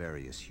endow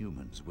various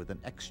humans with an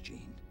X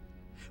gene,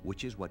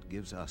 which is what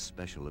gives us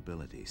special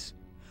abilities.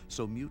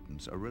 So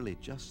mutants are really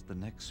just the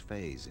next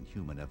phase in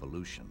human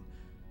evolution,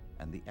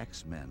 and the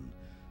X-Men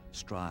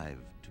strive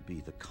to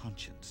be the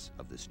conscience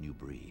of this new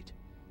breed.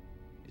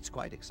 It's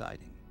quite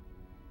exciting.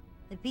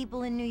 The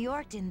people in New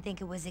York didn't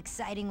think it was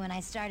exciting when I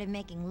started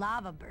making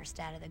lava burst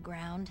out of the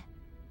ground.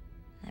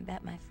 I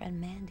bet my friend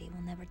Mandy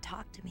will never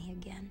talk to me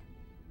again.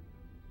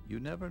 You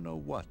never know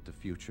what the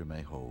future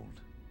may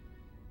hold.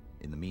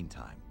 In the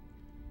meantime,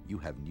 you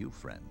have new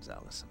friends,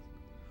 Allison.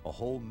 A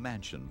whole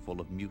mansion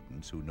full of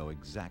mutants who know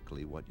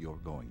exactly what you're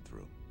going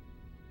through.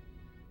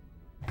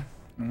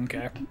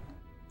 Okay.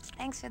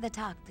 Thanks for the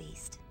talk,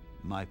 Beast.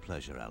 My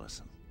pleasure,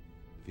 Allison.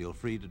 Feel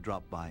free to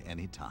drop by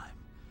any time.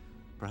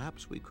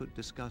 Perhaps we could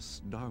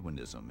discuss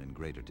Darwinism in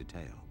greater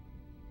detail.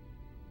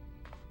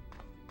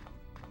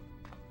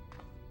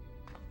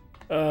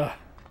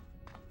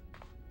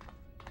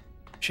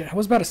 Shit, I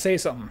was about to say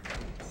something.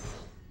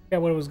 Yeah,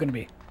 what it was gonna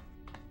be.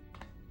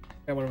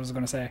 Yeah, what I was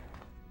gonna say.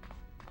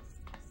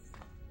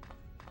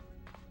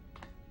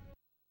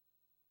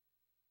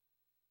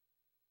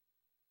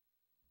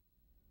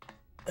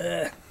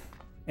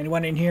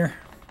 Anyone in here?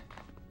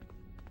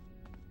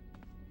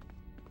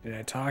 Did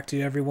I talk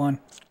to everyone?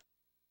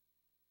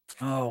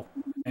 Oh,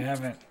 I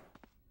haven't.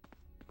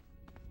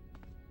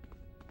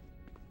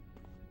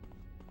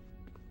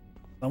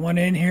 Someone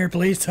in here,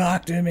 please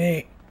talk to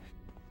me.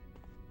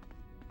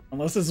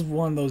 Unless this is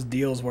one of those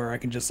deals where I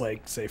can just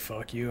like say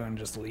fuck you and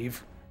just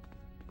leave.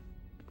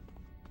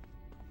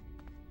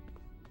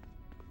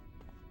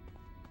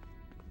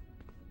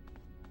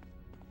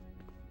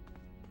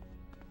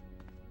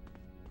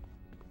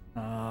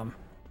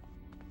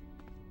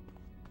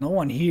 No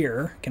one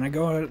here. Can I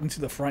go out into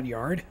the front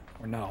yard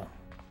or no?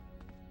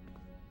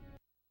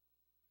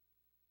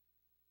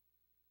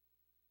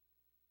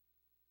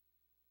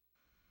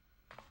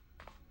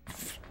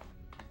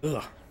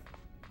 Ugh.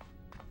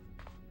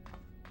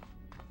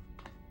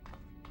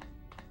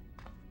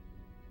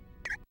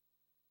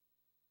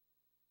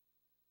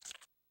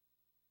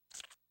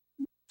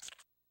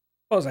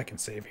 Suppose I can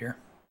save here.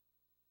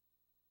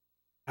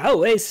 I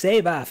always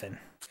save often.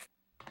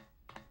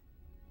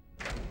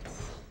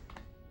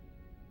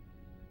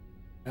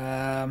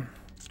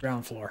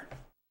 Ground floor.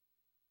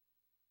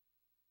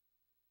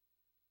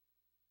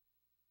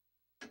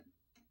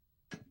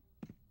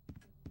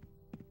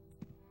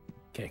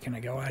 Okay, can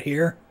I go out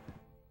here?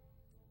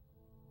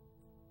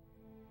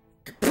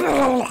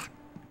 The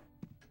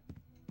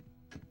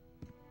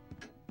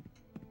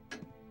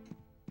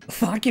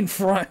fucking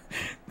front,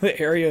 the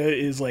area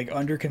is like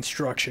under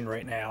construction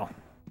right now.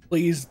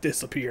 Please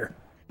disappear.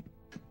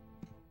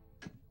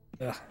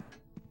 Ugh.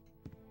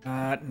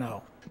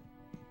 No.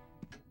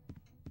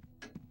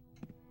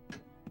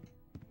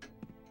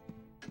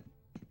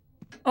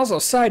 Also,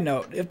 side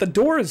note, if the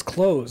door is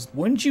closed,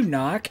 wouldn't you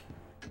knock?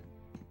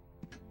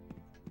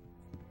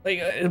 Like,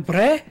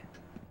 bruh?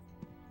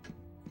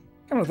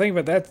 Come to think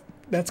about that,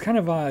 that's kind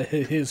of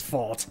his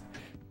fault.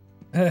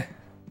 Well,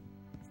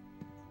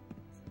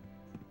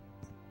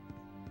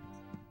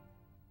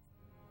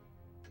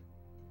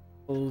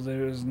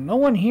 there's no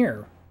one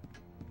here.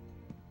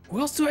 Who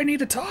else do I need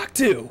to talk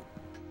to?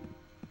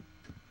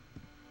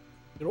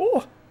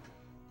 Oh!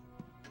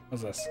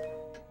 What's this?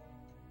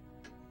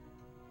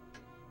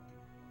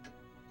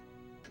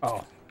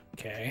 Oh,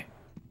 okay.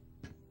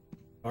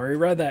 Already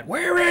read that.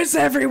 Where is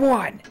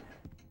everyone?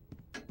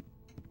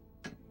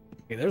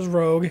 Okay, there's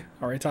Rogue.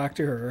 Already talked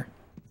to her.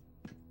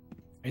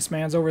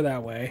 Iceman's over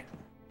that way.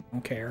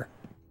 Don't care.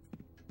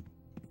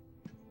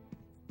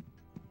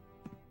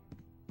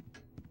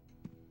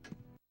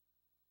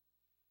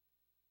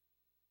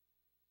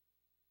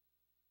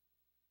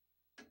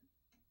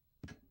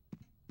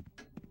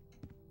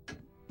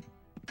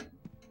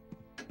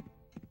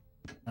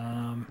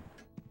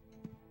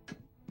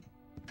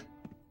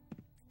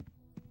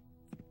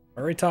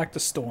 Already talked to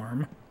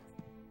Storm.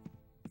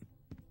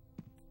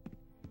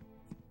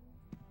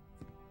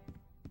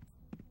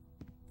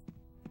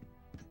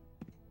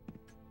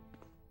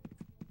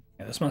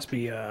 Yeah, this must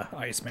be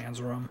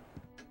Iceman's room.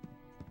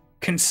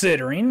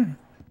 Considering.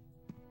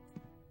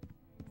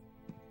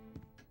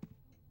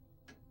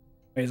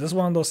 Wait, is this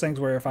one of those things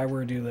where if I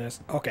were to do this...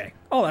 Okay.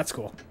 Oh, that's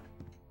cool.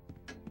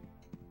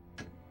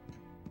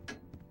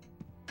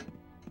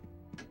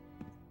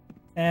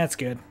 That's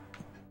good.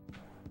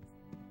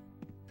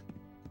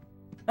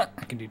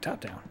 I can do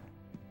top down.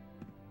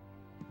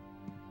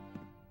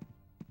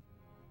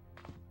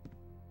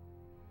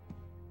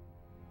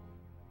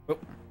 Oh.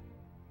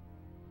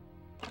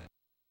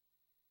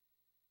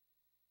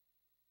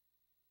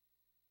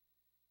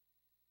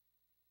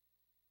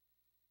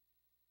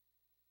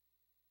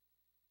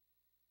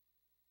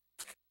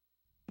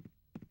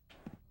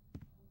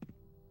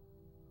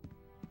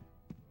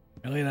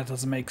 Really, that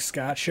doesn't make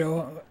Scott show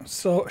up.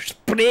 So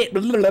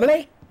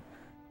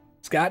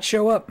Scott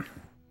show up.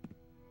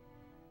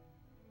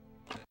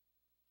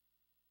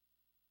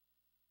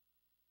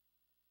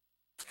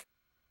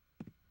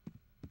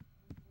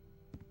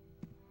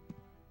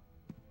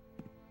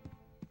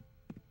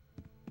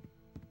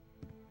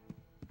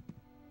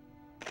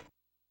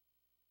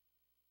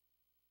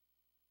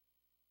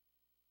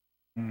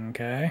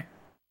 Okay.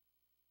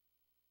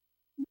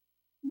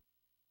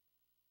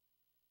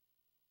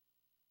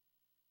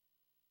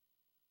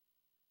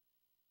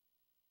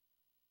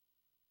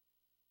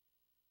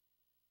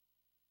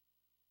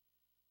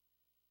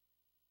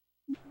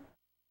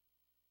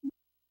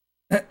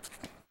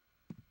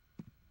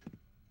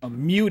 A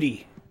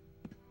mutie.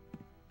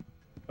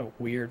 A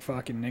weird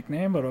fucking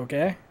nickname, but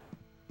okay.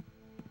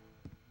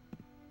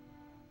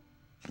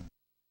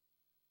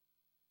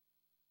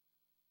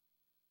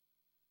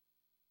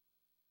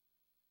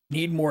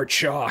 Need more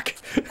chalk.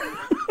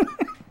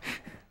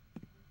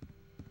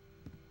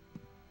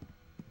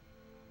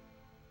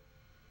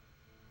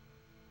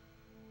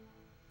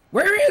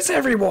 Where is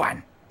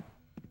everyone?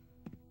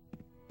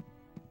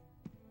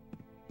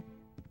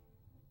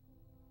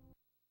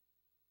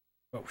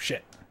 Oh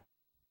shit.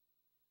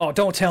 Oh,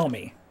 don't tell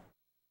me.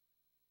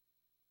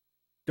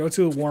 Go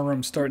to the war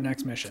room, start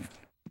next mission.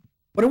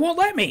 But it won't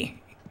let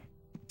me!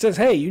 It says,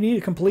 hey, you need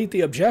to complete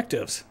the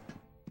objectives.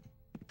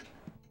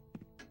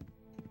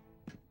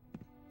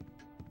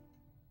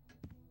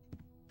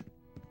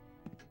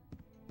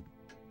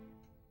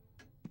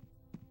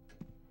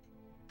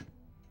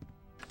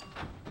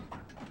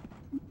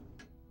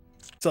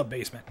 What's up,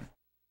 basement?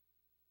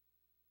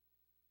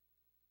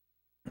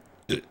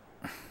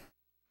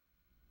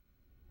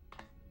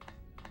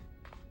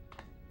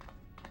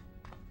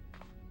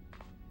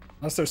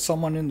 Unless there's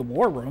someone in the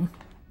war room.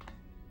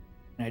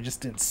 And I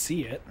just didn't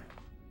see it.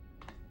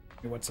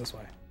 Okay, what's this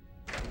way?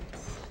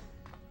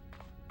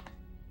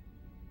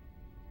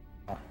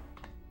 Oh.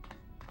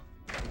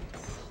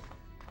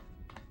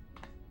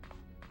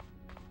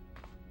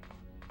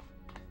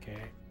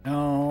 Okay,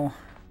 no.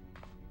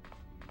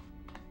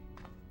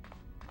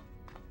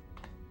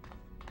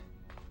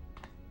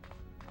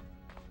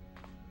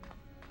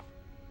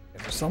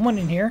 Is there someone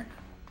in here?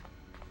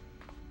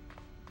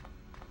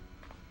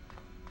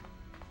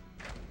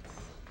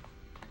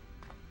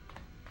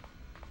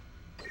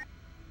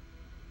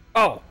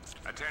 Oh.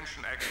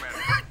 Attention, X-Men.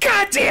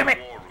 God damn it!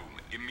 War room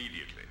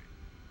immediately.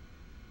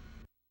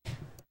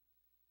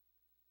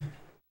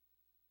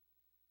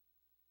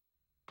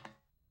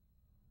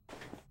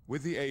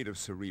 With the aid of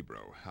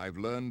Cerebro, I've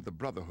learned the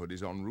Brotherhood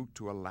is en route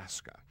to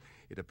Alaska.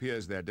 It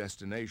appears their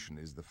destination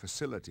is the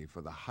facility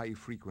for the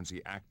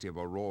High-Frequency Active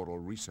Auroral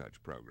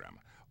Research Program,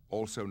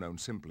 also known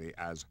simply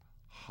as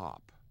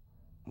HARP.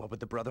 What would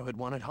the Brotherhood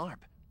want at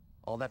HARP?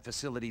 All that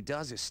facility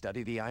does is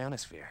study the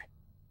ionosphere.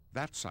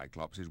 That,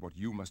 Cyclops, is what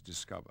you must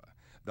discover.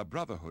 The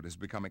Brotherhood has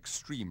become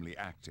extremely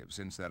active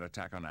since their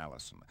attack on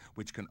Allison,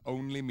 which can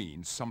only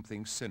mean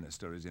something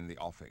sinister is in the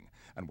offing.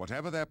 And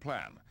whatever their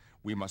plan,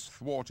 we must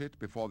thwart it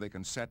before they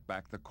can set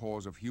back the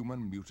cause of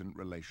human-mutant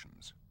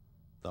relations.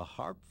 The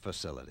HARP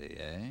facility,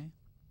 eh?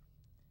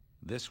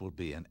 This will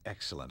be an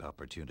excellent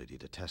opportunity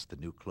to test the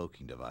new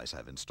cloaking device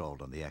I've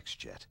installed on the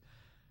X-Jet.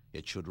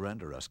 It should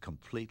render us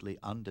completely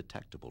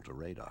undetectable to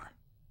radar.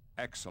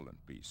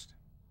 Excellent, Beast.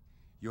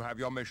 You have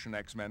your mission,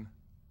 X-Men.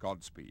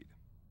 Godspeed.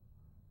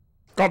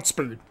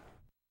 Godspeed.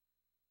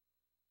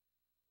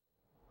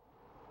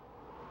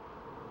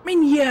 I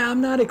mean, yeah,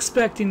 I'm not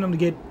expecting them to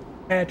get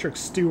Patrick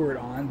Stewart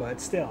on, but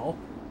still.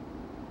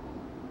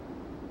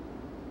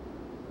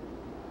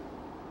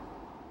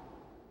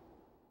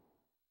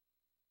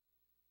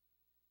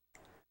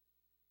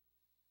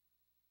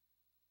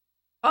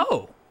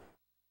 Oh.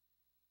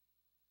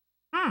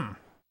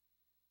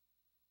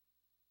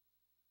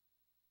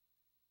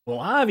 Well,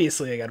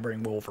 obviously I gotta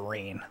bring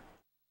Wolverine.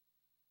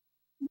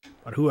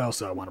 But who else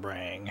do I want to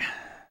bring?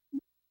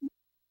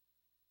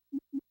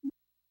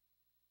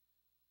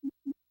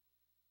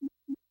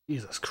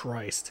 Jesus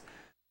Christ.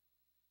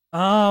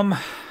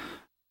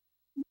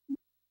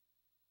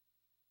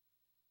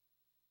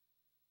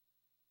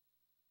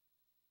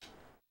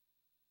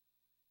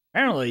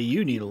 Apparently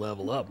you need to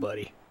level up,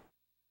 buddy.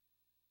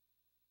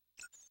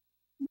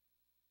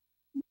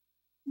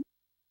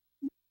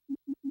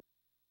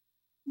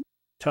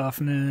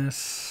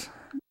 Toughness.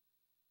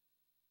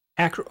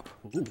 Acro.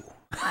 Ooh.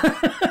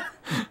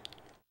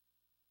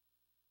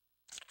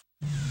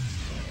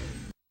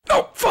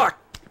 Oh, fuck!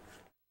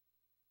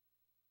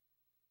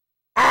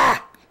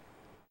 Ah!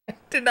 I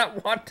did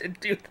not want to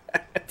do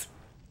that.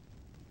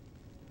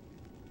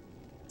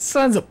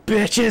 Sons of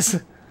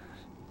bitches!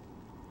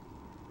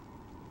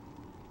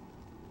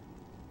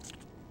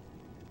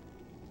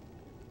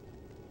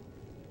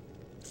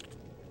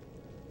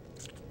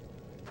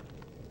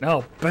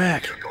 No,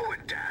 back. You're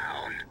going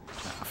down.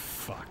 Ah,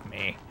 fuck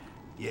me.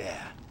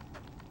 Yeah.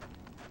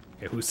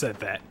 Okay, who said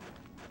that?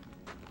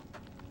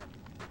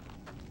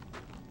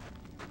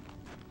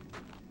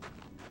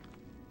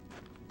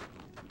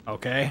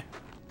 Okay.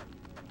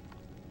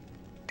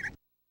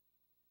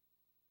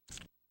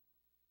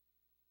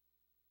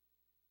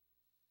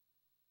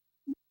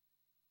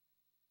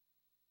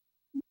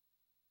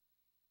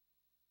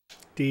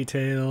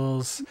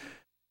 Details.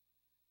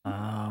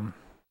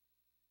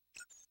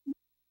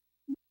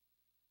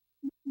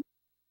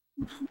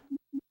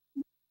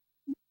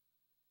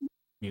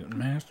 Mutant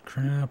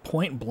master.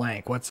 Point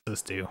blank. What's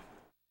this do?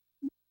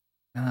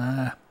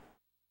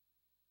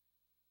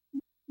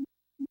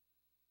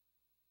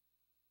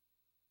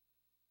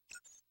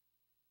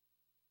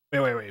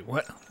 Wait.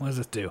 What does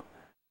this do?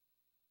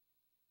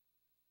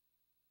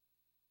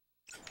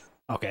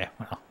 Okay,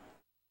 well.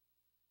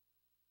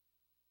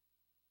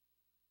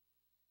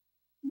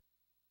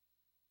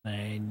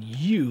 And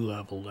you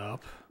leveled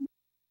up.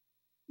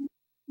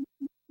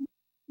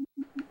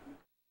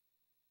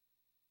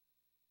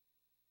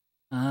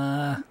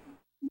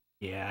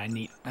 Yeah,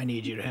 I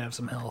need you to have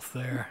some health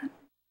there.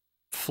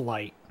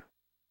 Flight.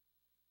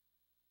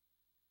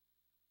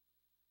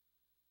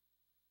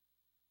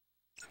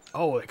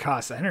 Oh, it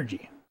costs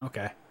energy.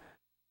 Okay.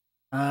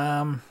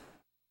 Back.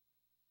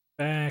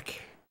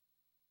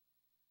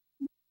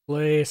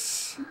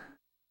 Place.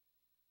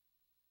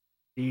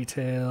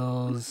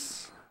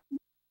 Details.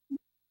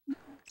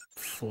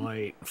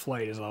 Flight.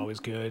 Flight is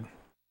always good.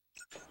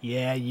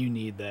 Yeah, you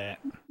need that.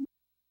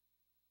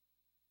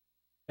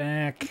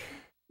 Back.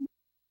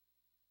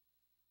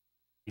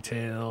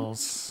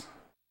 Details.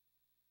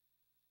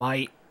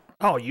 Might.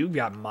 Oh, you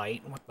got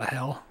might. What the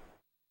hell?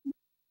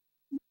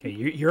 Okay,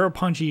 you're a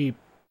punchy.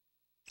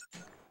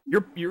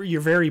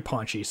 You're very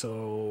punchy,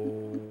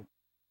 so.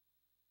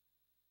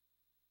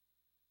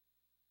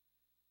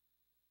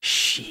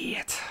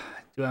 Shit.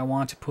 Do I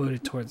want to put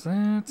it towards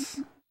that?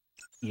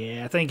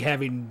 Yeah, I think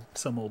having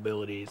some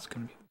mobility is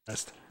gonna be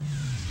best.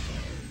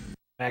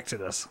 Back to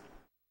this.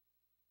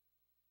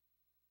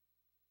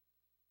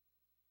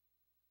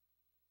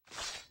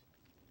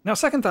 Now,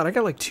 second thought, I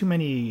got like too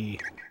many.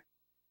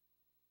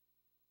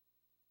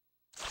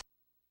 I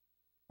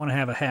want to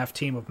have a half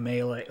team of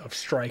melee of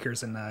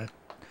strikers and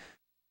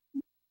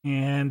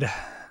I'm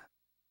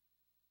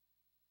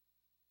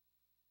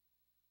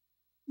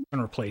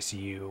gonna replace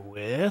you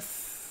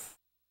with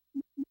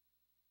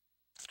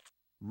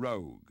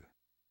Rogue.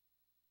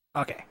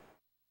 Okay,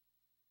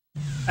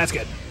 that's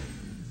good.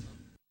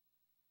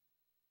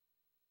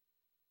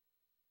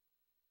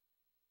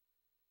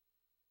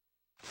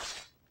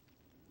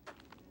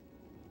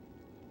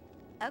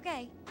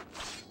 Okay.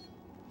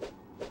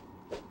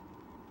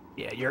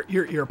 Yeah,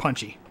 you're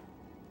punchy.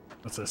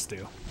 What's this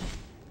do?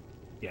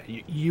 Yeah,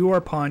 you are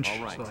punch,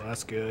 right. so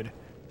that's good.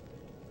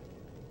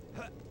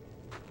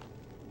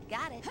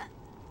 Got it.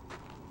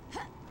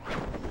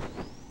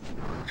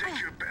 Think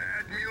you're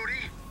bad,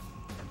 Mutie?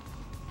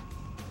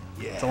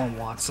 Yeah. Someone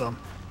wants some.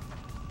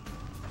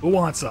 Who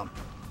wants some?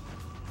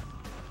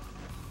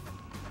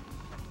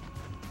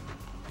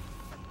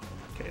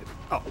 Okay.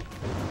 Oh.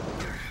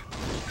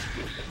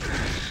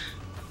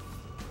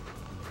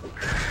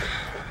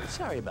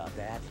 Sorry about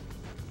that.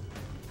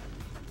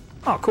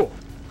 Oh, cool.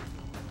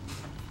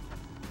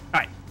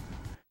 Alright.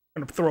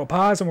 I'm gonna throw a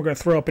pause and we're gonna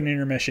throw up an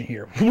intermission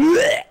here.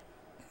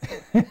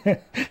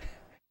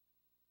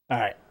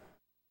 Alright.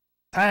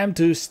 Time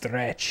to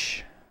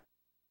stretch.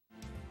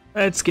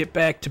 Let's get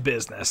back to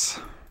business.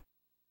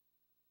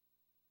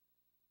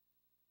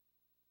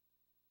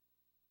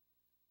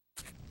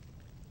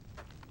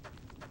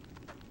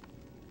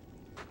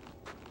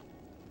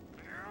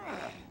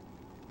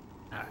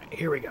 Alright,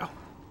 here we go.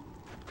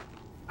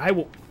 I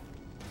will...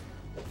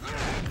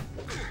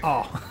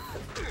 Oh.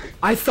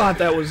 I thought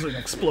that was an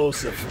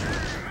explosive.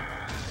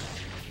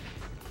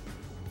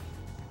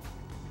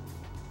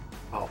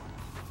 Oh.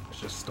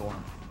 It's just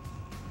storm.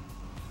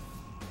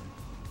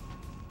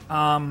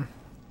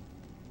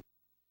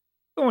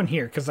 Going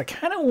here, because I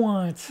kind of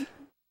want...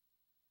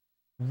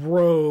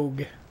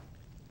 Rogue.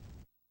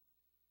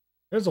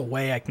 There's a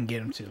way I can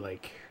get him to,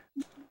 like...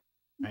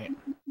 Right?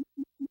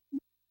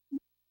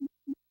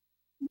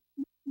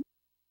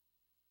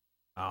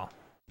 Oh. I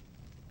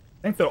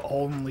think they'll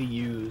only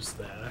use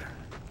the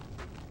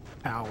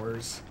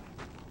powers,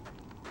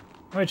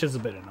 which is a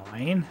bit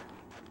annoying.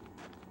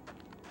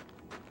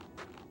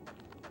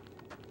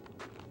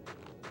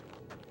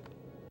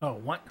 Oh,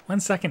 1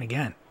 second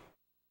again.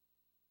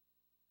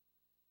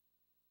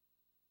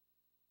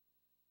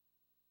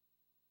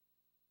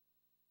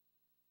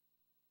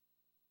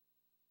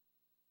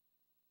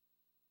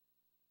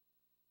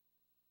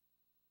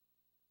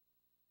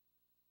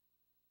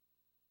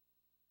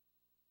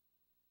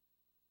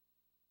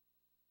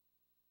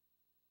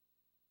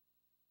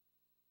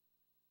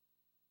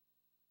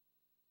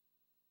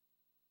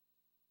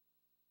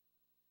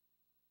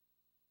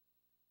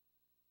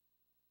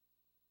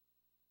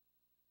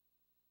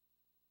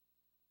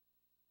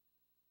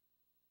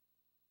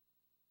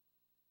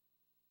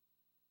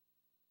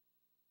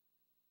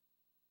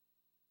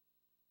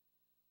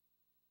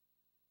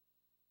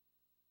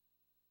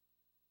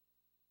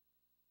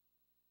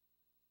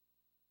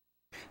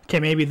 Okay,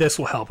 maybe this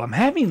will help. I'm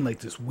having like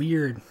this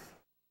weird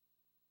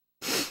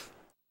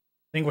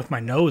thing with my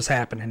nose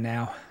happening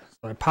now.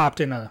 So I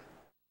popped in a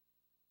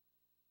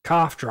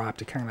cough drop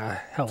to kind of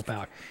help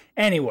out.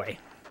 Anyway.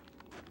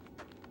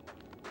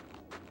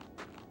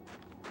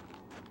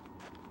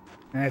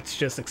 Let's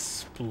just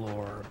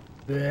explore.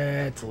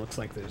 It looks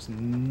like there's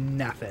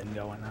nothing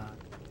going on.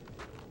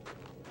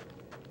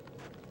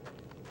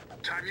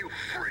 Time you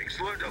freaks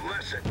learned a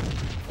lesson.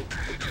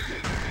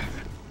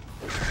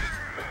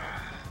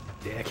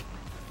 Dick.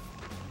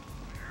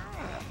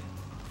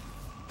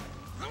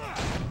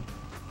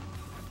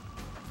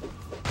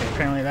 Okay,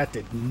 apparently that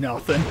did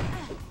nothing.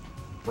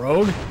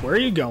 Rogue, where are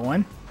you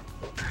going?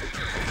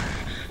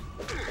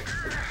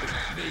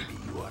 Maybe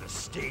you ought to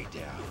stay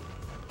down.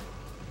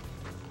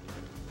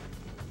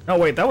 Oh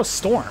wait, that was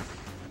Storm.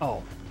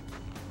 Oh.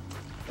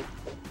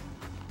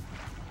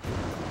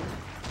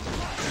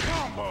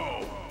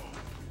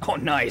 Oh,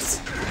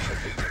 nice.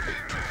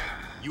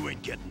 You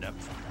ain't getting up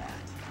from that.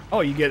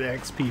 Oh, you get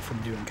XP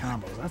from doing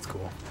combos. That's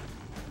cool.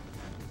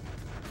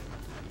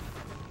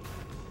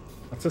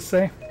 What's this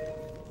say?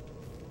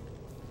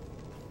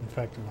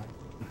 Infected one.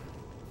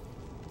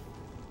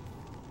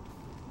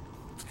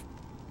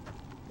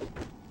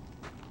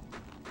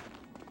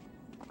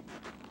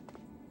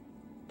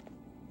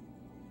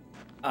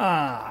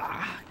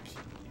 Ah.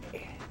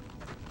 Okay.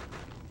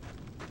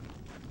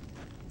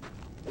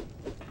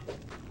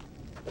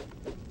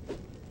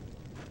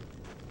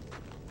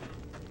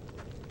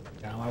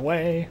 Down my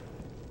way.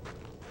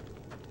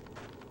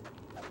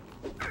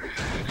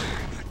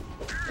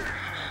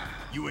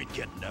 You ain't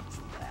getting up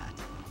from that.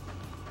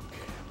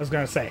 I was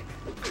gonna say,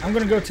 I'm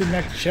gonna go to the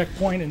next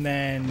checkpoint and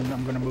then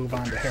I'm gonna move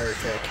on to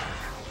Heretic.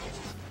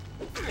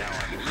 Now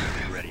I'm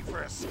really ready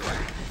for a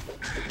scrap.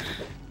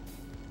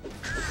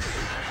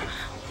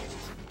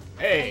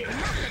 Hey!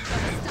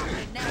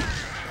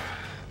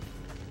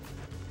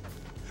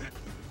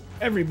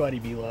 Everybody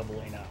be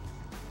leveling up.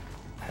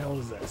 What the hell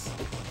is this?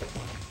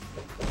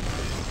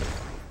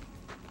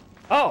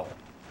 Oh!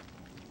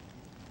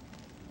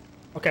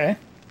 Okay.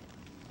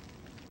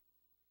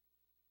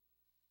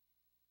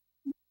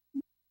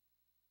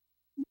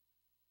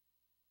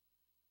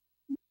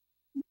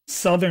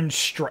 Southern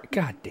Strike.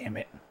 God damn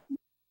it.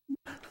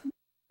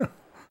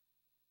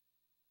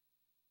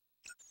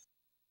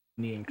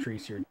 Need to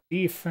increase your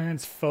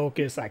defense,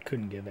 focus. I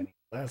couldn't give any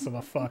less of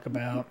a fuck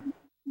about.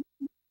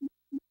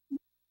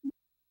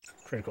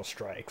 Critical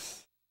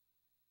strikes.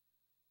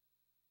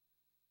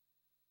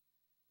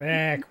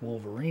 Back.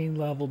 Wolverine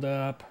leveled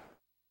up.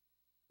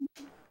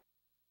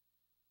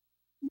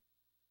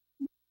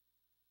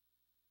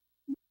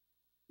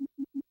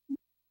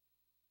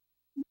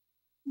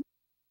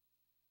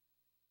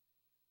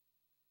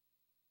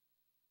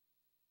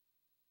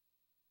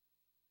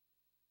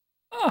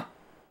 Ah.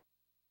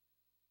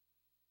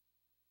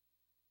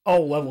 Oh,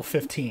 level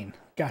 15.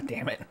 God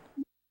damn it.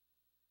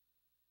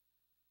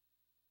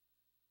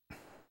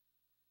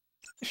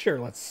 Sure,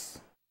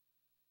 let's...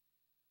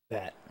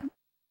 that.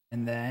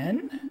 And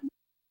then...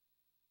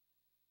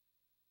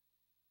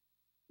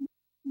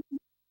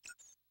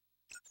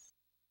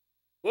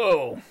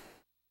 Whoa!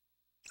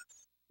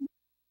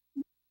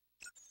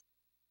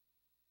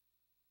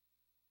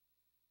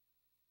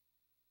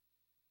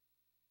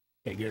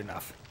 Okay, good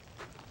enough.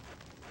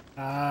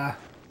 The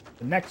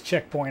next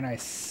checkpoint I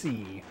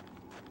see...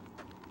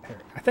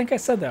 I think I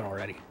said that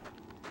already.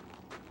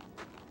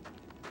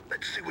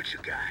 Let's see what you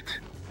got.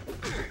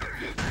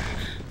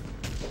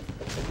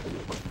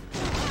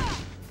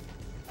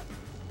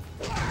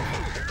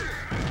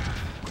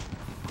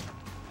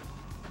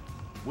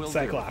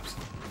 Cyclops.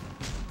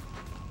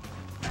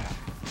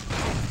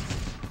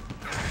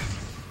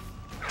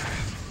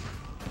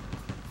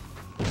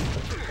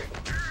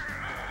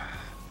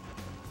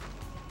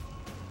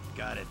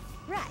 Got it.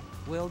 Right.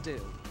 Will do.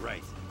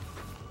 Right.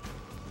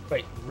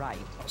 Wait. Right.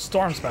 Oh,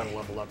 Storm's about to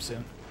level up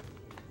soon.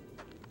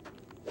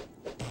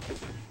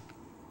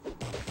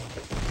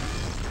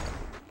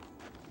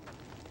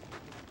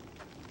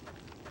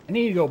 I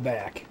need to go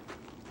back.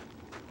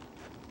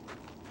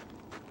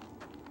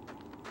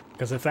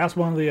 Because if that's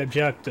one of the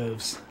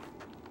objectives,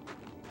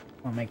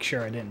 I'll make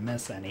sure I didn't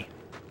miss any.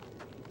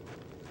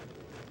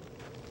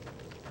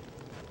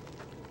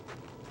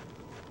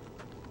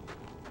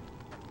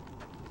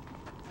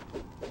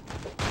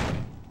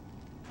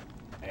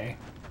 Okay.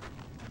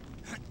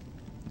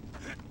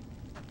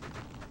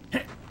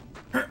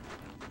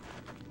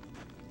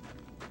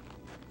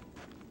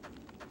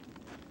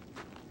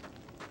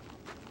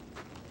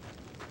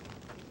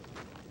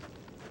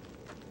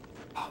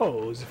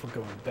 Pose if we're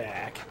going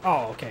back.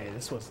 Oh, okay,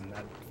 this wasn't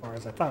that far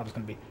as I thought it was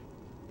going to be.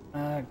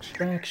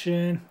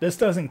 Extraction. This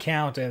doesn't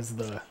count as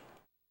the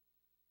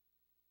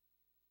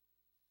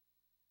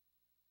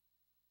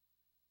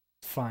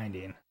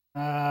finding.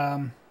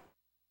 I'm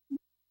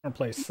gonna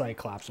play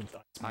Cyclops with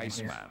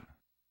Iceman.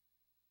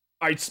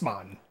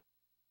 Iceman.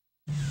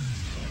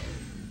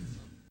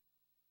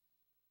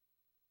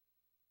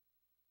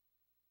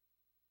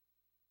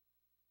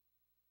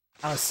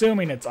 I'm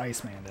assuming it's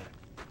Iceman then.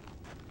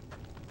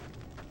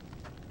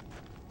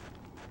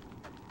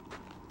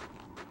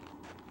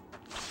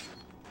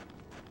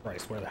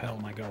 Christ, where the hell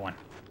am I going?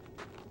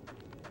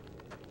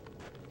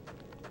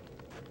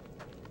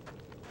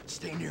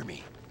 Stay near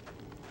me.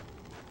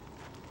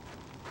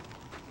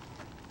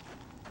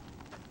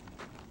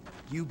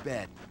 You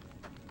bet.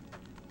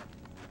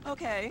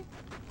 Okay.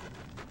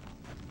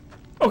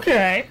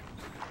 Okay.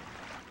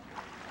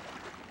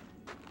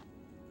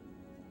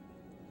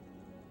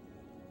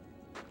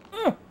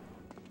 Oh.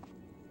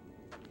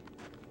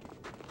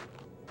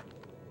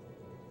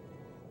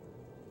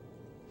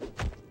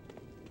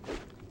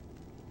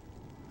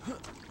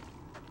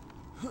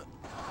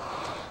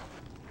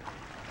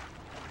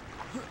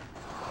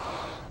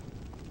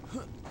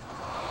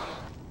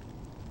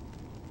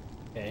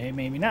 Okay,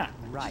 maybe not.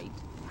 Right.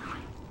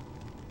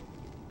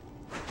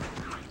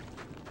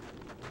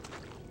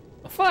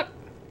 The fuck?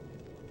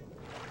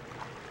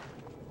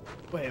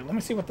 Wait, let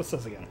me see what this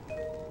says again.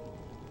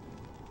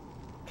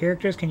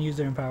 Characters can use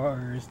their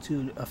powers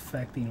to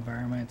affect the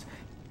environment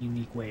in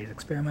unique ways.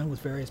 Experiment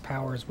with various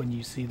powers when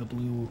you see the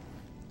blue.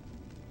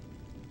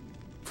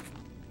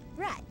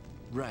 Right.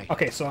 Right.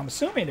 Okay, so I'm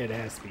assuming it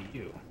has to be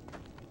you.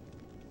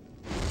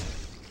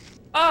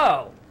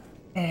 Oh!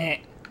 Eh.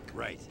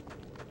 Right.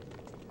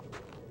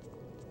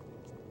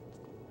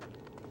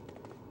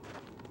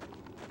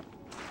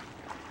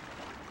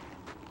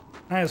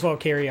 Might as well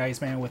carry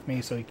Iceman with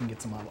me so he can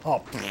get some level.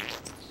 Oh.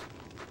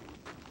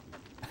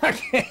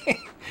 Okay.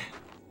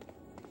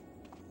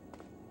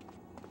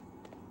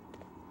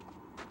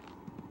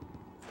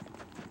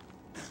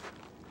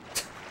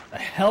 The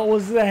hell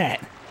was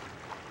that?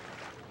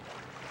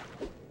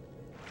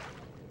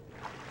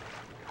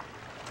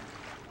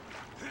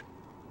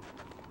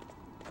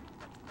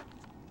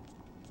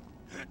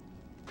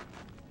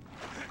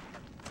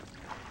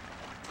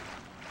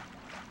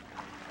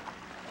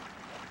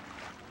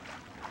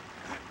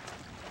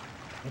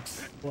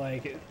 Looks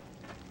like it.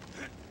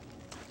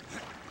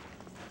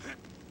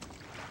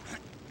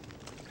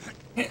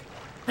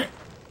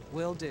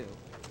 Will do.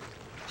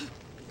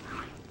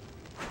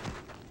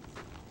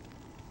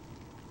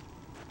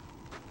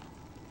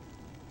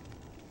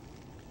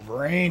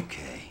 Wolverine.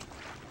 Okay.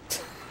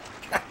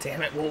 God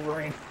damn it,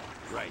 Wolverine.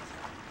 Right.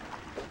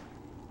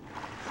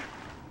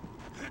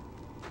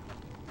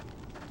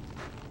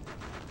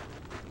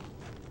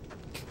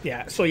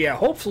 Yeah, so yeah,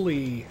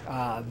 hopefully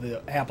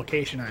the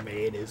application I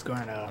made is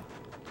going to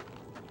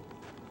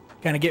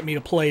kind of get me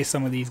to play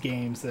some of these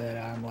games that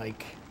I'm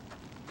like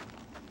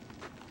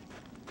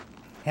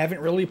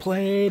haven't really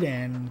played,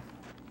 and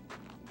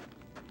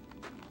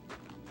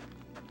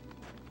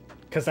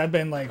because I've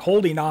been like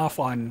holding off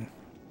on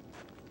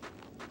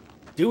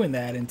doing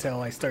that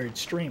until I started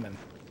streaming.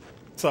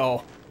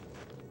 So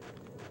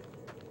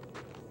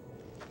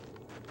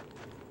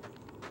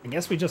I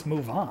guess we just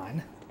move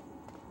on.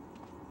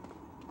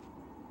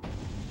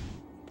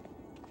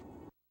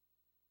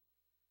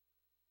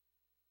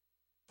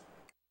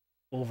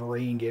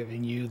 Wolverine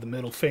giving you the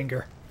middle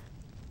finger.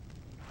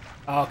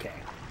 Okay.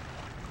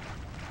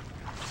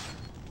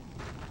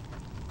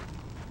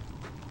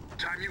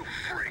 Time you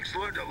freaks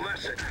learned a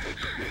lesson.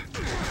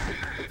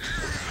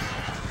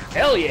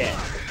 Hell yeah!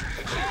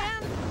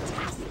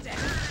 Fantastic!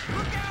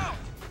 Look out!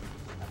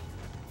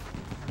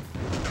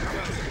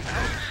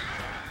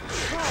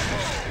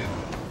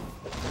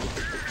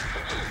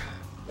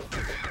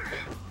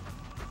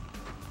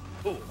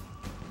 Ooh.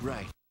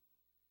 Right.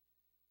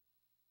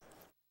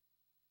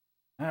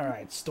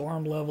 Alright,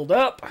 Storm leveled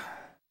up.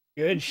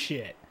 Good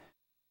shit.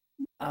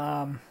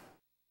 I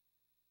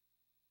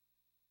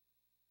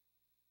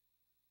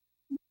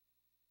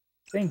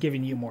think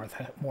giving you more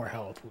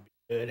health would be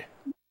good.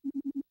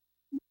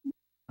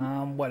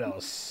 What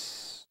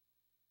else?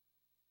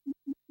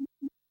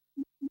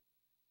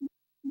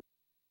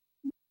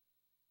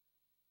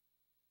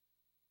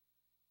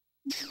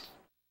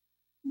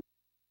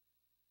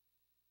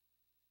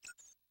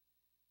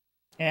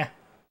 Yeah.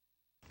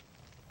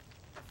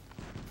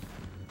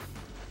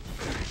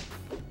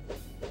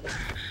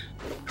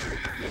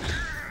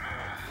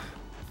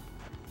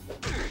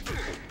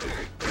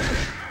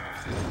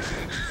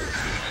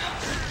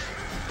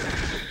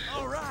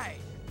 All right.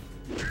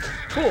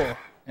 Cool.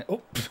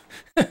 Oh.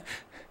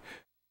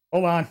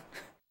 Hold on.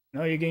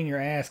 No, you're getting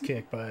your ass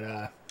kicked, but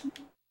yeah,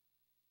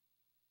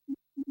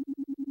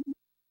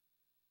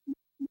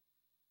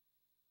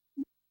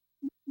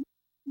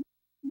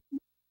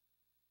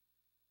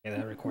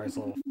 that requires a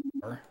little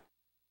power.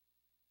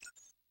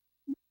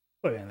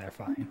 Put it in there,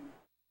 fine.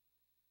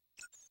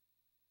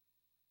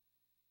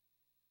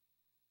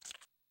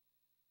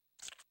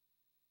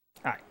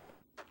 Alright.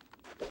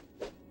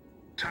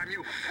 Time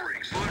you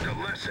freaks learned a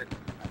lesson.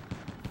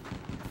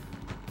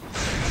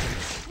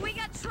 We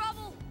got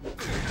trouble!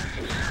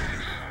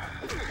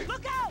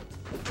 Look out!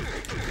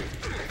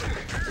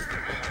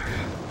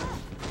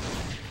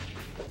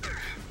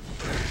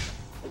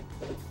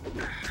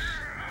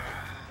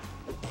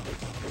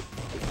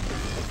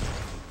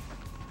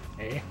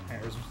 Hey,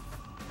 there's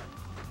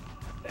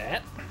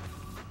that.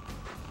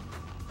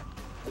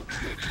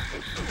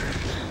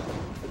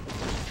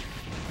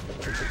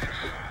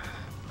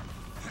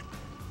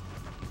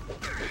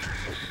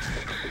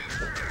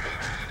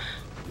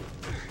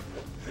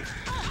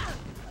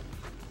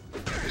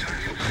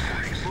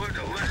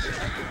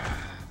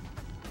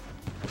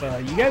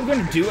 You guys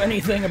gonna do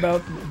anything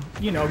about,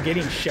 you know,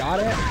 getting shot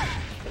at?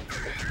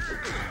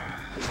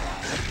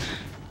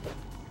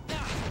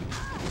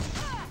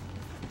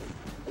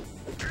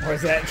 Or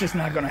is that just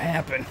not gonna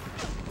happen?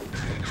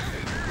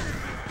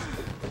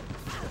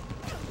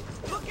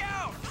 Look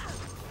out!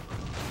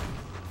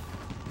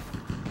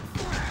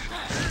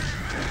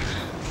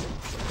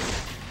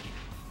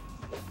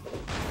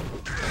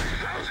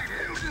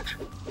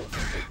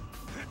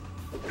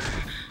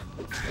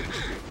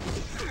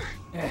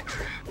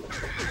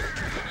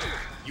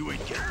 You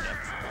ain't getting them.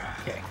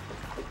 Okay.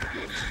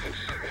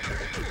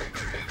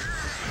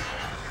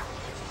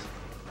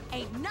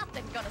 Ain't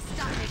nothing gonna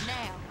stop me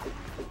now.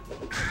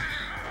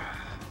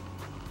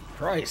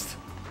 Christ.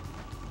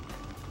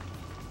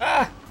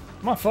 Ah!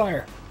 I'm on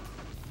fire.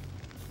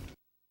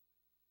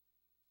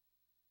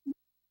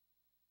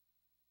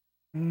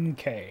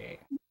 Okay.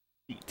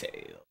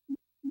 Detail.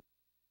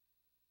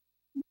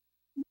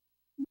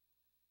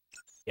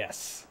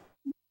 Yes.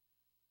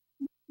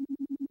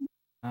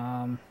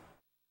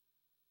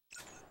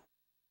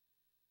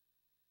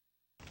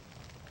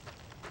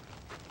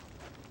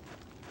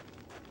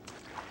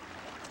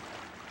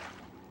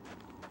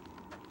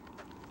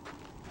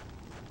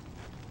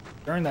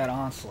 During that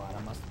onslaught, I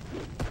must...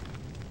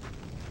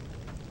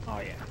 Oh,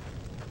 yeah.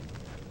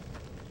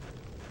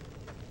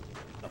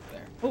 Up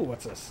there. Oh,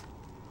 what's this?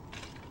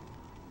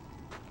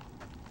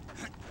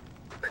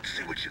 Let's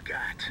see what you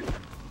got.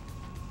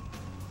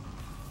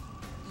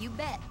 You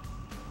bet.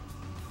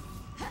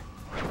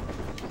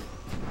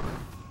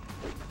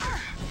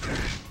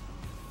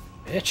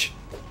 Bitch.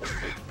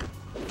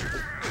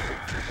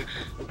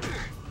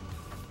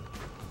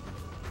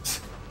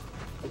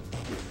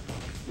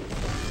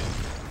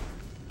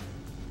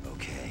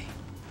 Okay.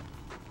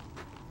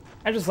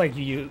 I just like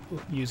you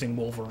using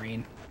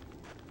Wolverine.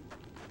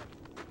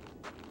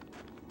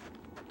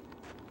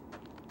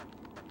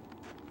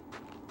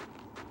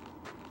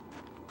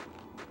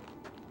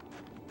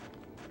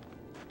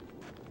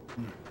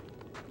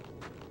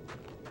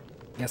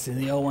 Guessing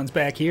the old one's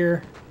back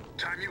here.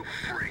 Time you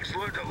freaks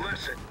learned a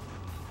lesson.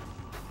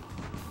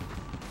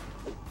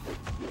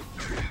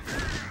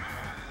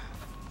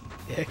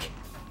 Dick.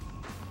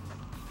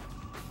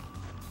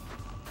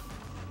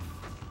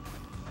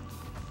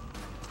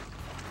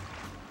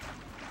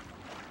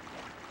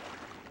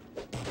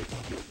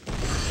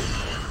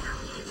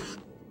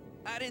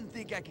 I didn't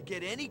think I could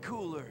get any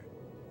cooler.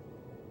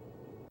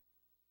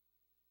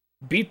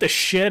 Beat the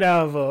shit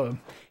out of a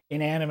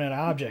inanimate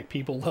object.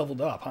 People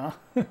leveled up, huh?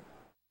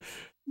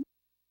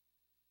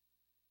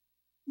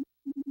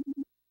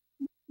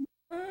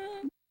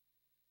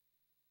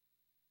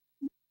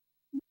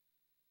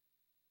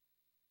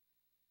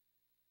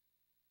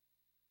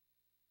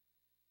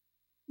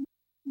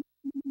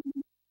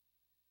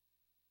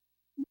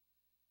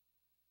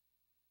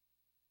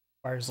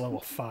 Fire's level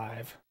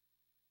 5.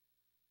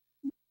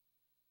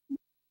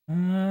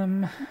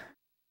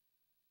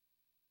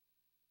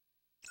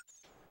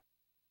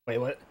 Wait,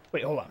 what?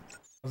 Wait, hold on.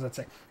 What does that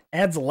say?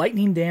 Adds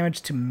lightning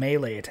damage to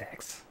melee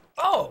attacks.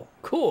 Oh,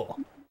 cool.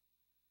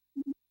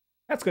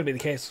 That's gonna be the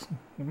case.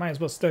 We might as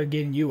well start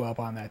getting you up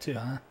on that too,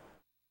 huh?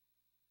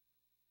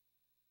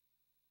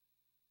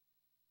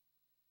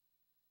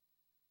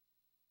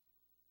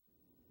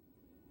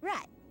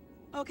 Right.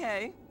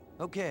 Okay.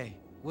 Okay,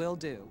 will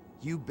do.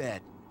 You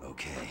bet.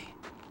 Okay.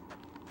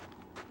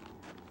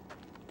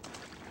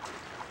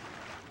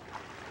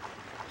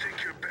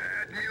 Think you're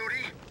bad,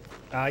 Mutie?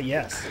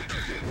 Yes.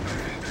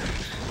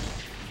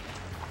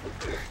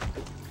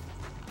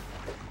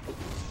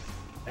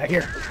 Back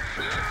here.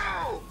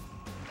 No!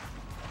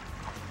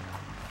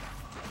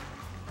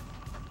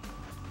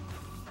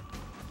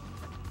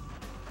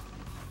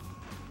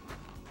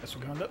 Guess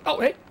we're going to... Oh,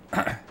 hey!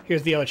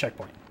 Here's the other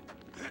checkpoint.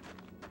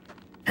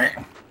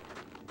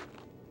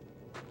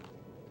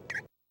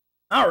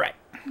 Alright.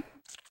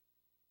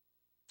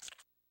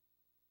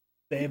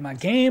 Save my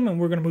game, and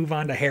we're going to move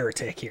on to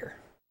Heretic here.